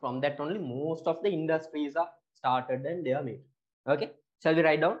happen. From that only most of the industries are started and they are made. Okay, shall we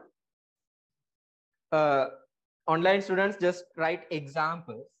write down? Online students, just write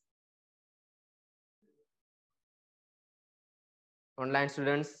examples. Online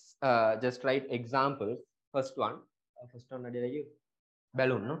students, just write examples. First one,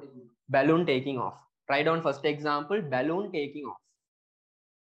 balloon, no? Balloon taking off. Write down first example, balloon taking off.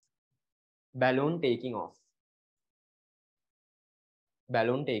 Balloon taking off.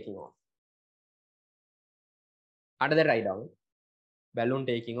 Balloon taking off. Another write down. Balloon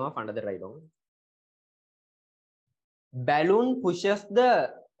taking off, another write down. Balloon pushes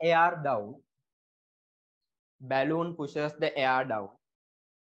the air down. Balloon pushes the air down.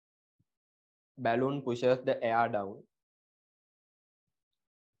 Balloon pushes the air down.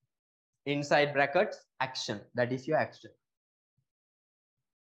 Inside brackets, action. That is your action.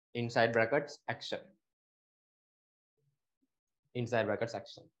 Inside brackets, action. Inside brackets,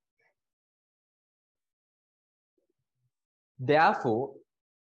 action. Therefore,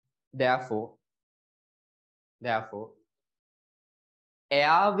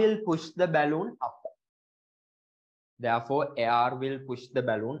 air will push the balloon up. Therefore, air will push the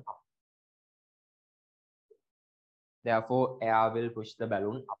balloon up. Therefore, air will push the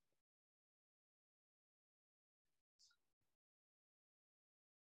balloon up.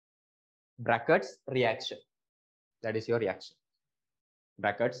 Brackets, reaction. That is your reaction.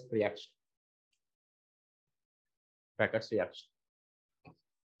 Brackets, reaction. Brackets, reaction.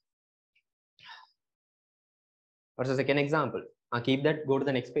 What's the second example? Keep that. Go to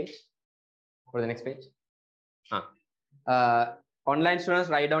the next page. Go to the next page. Online students,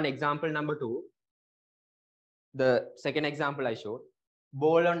 write down example number 2. The second example I showed.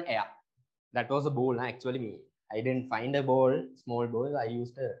 Ball on air. That was a ball, actually. I didn't find a ball, small ball. I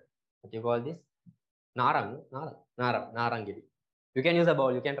used a, what you call this? Narangiri. You can use a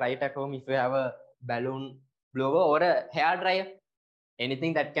ball. You can try it at home if you have a balloon blower or a hair dryer.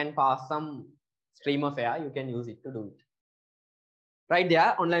 Anything that can pass some stream of air, you can use it to do it. Right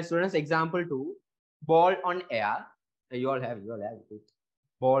there, online students, example 2, ball on air. You all have it.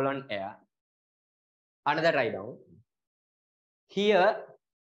 Ball on air. Another write down. Here,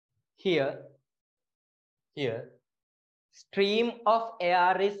 stream of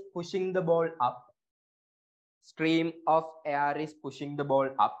air is pushing the ball up. Stream of air is pushing the ball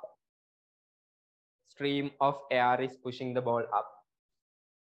up. Stream of air is pushing the ball up.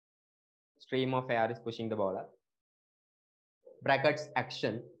 Stream of air is pushing the ball up. Brackets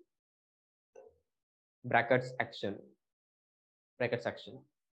action. Brackets action. Brackets action.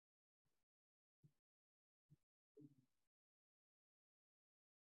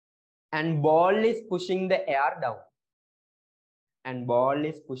 And ball is pushing the air down. And ball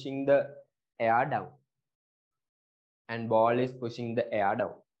is pushing the air down. And ball is pushing the air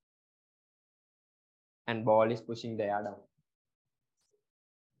down. And ball is pushing the air down.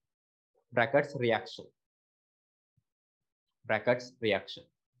 Brackets reaction. Brackets reaction.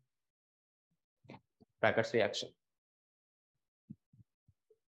 Brackets reaction.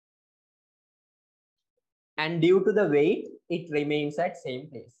 And due to the weight, it remains at same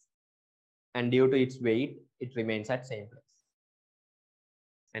place. And due to its weight, it remains at same place.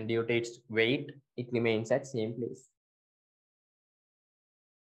 And due to its weight, it remains at same place.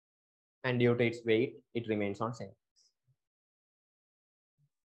 And due to its weight, it remains on same place.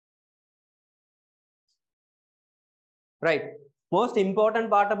 Right. Most important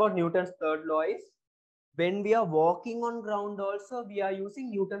part about Newton's third law is when we are walking on ground also, we are using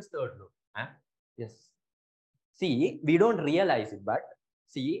Newton's third law. Huh? Yes. See, we don't realize it, but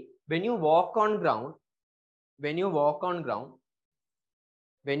see, when you walk on ground,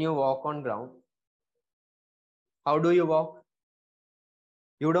 how do you walk?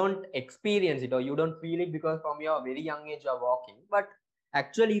 You don't experience it or you don't feel it because from your very young age you are walking. But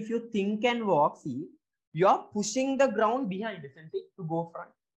actually, if you think and walk, see, you are pushing the ground behind, isn't it, to go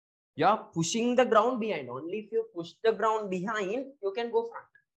front? You are pushing the ground behind. Only if you push the ground behind, you can go front.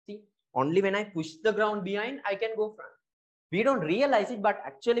 See, only when I push the ground behind, I can go front. We don't realize it, but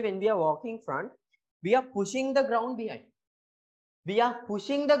actually when we are walking front, we are pushing the ground behind. We are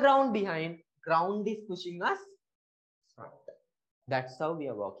pushing the ground behind. Ground is pushing us front. That's how we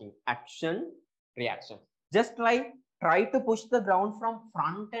are walking. Action, reaction. Just try to push the ground from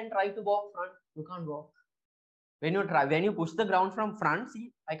front and try to walk front. You can't walk. When you push the ground from front,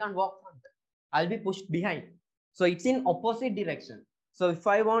 see, I can't walk front. I'll be pushed behind. So it's in opposite direction. So if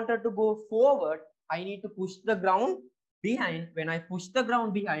I wanted to go forward, I need to push the ground behind. When I push the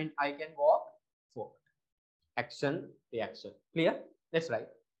ground behind, I can walk forward. Action, reaction. Clear? Let's write.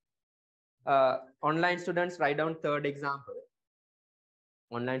 Online students, write down third example.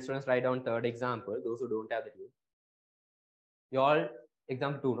 Online students, write down third example. Those who don't have the two. You all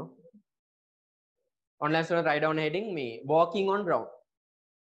example 2, no? Online students, write down heading me. Walking on ground.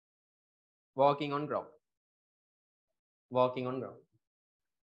 Walking on ground. Walking on ground.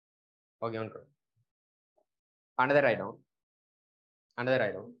 Walking on ground. Another write down. Another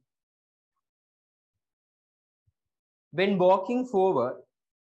write down. When walking forward,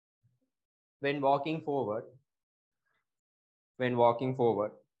 we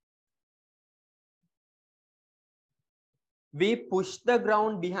push the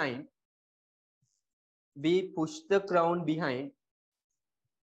ground behind. We push the ground behind.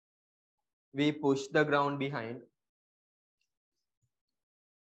 We push the ground behind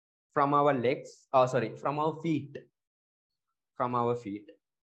from our legs. From our feet. From our feet.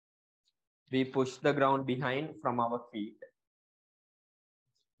 We push the ground behind from our feet.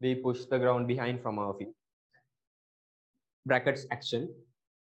 We push the ground behind from our feet. Brackets action.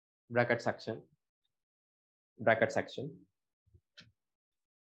 Brackets action. Brackets action.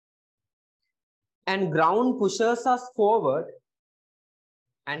 And ground pushes us forward.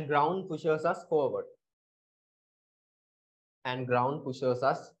 And ground pushes us forward. And ground pushes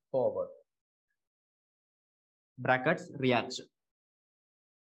us forward. Brackets reaction.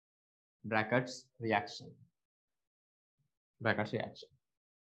 Brackets reaction. Brackets reaction.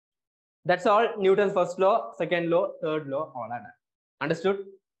 That's all. Newton's first law, second law, third law, all are done. Understood?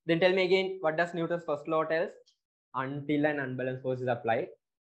 Then tell me again, what does Newton's first law tell us? Until an unbalanced force is applied,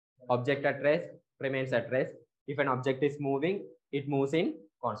 object at rest remains at rest. If an object is moving, it moves in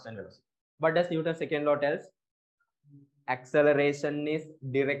constant velocity. What does Newton's second law tell us? Acceleration is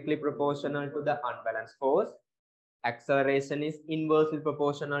directly proportional to the unbalanced force. Acceleration is inversely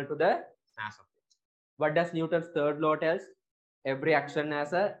proportional to the mass of it. What does Newton's third law tells? Every action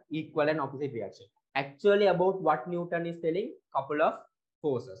has a equal and opposite reaction. Actually, about what Newton is telling, couple of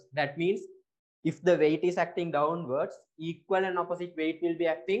forces. That means if the weight is acting downwards, equal and opposite weight will be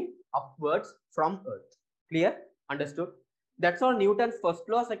acting upwards from Earth. Clear? Understood? That's all Newton's first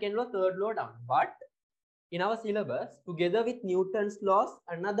law, second law, third law down. But in our syllabus, together with Newton's laws,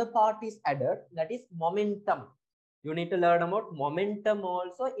 another part is added, that is momentum. You need to learn about momentum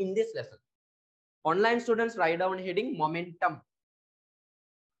also in this lesson. Online students write down heading momentum.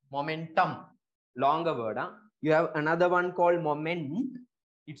 Momentum. Longer word. Huh? You have another one called moment.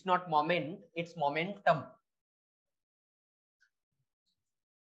 It's not moment, it's momentum.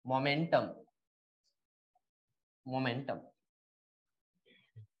 Momentum. Momentum.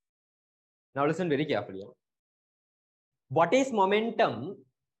 Now listen very carefully. What is momentum?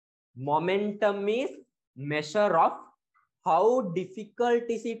 Momentum is measure of how difficult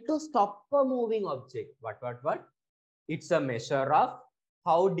is it to stop a moving object. What? It's a measure of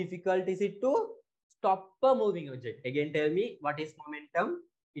how difficult is it to stop a moving object. Again, tell me, what is momentum?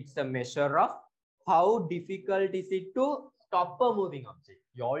 It's a measure of how difficult is it to stop a moving object.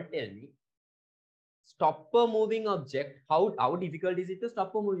 You all tell me. Stop a moving object. How difficult is it to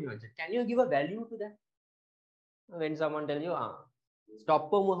stop a moving object? Can you give a value to that? When someone tells you,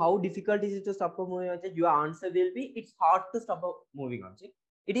 how difficult is it to stop a moving object? Your answer will be, it's hard to stop a moving object.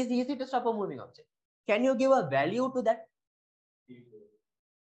 It is easy to stop a moving object. Can you give a value to that?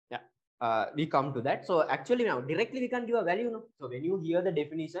 Yeah, we come to that. So actually now directly we can give a value. No? So when you hear the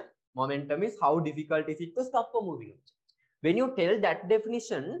definition, momentum is how difficult is it to stop a moving object. When you tell that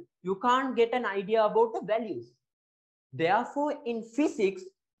definition, you can't get an idea about the values. Therefore, in physics,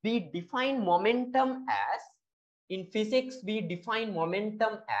 we define momentum as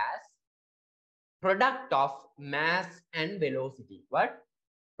product of mass and velocity. What?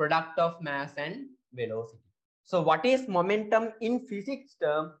 Product of mass and velocity. So what is momentum in physics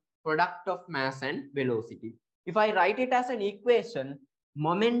term? Product of mass and velocity. If I write it as an equation,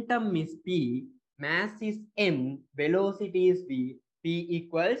 momentum is P, mass is M, velocity is V, P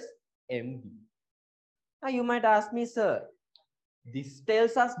equals mv. Now you might ask me, sir, this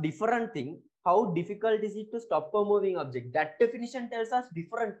tells us different thing. How difficult is it to stop a moving object? That definition tells us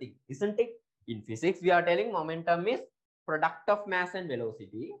different thing, isn't it? In physics, we are telling momentum is product of mass and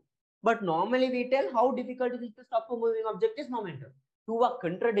velocity. But normally we tell how difficult is it to stop a moving object is momentum. Two are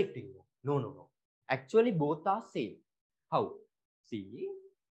contradicting. No. Actually, both are same. How? See,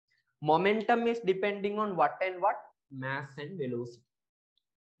 momentum is depending on what and what? Mass and velocity.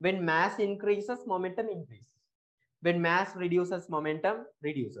 When mass increases, momentum increases. When mass reduces, momentum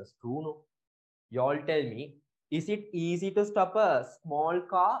reduces. True, no? You all tell me, is it easy to stop a small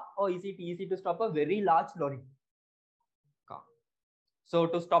car or is it easy to stop a very large lorry? Car. So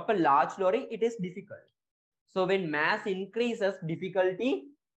to stop a large lorry, it is difficult. So when mass increases, difficulty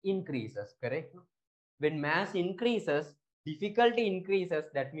increases, correct? When mass increases, difficulty increases,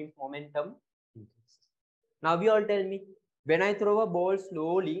 that means momentum increases. Now you all tell me, when I throw a ball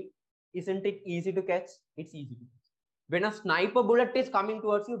slowly, isn't it easy to catch? It's easy to catch. When a sniper bullet is coming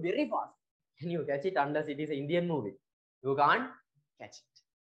towards you very fast, can you catch it unless it is an Indian movie? You can't catch it.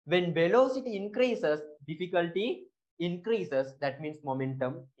 When velocity increases, difficulty increases, that means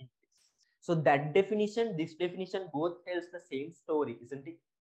momentum increases. So that definition, this definition both tells the same story, isn't it?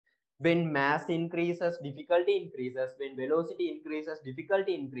 When mass increases, difficulty increases. When velocity increases,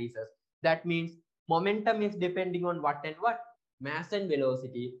 difficulty increases. That means momentum is depending on what and what? Mass and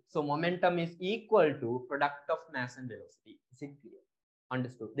velocity. So momentum is equal to product of mass and velocity. Is it clear?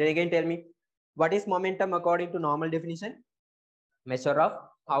 Understood. Then again tell me, what is momentum according to normal definition? Measure of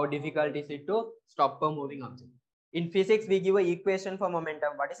how difficult is it to stop a moving object. In physics, we give an equation for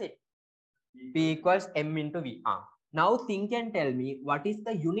momentum. What is it? P equals m into v. Now think and tell me, what is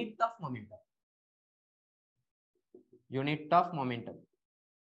the unit of momentum? Unit of momentum.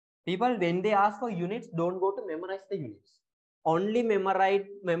 People, when they ask for units, don't go to memorize the units. Only memorize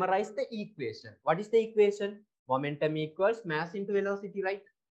the equation. What is the equation? Momentum equals mass into velocity, right?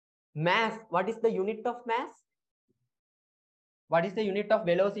 Mass, what is the unit of mass? What is the unit of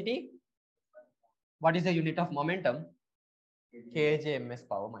velocity? What is the unit of momentum? Kg ms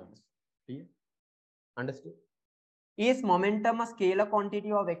power minus. Clear? Understood? Is momentum a scalar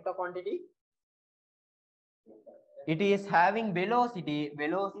quantity or vector quantity? It is having velocity.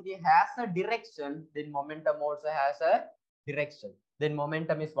 Velocity has a direction. Then momentum also has a direction. Then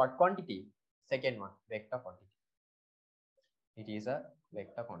momentum is what quantity? Second one, vector quantity. It is a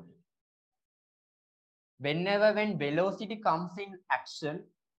vector quantity. When velocity comes in action,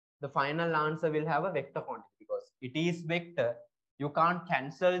 the final answer will have a vector quantity because it is vector. You can't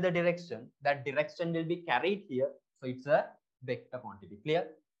cancel the direction. That direction will be carried here. So it's a vector quantity. Clear?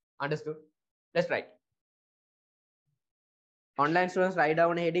 Understood? Let's write. Online students, write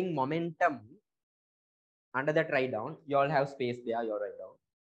down heading momentum. Under that, write down. You all have space there. You all write down.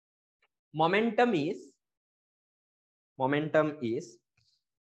 Momentum is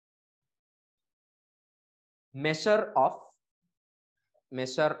measure of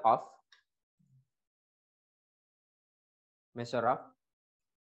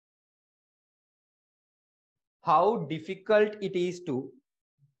how difficult it is to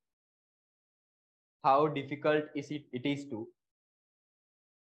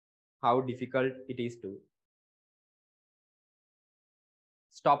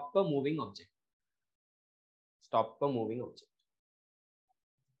stop a moving object.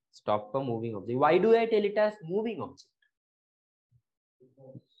 Why do I tell it as moving object?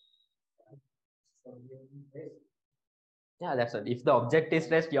 Yeah, that's it. If the object is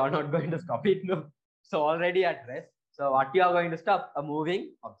rest, you're not going to stop it. No. So already at rest. So what you are going to stop? A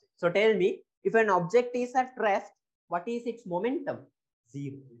moving object. So tell me, if an object is at rest, what is its momentum?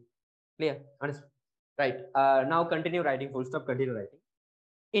 0. Clear? Understood? Right. Now continue writing. Full stop. Continue writing.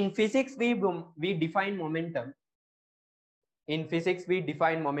 In physics, we define momentum.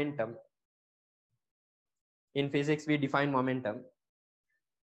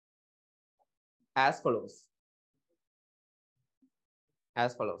 As follows.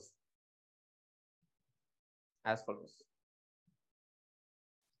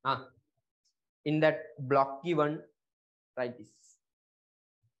 In that block given, write this.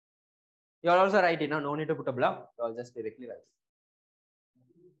 You also write it. No need to put a block. You all just directly write.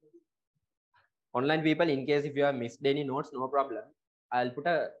 Online people, in case if you have missed any notes, no problem. I'll put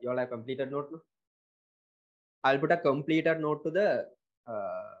you all have completed note. No? I'll put a completed note to the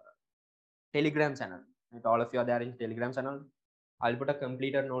Telegram channel. If all of you are there in Telegram channel, I'll put a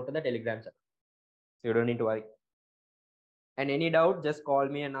completed note to the Telegram channel. So you don't need to worry. And any doubt, just call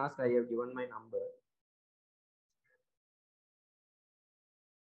me and ask. I have given my number.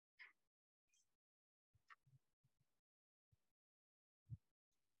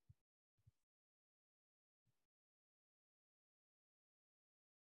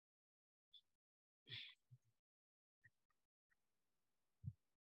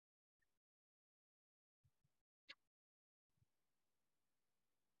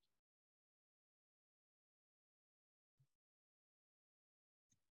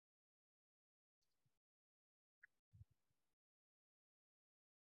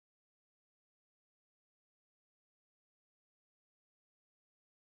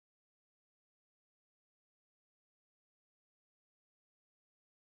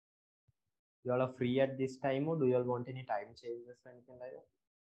 You all are free at this time, or do you all want any time changes or anything like that?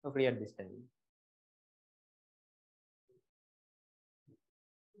 So free at this time.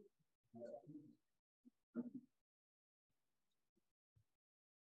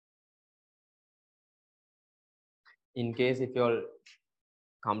 In case if you all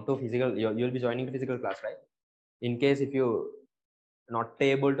come to physical, you'll be joining the physical class, right? In case if you not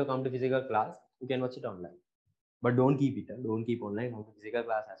able to come to physical class, you can watch it online. But don't keep it. Don't keep online. Come to physical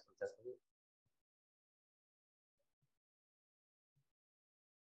class as much as possible.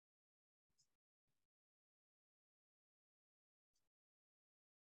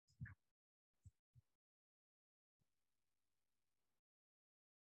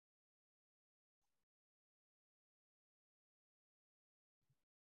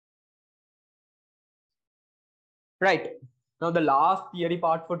 Right. Now the last theory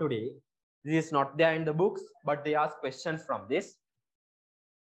part for today. This is not there in the books, but they ask questions from this.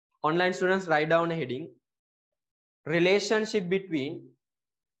 Online students, write down a heading. Relationship between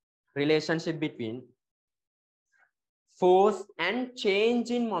force and change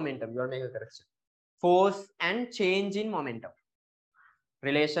in momentum. You are making a correction. Force and change in momentum.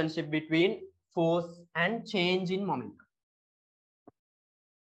 Relationship between force and change in momentum.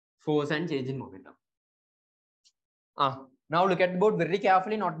 Force and change in momentum. Now look at the board very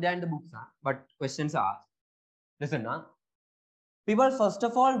carefully, not there in the books, but questions are asked. Listen, people, first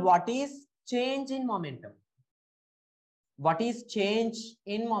of all, what is change in momentum? What is change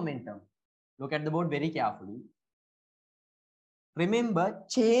in momentum? Look at the board very carefully. Remember,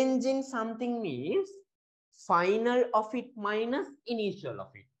 change in something means final of it minus initial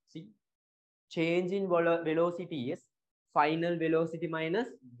of it. See, change in velocity is final velocity minus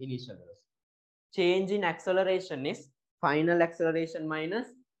initial velocity. Change in acceleration is final acceleration minus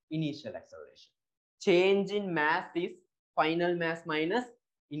initial acceleration. Change in mass is final mass minus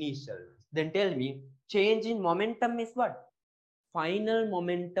initial. Then tell me, change in momentum is what? Final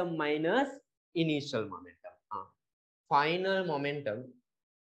momentum minus initial momentum. final momentum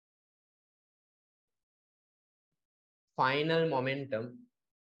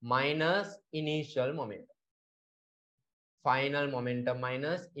minus initial momentum. Final momentum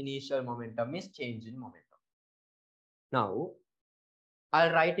minus initial momentum is change in momentum. Now,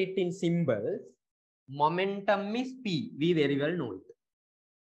 I'll write it in symbols. Momentum is P. We very well know it.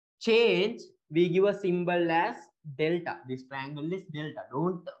 Change, we give a symbol as delta. This triangle is delta.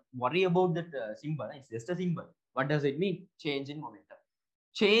 Don't worry about that symbol. It's just a symbol. What does it mean? Change in momentum.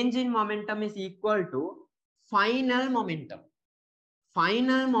 Change in momentum is equal to final momentum.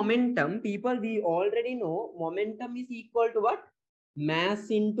 Final momentum, people, we already know momentum is equal to what? Mass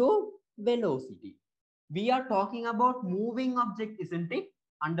into velocity. We are talking about moving object, isn't it?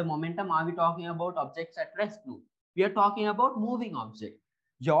 Under momentum, are we talking about objects at rest? No. We are talking about moving object.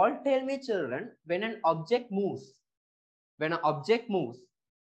 Y'all tell me, children, when an object moves, if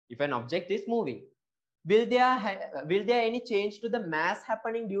an object is moving, will there any change to the mass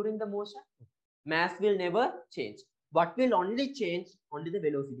happening during the motion? Mass will never change. What will only change? Only the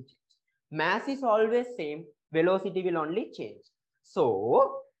velocity change. Mass is always same. Velocity will only change.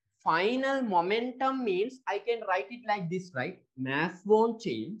 So, final momentum means I can write it like this, right? Mass won't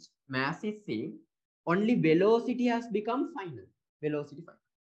change. Mass is same. Only velocity has become final. Velocity final.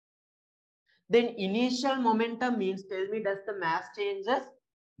 Then initial momentum means, tell me, does the mass changes?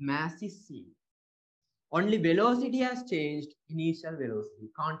 Mass is same. Only velocity has changed. Initial velocity.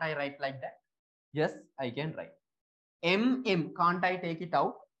 Can't I write like that? Yes, I can write. Can't I take it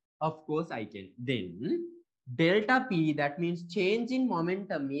out? Of course I can. Then delta P, that means change in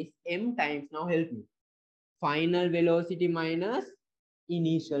momentum, is m times, now help me, final velocity minus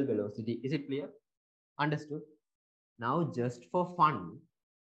initial velocity. Is it clear? Understood? Now just for fun,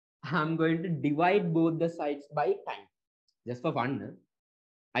 I'm going to divide both the sides by time. Just for fun,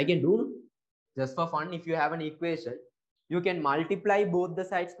 I can do. Just for fun, if you have an equation, you can multiply both the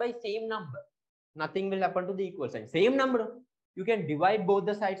sides by same number. Nothing will happen to the equal sign. Same number. You can divide both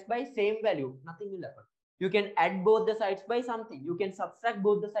the sides by same value. Nothing will happen. You can add both the sides by something. You can subtract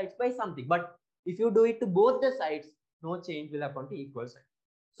both the sides by something. But if you do it to both the sides, no change will happen to equal sign.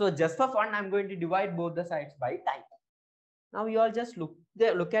 So just for fun, I'm going to divide both the sides by time. Now you all just look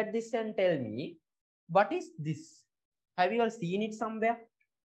at this and tell me, what is this? Have you all seen it somewhere?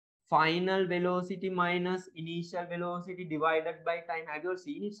 Final velocity minus initial velocity divided by time. Have you all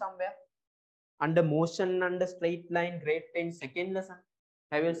seen it somewhere? Under motion under straight line, grade 10, second lesson.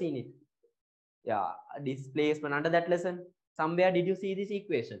 Have you seen it? Yeah, displacement under that lesson. Somewhere did you see this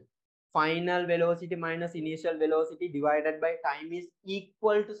equation? Final velocity minus initial velocity divided by time is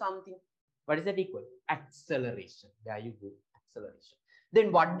equal to something. What is that equal? Acceleration. There you go. Acceleration.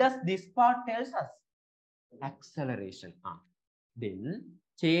 Then what does this part tells us? Acceleration. Then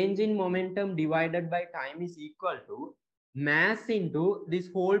change in momentum divided by time is equal to mass into this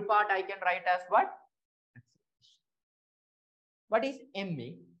whole part. I can write as what? What is ma?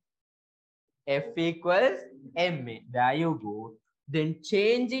 F equals ma. There you go. Then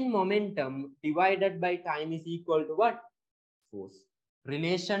change in momentum divided by time is equal to what? Force.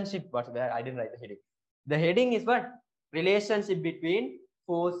 Relationship. What? Where I didn't write the heading. The heading is what? Relationship between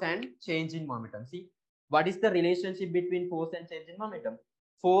force and change in momentum. See, what is the relationship between force and change in momentum?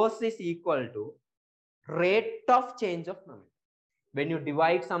 Force is equal to rate of change of momentum. When you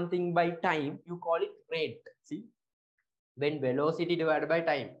divide something by time, you call it rate. See, when velocity divided by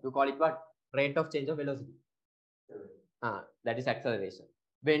time, you call it what? Rate of change of velocity. That is acceleration.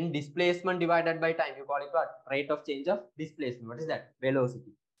 When displacement divided by time, you call it what? Rate of change of displacement. What is that?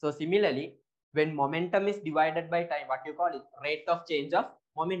 Velocity. So similarly, when momentum is divided by time, what you call it? Rate of change of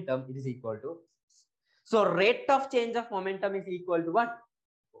momentum. It is equal to. So rate of change of momentum is equal to what?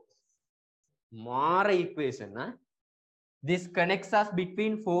 More equation. This connects us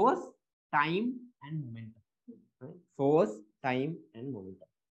between force, time, and momentum. Right? Force, time, and momentum.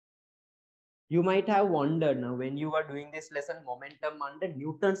 You might have wondered now when you were doing this lesson, momentum under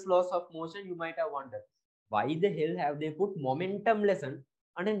Newton's laws of motion, you might have wondered, why the hell have they put momentum lesson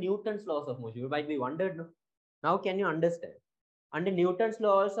under Newton's laws of motion? You might be wondered. No? Now can you understand? Under Newton's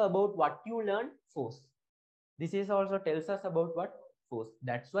law also about what you learn? Force. This is also tells us about what? Force.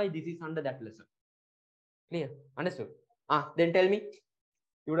 That's why this is under that lesson. Clear? Understood? Then tell me.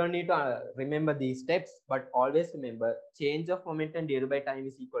 You don't need to remember these steps, but always remember change of momentum divided by time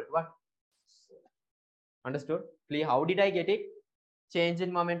is equal to what? Understood? Clear? How did I get it? Change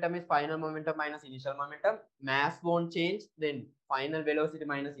in momentum is final momentum minus initial momentum. Mass won't change. Then final velocity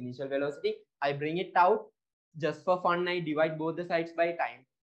minus initial velocity. I bring it out. Just for fun, I divide both the sides by time.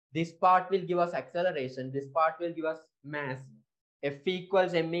 This part will give us acceleration. This part will give us mass. F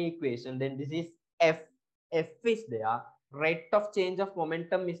equals ma equation. Then this is F. F is there, rate of change of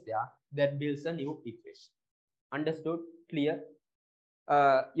momentum is there, that builds a new equation. Understood? Clear?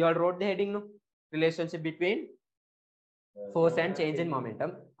 You all wrote the heading, no? Relationship between force and change in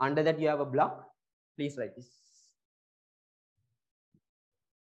momentum. Under that you have a block. Please write this.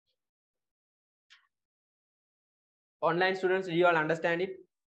 Online students, do you all understand it?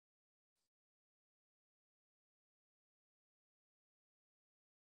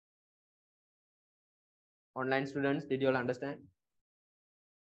 Online students, did you all understand?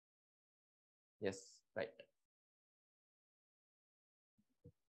 Yes, right.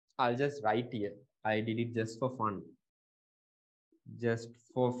 I'll just write here. I did it just for fun. Just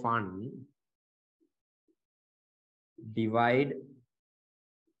for fun. Divide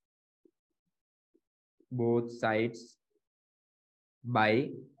both sides by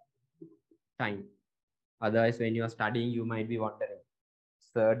time. Otherwise, when you are studying, you might be wondering,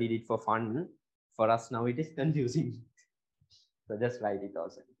 sir did it for fun. For us now, it is confusing. So just write it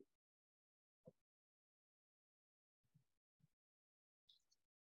also.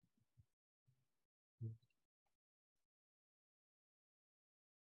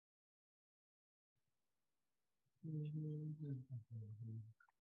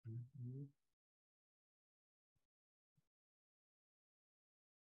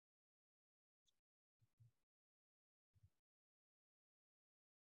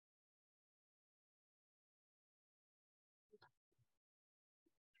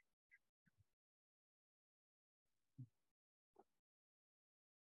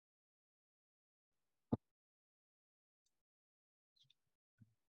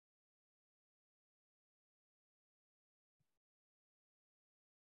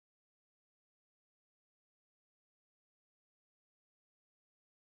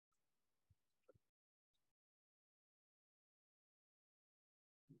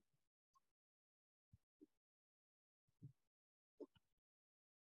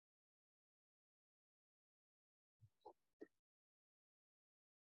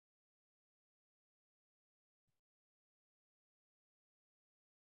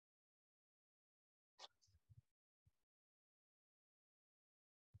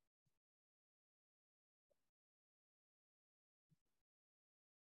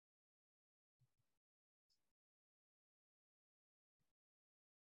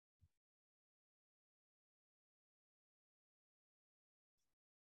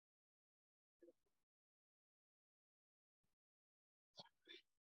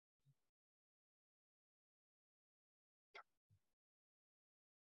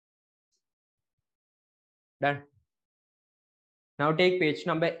 Done. Now take page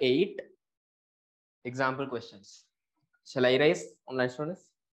number 8. Example questions. Shall I raise online students?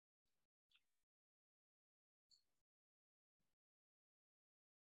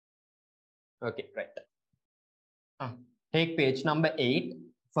 Okay, right. Take page number 8.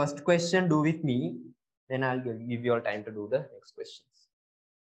 First question, do with me. Then I'll give you all time to do the next questions.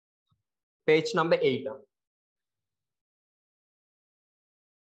 Page number 8.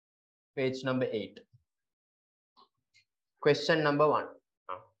 Page number 8. Question number 1.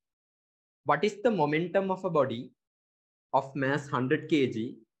 What is the momentum of a body of mass 100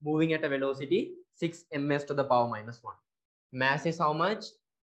 kg moving at a velocity 6 ms to the power minus 1? Mass is how much?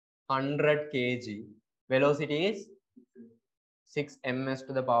 100 kg. Velocity is 6 ms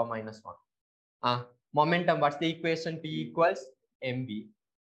to the power minus 1. Momentum, what's the equation? P equals mv.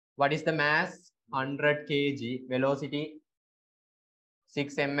 What is the mass? 100 kg. Velocity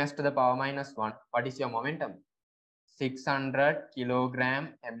 6 ms to the power minus 1. What is your momentum? 600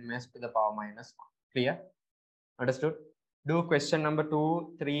 kilogram ms to the power minus 1. Clear? Understood? Do question number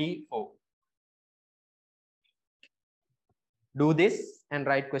 2, 3, 4. Do this and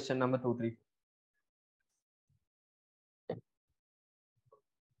write question number 2, 3, 4.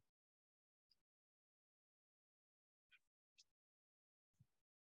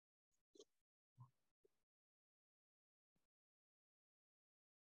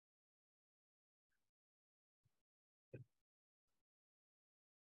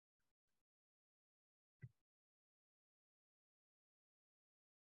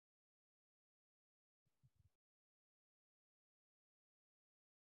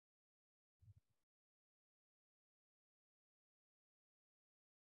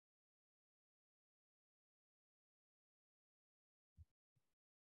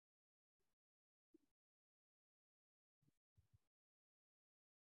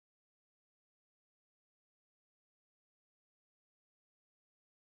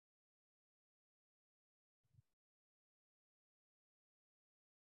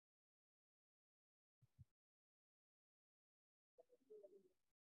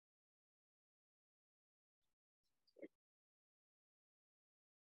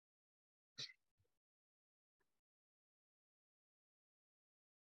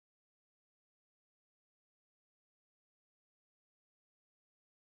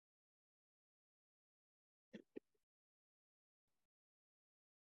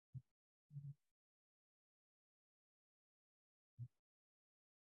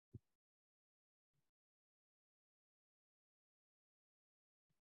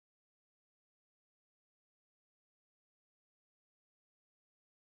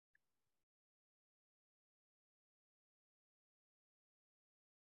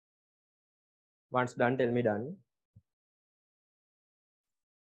 Once done, tell me done.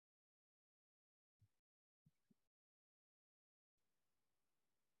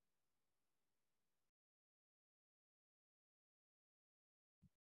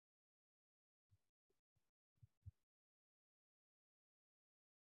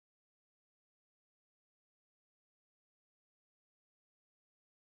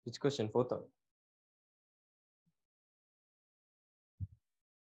 Which question? Fourth one.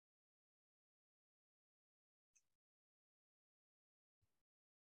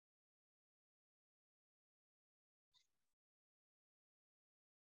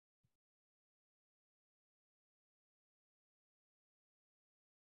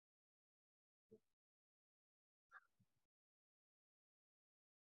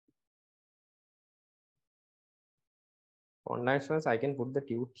 Online students, I can put the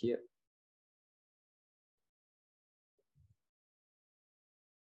tube here.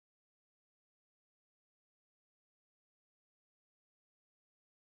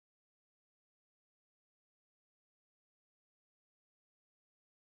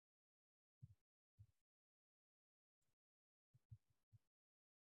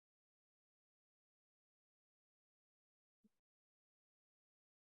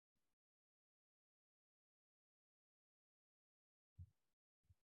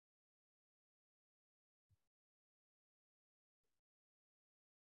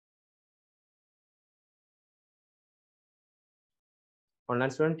 Online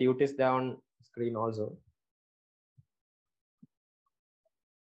student, tube is there on screen also.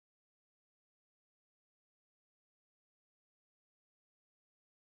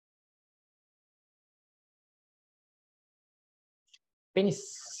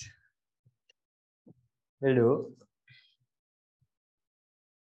 Penis. Will do.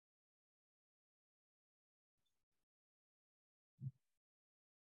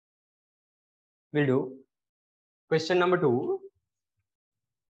 Will do. Question number 2.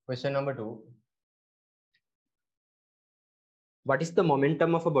 Question number 2. What is the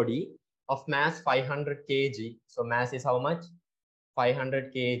momentum of a body of mass 500 kg? So mass is how much?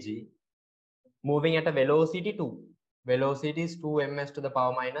 500 kg. Moving at a velocity 2. Velocity is 2 ms to the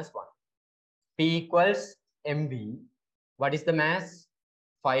power minus 1. P equals mv. What is the mass?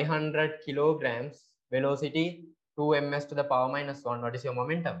 500 kilograms. Velocity 2 ms to the power minus 1. What is your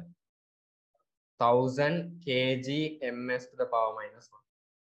momentum? 1000 kg ms to the power minus 1.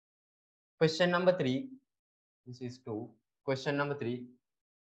 Question number 3. This is 2. Question number 3.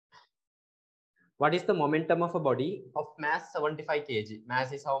 What is the momentum of a body of mass 75 kg?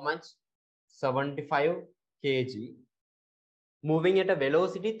 Mass is how much? 75 kg. Moving at a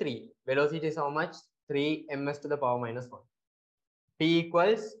velocity 3. Velocity is how much? 3 ms to the power minus 1. P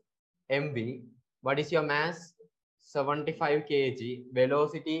equals mv. What is your mass? 75 kg.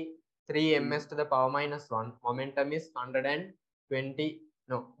 Velocity 3 ms to the power minus 1. Momentum is 120.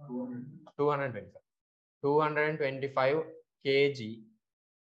 No, 225. 225 kg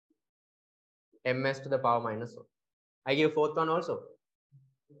ms to the power minus 1. I give fourth one also.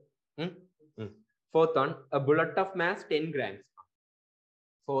 Fourth one, a bullet of mass 10 grams.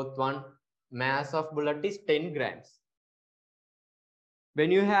 Fourth one, mass of bullet is 10 grams.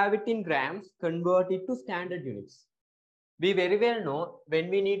 When you have it in grams, convert it to standard units. We very well know when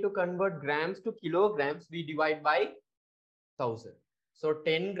we need to convert grams to kilograms, we divide by 1000. So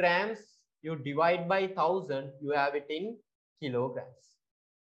 10 grams, you divide by 1000, you have it in kilograms.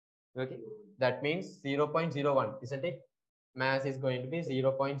 Okay, that means 0.01, isn't it? Mass is going to be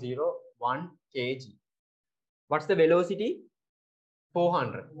 0.01 kg. What's the velocity?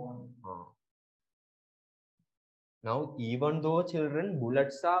 400. Now, even though children,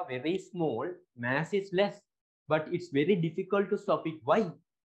 bullets are very small, mass is less, but it's very difficult to stop it. Why?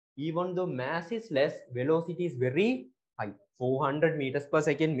 Even though mass is less, velocity is very high. 400 meters per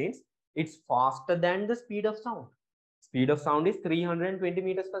second means it's faster than the speed of sound. Speed of sound is 320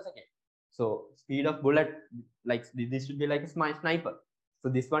 meters per second. So speed of bullet, like this should be like a sniper. So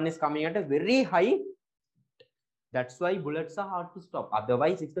this one is coming at a very high. That's why bullets are hard to stop.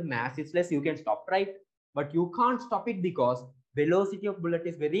 Otherwise, if the mass is less, you can stop, right? But you can't stop it because velocity of bullet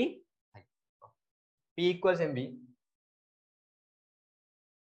is very high. P equals mv.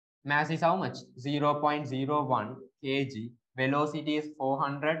 Mass is how much? 0.01 kg. Velocity is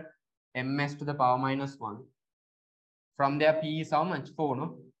 400 ms to the power minus 1. From there, P is how much? 4,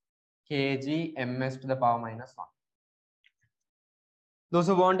 no? Kg ms to the power minus 1. Those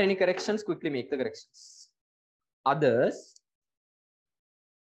who want any corrections, quickly make the corrections. Others,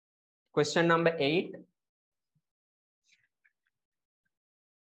 question number 8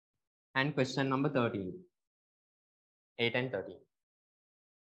 and question number 13. 8 and 13.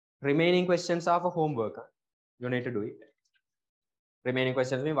 Remaining questions are for homework. You need to do it. Remaining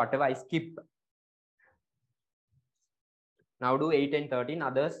questions mean whatever I skip. Now do 8 and 13.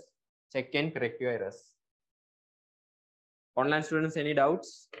 Others, check and correct your errors. Online students, any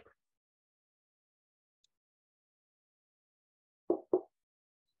doubts?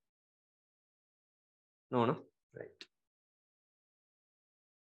 No, no. Right.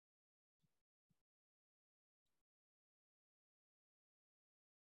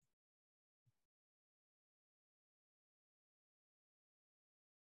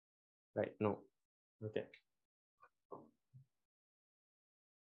 Right. No. Okay.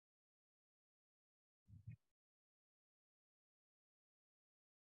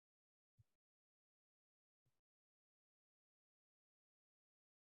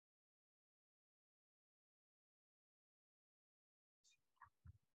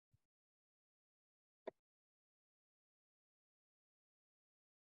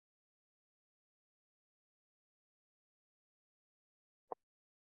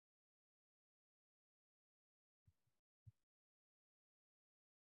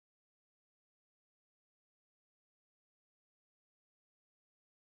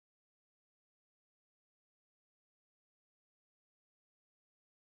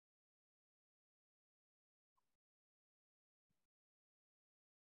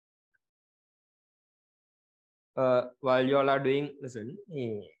 While you all are doing, listen.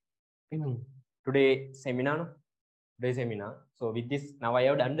 Today seminar. No? Today seminar. So with this, now I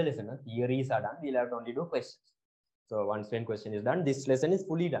have done the lesson. Theories are done. We'll have to only do questions. So once when question is done, this lesson is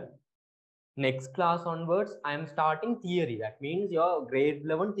fully done. Next class onwards, I am starting theory. That means your grade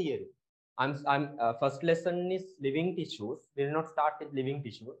 11 theory. I'm first lesson is living tissues. We will not start with living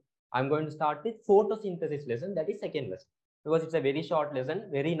tissue. I'm going to start with photosynthesis lesson. That is second lesson, because it's a very short lesson,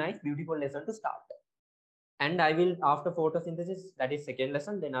 very nice, beautiful lesson to start. And I will, after photosynthesis, that is second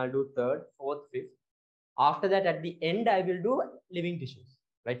lesson, then I'll do third, fourth, fifth. After that, at the end, I will do living tissues.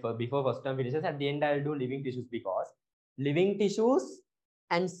 Right? For before first term finishes, at the end, I will do living tissues, because living tissues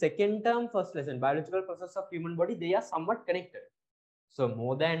and second term first lesson, biological process of human body, they are somewhat connected. So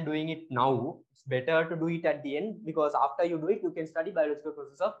more than doing it now, it's better to do it at the end, because after you do it, you can study biological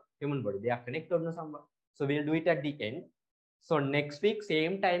process of human body. They are connected somewhat. So we'll do it at the end. So next week,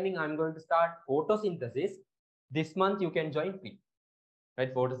 same timing, I'm going to start photosynthesis. This month, you can join free.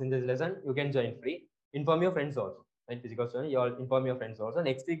 Right? Photosynthesis lesson, you can join free. Inform your friends also. Right? Physical student, you all inform your friends also.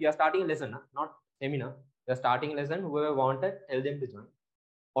 Next week, you are starting a lesson, not seminar. You are starting a lesson. Whoever wanted, tell them to join.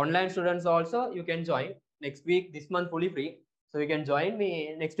 Online students also, you can join. Next week, this month, fully free. So you can join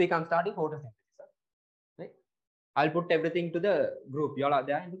me. Next week, I'm starting photosynthesis. Right? I'll put everything to the group. You all are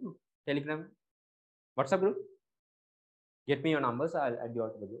there in the group. Telegram, WhatsApp group. Get me your numbers. I'll add you all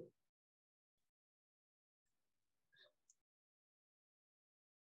to the group.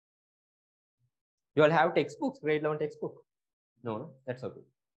 You all have textbooks, grade 11 textbook? No, no, that's okay.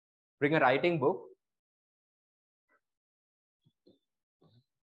 Bring a writing book.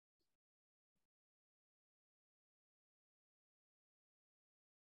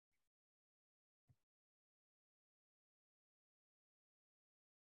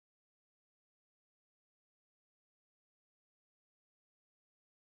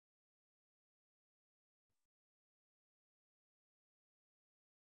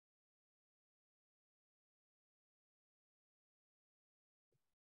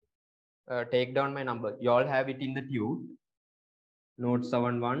 Take down my number. You all have it in the tube. Note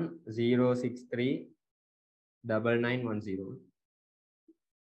 71-063-9910.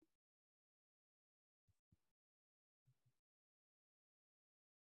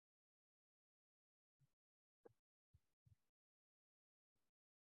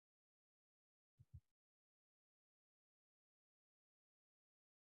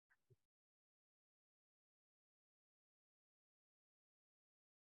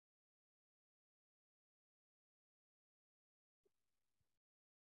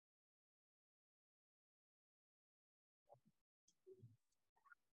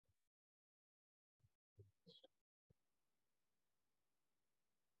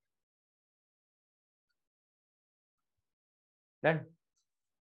 Done?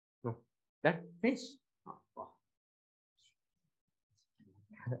 No. Done? Finish?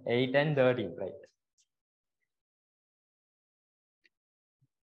 8 and 13, right?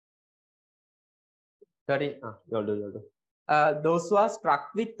 13, you'll do. Those who are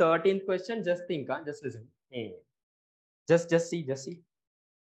struck with 13th question, just think, just listen. Hey. Just see.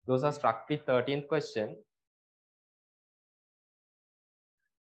 Those are struck with 13th question.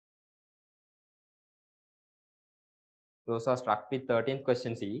 Those are struck with 13th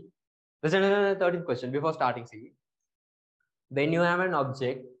question, see. Listen to the 13th question before starting, see. When you have an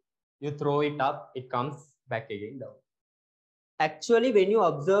object You throw it up, it comes back again down. Actually, when you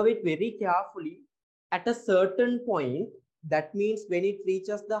observe it very carefully, at a certain point, that means when it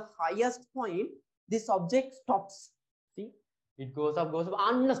reaches the highest point, this object stops. See, it goes up,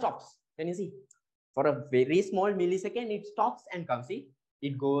 and stops. Can you see? For a very small millisecond, it stops and comes. See,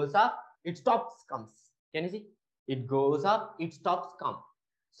 it goes up, it stops, comes. Can you see? It goes up, it stops, comes.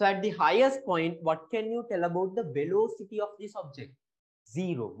 So at the highest point, what can you tell about the velocity of this object?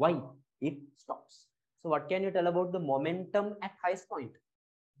 Zero. Why? It stops. So what can you tell about the momentum at highest point?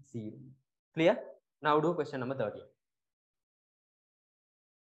 Zero. Clear? Now do question number 13.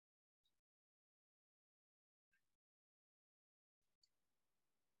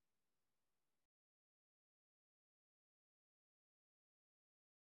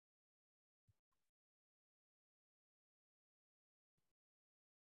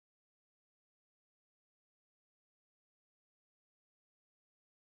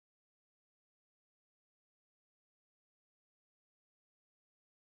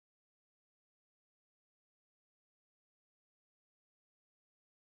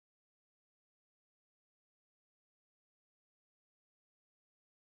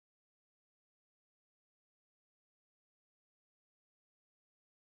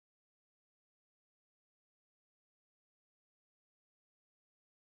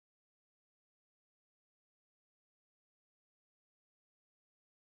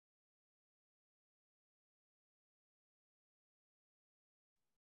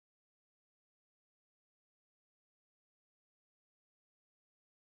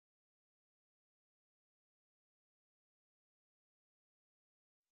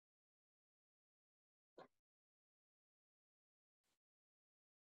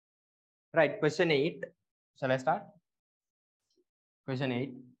 Right, question 8. Shall I start? Question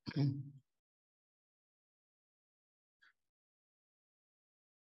 8.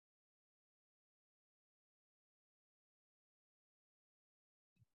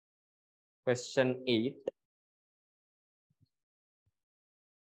 Question 8.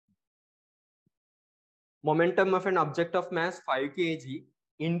 Momentum of an object of mass 5 kg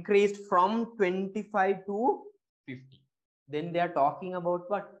increased from 25 to 50. Then they are talking about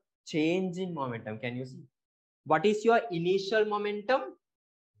what? Change in momentum. Can you see? What is your initial momentum?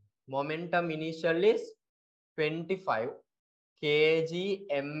 Momentum initial is 25 kg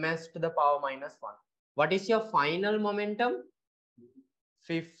ms to the power minus 1. What is your final momentum?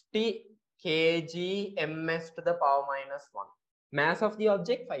 50 kg ms to the power minus 1. Mass of the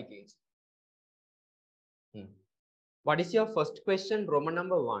object 5 kg. What is your first question? Roman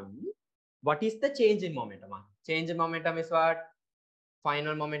number 1. What is the change in momentum? Change in momentum is what?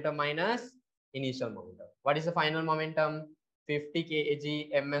 Final momentum minus initial momentum. What is the final momentum? 50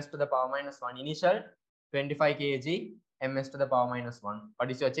 kg ms to the power minus 1. Initial 25 kg ms to the power minus 1.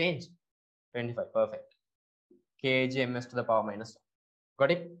 What is your change? 25. Perfect. Kg ms to the power minus 1.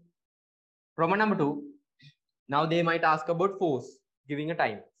 Got it? Roman number 2. Now they might ask about force, giving a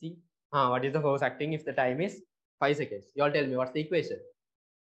time. See, what is the force acting if the time is 5 seconds? You all tell me what's the equation?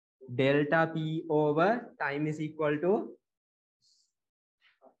 Delta P over time is equal to,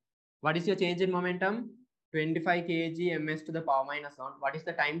 what is your change in momentum? 25 kg ms to the power minus 1. What is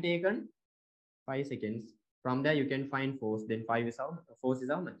the time taken? 5 seconds. From there you can find force. Then 5 is how, force is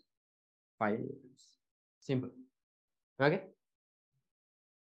how much? 5 newtons. Simple. Okay.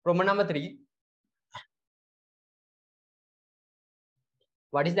 Roman number 3.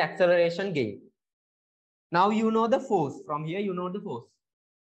 What is the acceleration gain? Now you know the force. From here you know the force.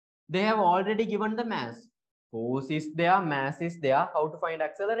 They have already given the mass. Force is there, mass is there. How to find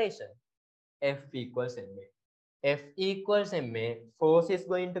acceleration? F equals ma. F equals ma. Force is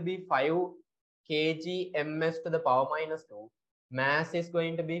going to be 5 kg ms to the power minus 2. Mass is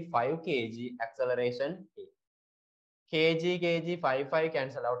going to be 5 kg. Acceleration A. Kg, 5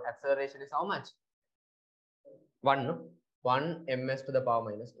 cancel out. Acceleration is how much? 1, no? 1 ms to the power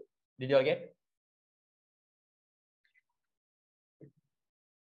minus 2. Did you all get?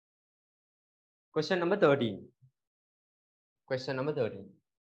 Question number 13. Question number 13.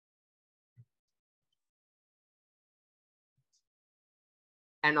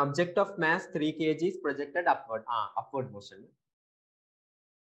 An object of mass 3 kg is projected upward. Upward motion.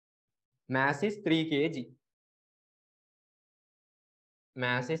 Mass is 3 kg.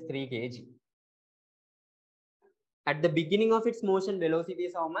 Mass is 3 kg. At the beginning of its motion, velocity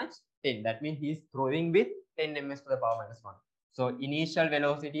is how much? 10. That means he is throwing with 10 ms to the power minus 1. So initial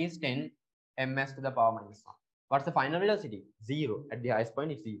velocity is 10 ms to the power minus 1. What's the final velocity? 0. At the highest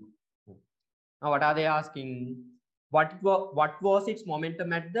point, it's 0. Now, what are they asking? What was its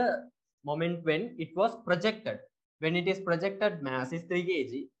momentum at the moment when it was projected? When it is projected, mass is 3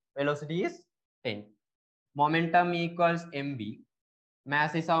 kg. Velocity is 10. Momentum equals mv.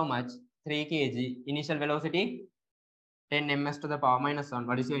 Mass is how much? 3 kg. Initial velocity 10 ms to the power minus 1.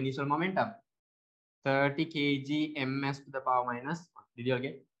 What is your initial momentum? 30 kg ms to the power minus 1. Did you all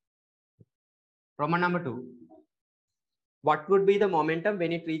get? Roman number 2. What would be the momentum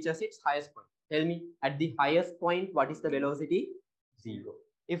when it reaches its highest point? Tell me, at the highest point, what is the velocity? 0.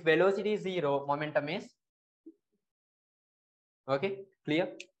 If velocity is 0, momentum is? Okay, clear?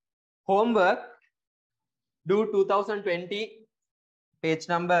 Homework, do 2020, page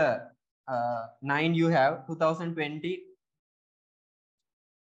number 9 you have, 2020,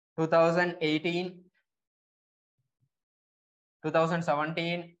 2018,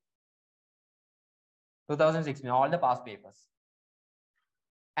 2017, 2016, all the past papers.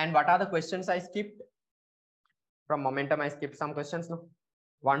 And what are the questions I skipped? From momentum, I skipped some questions, no?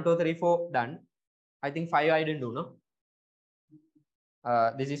 1, 2, 3, 4, done. I think 5 I didn't do, no?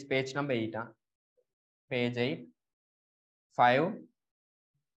 This is page number 8. Page 8, 5,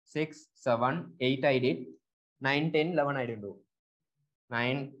 6, 7, 8 I did. 9, 10, 11 I didn't do.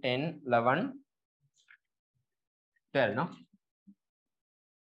 9, 10, 11, 12, no?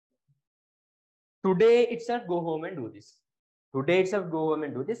 Today itself go home and do this. Today itself go home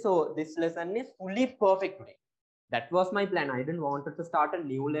and do this. So this lesson is fully perfect today. That was my plan. I didn't want to start a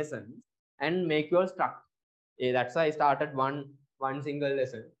new lesson and make you all stuck. That's why I started one single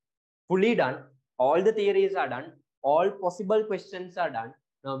lesson. Fully done. All the theories are done. All possible questions are done.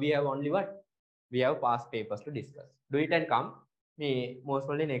 Now we have only what? We have past papers to discuss. Do it and come. Most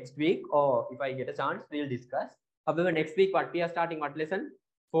probably next week, or if I get a chance, we'll discuss. However, next week, what we are starting, what lesson?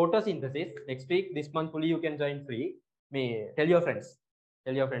 Photosynthesis. Next week, this month fully you can join free. Tell your friends.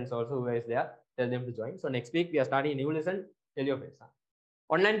 Tell your friends also who is there. Tell them to join. So next week we are starting a new lesson. Tell your friends.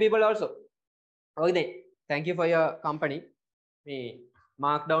 Online people also. Okay then. Thank you for your company.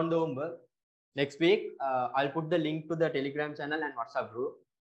 Mark down the homework. Next week, I'll put the link to the Telegram channel and WhatsApp group.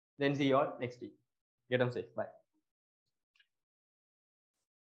 Then see you all next week. Get them safe. Bye.